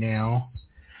right now,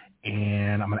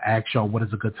 and I'm going to ask y'all what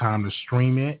is a good time to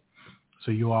stream it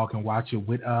so you all can watch it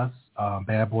with us.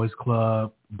 Bad Boys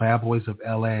Club, Bad Boys of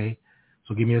LA.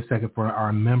 So give me a second for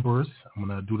our members. I'm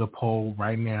going to do the poll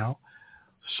right now.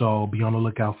 So be on the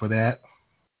lookout for that.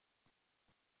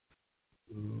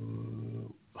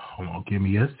 Hold on, give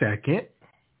me a second.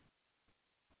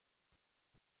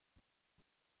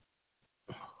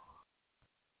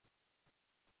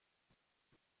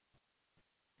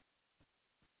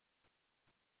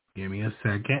 Give me a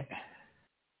second.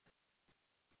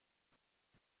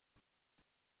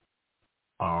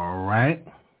 All right.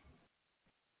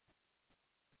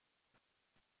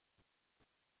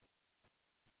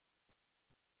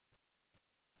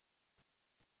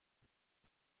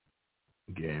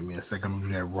 Give me a second. I'm going to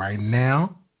do that right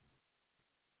now.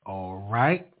 All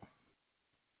right.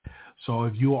 So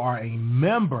if you are a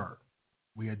member,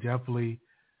 we are definitely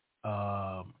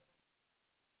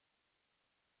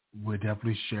we'll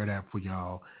definitely share that for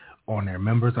y'all on there.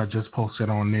 Members, I just posted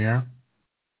on there.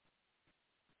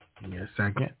 Give me a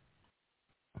second.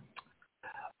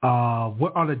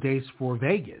 What are the dates for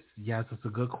Vegas? Yes, it's a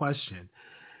good question.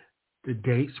 The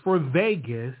dates for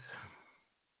Vegas,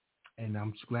 and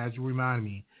I'm glad you reminded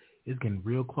me, it's getting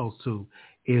real close too,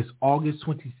 is August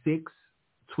 26th,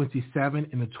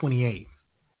 27th, and the 28th.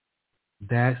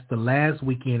 That's the last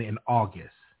weekend in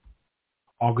August.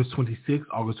 August 26th,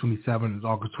 August 27th, and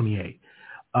August 28th.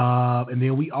 And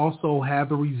then we also have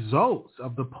the results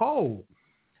of the poll.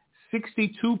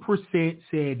 62%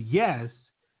 said yes,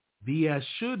 VS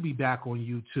should be back on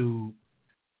YouTube.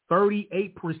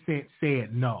 38%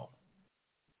 said no.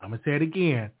 I'm going to say it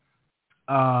again.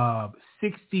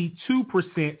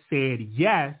 62% said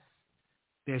yes,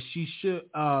 that she should,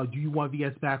 do you want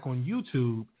VS back on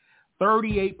YouTube?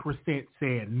 38%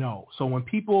 said no. So when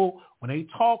they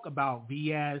talk about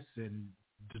VS and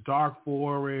the Dark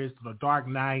Forest, the Dark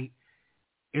Knight,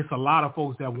 it's a lot of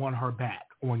folks that want her back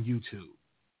on YouTube.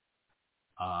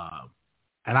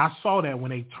 And I saw that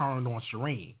when they turned on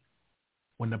Shireen,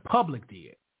 when the public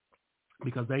did,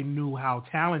 because they knew how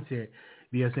talented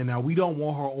VS is. Now, we don't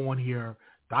want her on here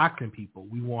doxing people.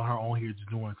 We want her on here just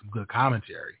doing some good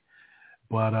commentary.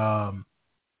 But,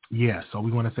 yeah, so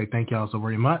we want to say thank y'all so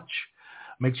very much.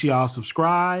 Make sure y'all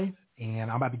subscribe.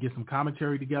 And I'm about to get some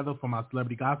commentary together for my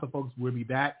celebrity gossip folks. We'll be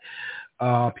back.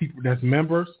 People that's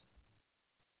members.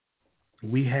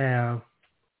 We have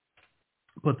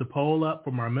put the poll up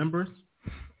from our members.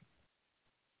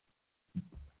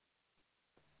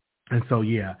 And so,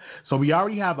 yeah. So we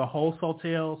already have a wholesale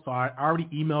tale. So I already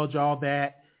emailed y'all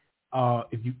that.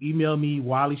 If you email me,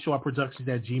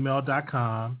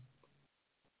 WileyShortProductions@gmail.com.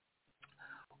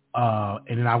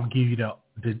 And then I will give you the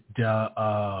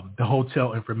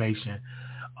hotel information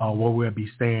where we'll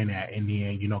be staying at. And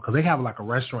then, because they have like a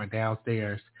restaurant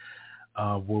downstairs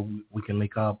where we can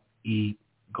link up, eat,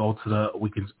 go to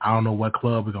I don't know what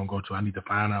club we're going to go to. I need to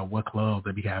find out what clubs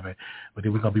they be having. But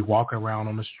then we're going to be walking around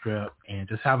on the strip and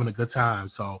just having a good time.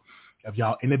 So if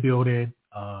y'all in the building,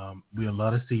 we'd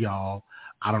love to see y'all.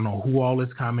 I don't know who all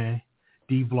is coming.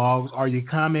 D-Vlogs, are you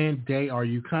coming? Day, are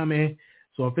you coming?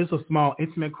 So if it's a small,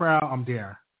 intimate crowd, I'm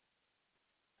there.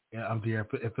 Yeah, I'm there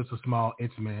if it's a small,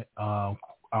 intimate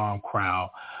crowd.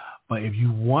 But if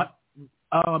you want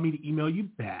me to email you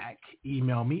back,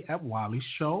 email me at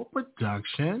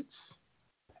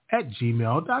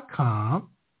wileyshowproductions@gmail.com.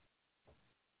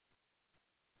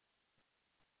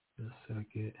 Just a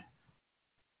second.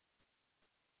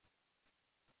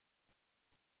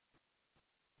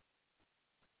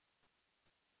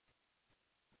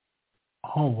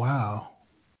 Oh, wow.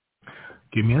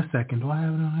 Give me a second. Do I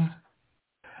have it on there?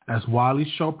 That's Wiley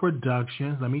Show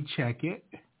Productions. Let me check it.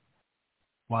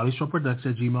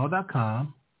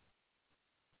 wileyshowproductions@gmail.com.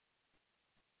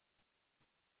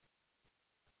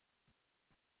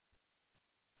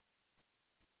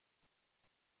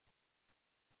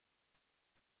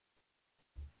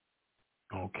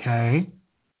 Okay.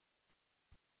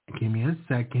 Give me a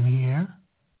second here.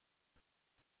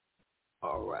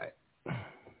 All right.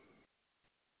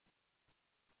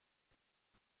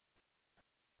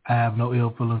 I have no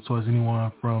ill feelings towards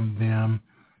anyone from them.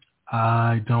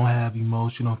 I don't have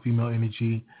emotional female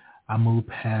energy. I move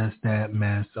past that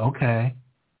mess. Okay.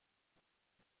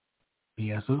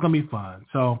 Yeah, so it's going to be fun.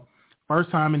 So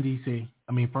first time in D.C.,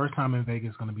 first time in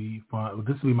Vegas is going to be fun.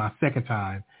 This will be my second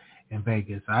time in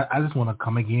Vegas. I just want to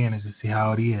come again and just see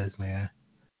how it is, man.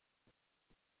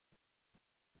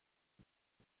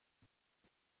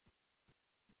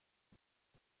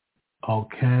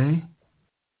 Okay.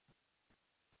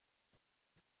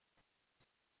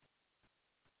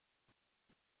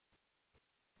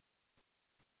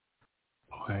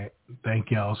 Okay.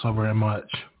 Thank y'all so very much.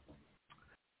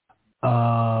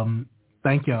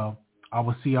 Thank y'all. I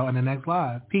will see y'all in the next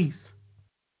live. Peace.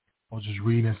 I was just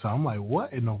reading something. I'm like,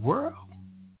 what in the world?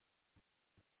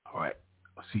 All right.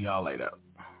 I'll see y'all later.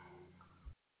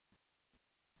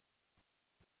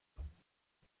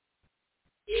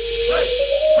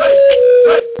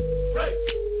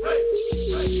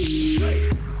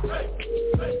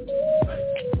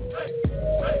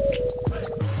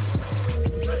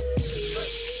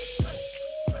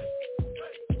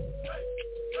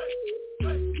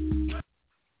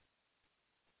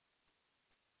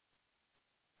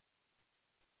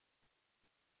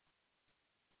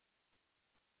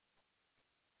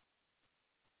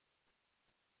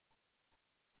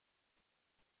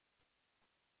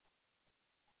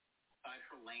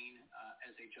 Her lane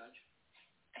as a judge?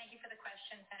 Thank you for the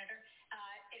question, Senator.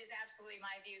 It is absolutely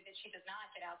my view that she does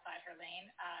not get outside her lane.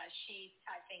 She,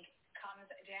 I think, comes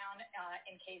down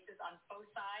in cases on both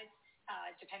sides,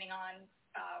 depending on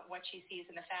what she sees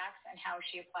in the facts and how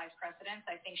she applies precedents.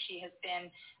 I think she has been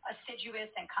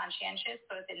assiduous and conscientious,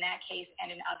 both in that case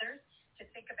and in others, to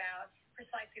think about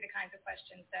precisely the kinds of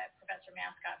questions that Professor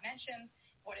Mascott mentioned.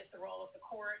 What is the role of the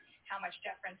court? How much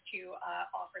deference to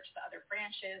offer to the other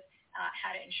branches?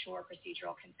 How to ensure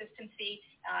procedural consistency.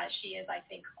 She is, I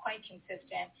think, quite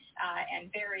consistent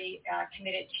and very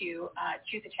committed to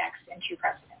the text and to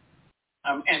precedent.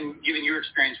 And given your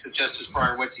experience with Justice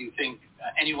Breyer, what do you think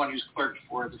anyone who's clerked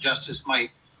for the justice might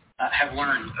have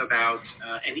learned about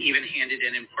an even-handed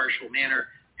and impartial manner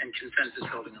and consensus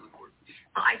building on the court?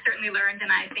 Well, I certainly learned, and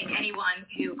I think anyone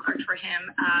who clerked for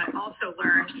him also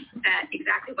learned that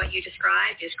exactly what you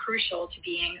described is crucial to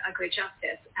being a good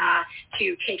justice,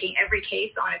 to taking every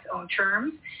case on its own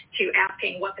terms, to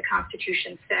asking what the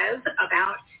Constitution says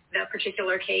about the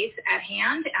particular case at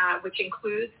hand, which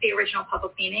includes the original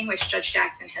public meaning, which Judge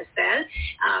Jackson has said,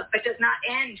 but does not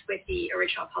end with the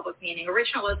original public meaning.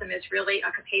 Originalism is really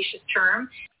a capacious term.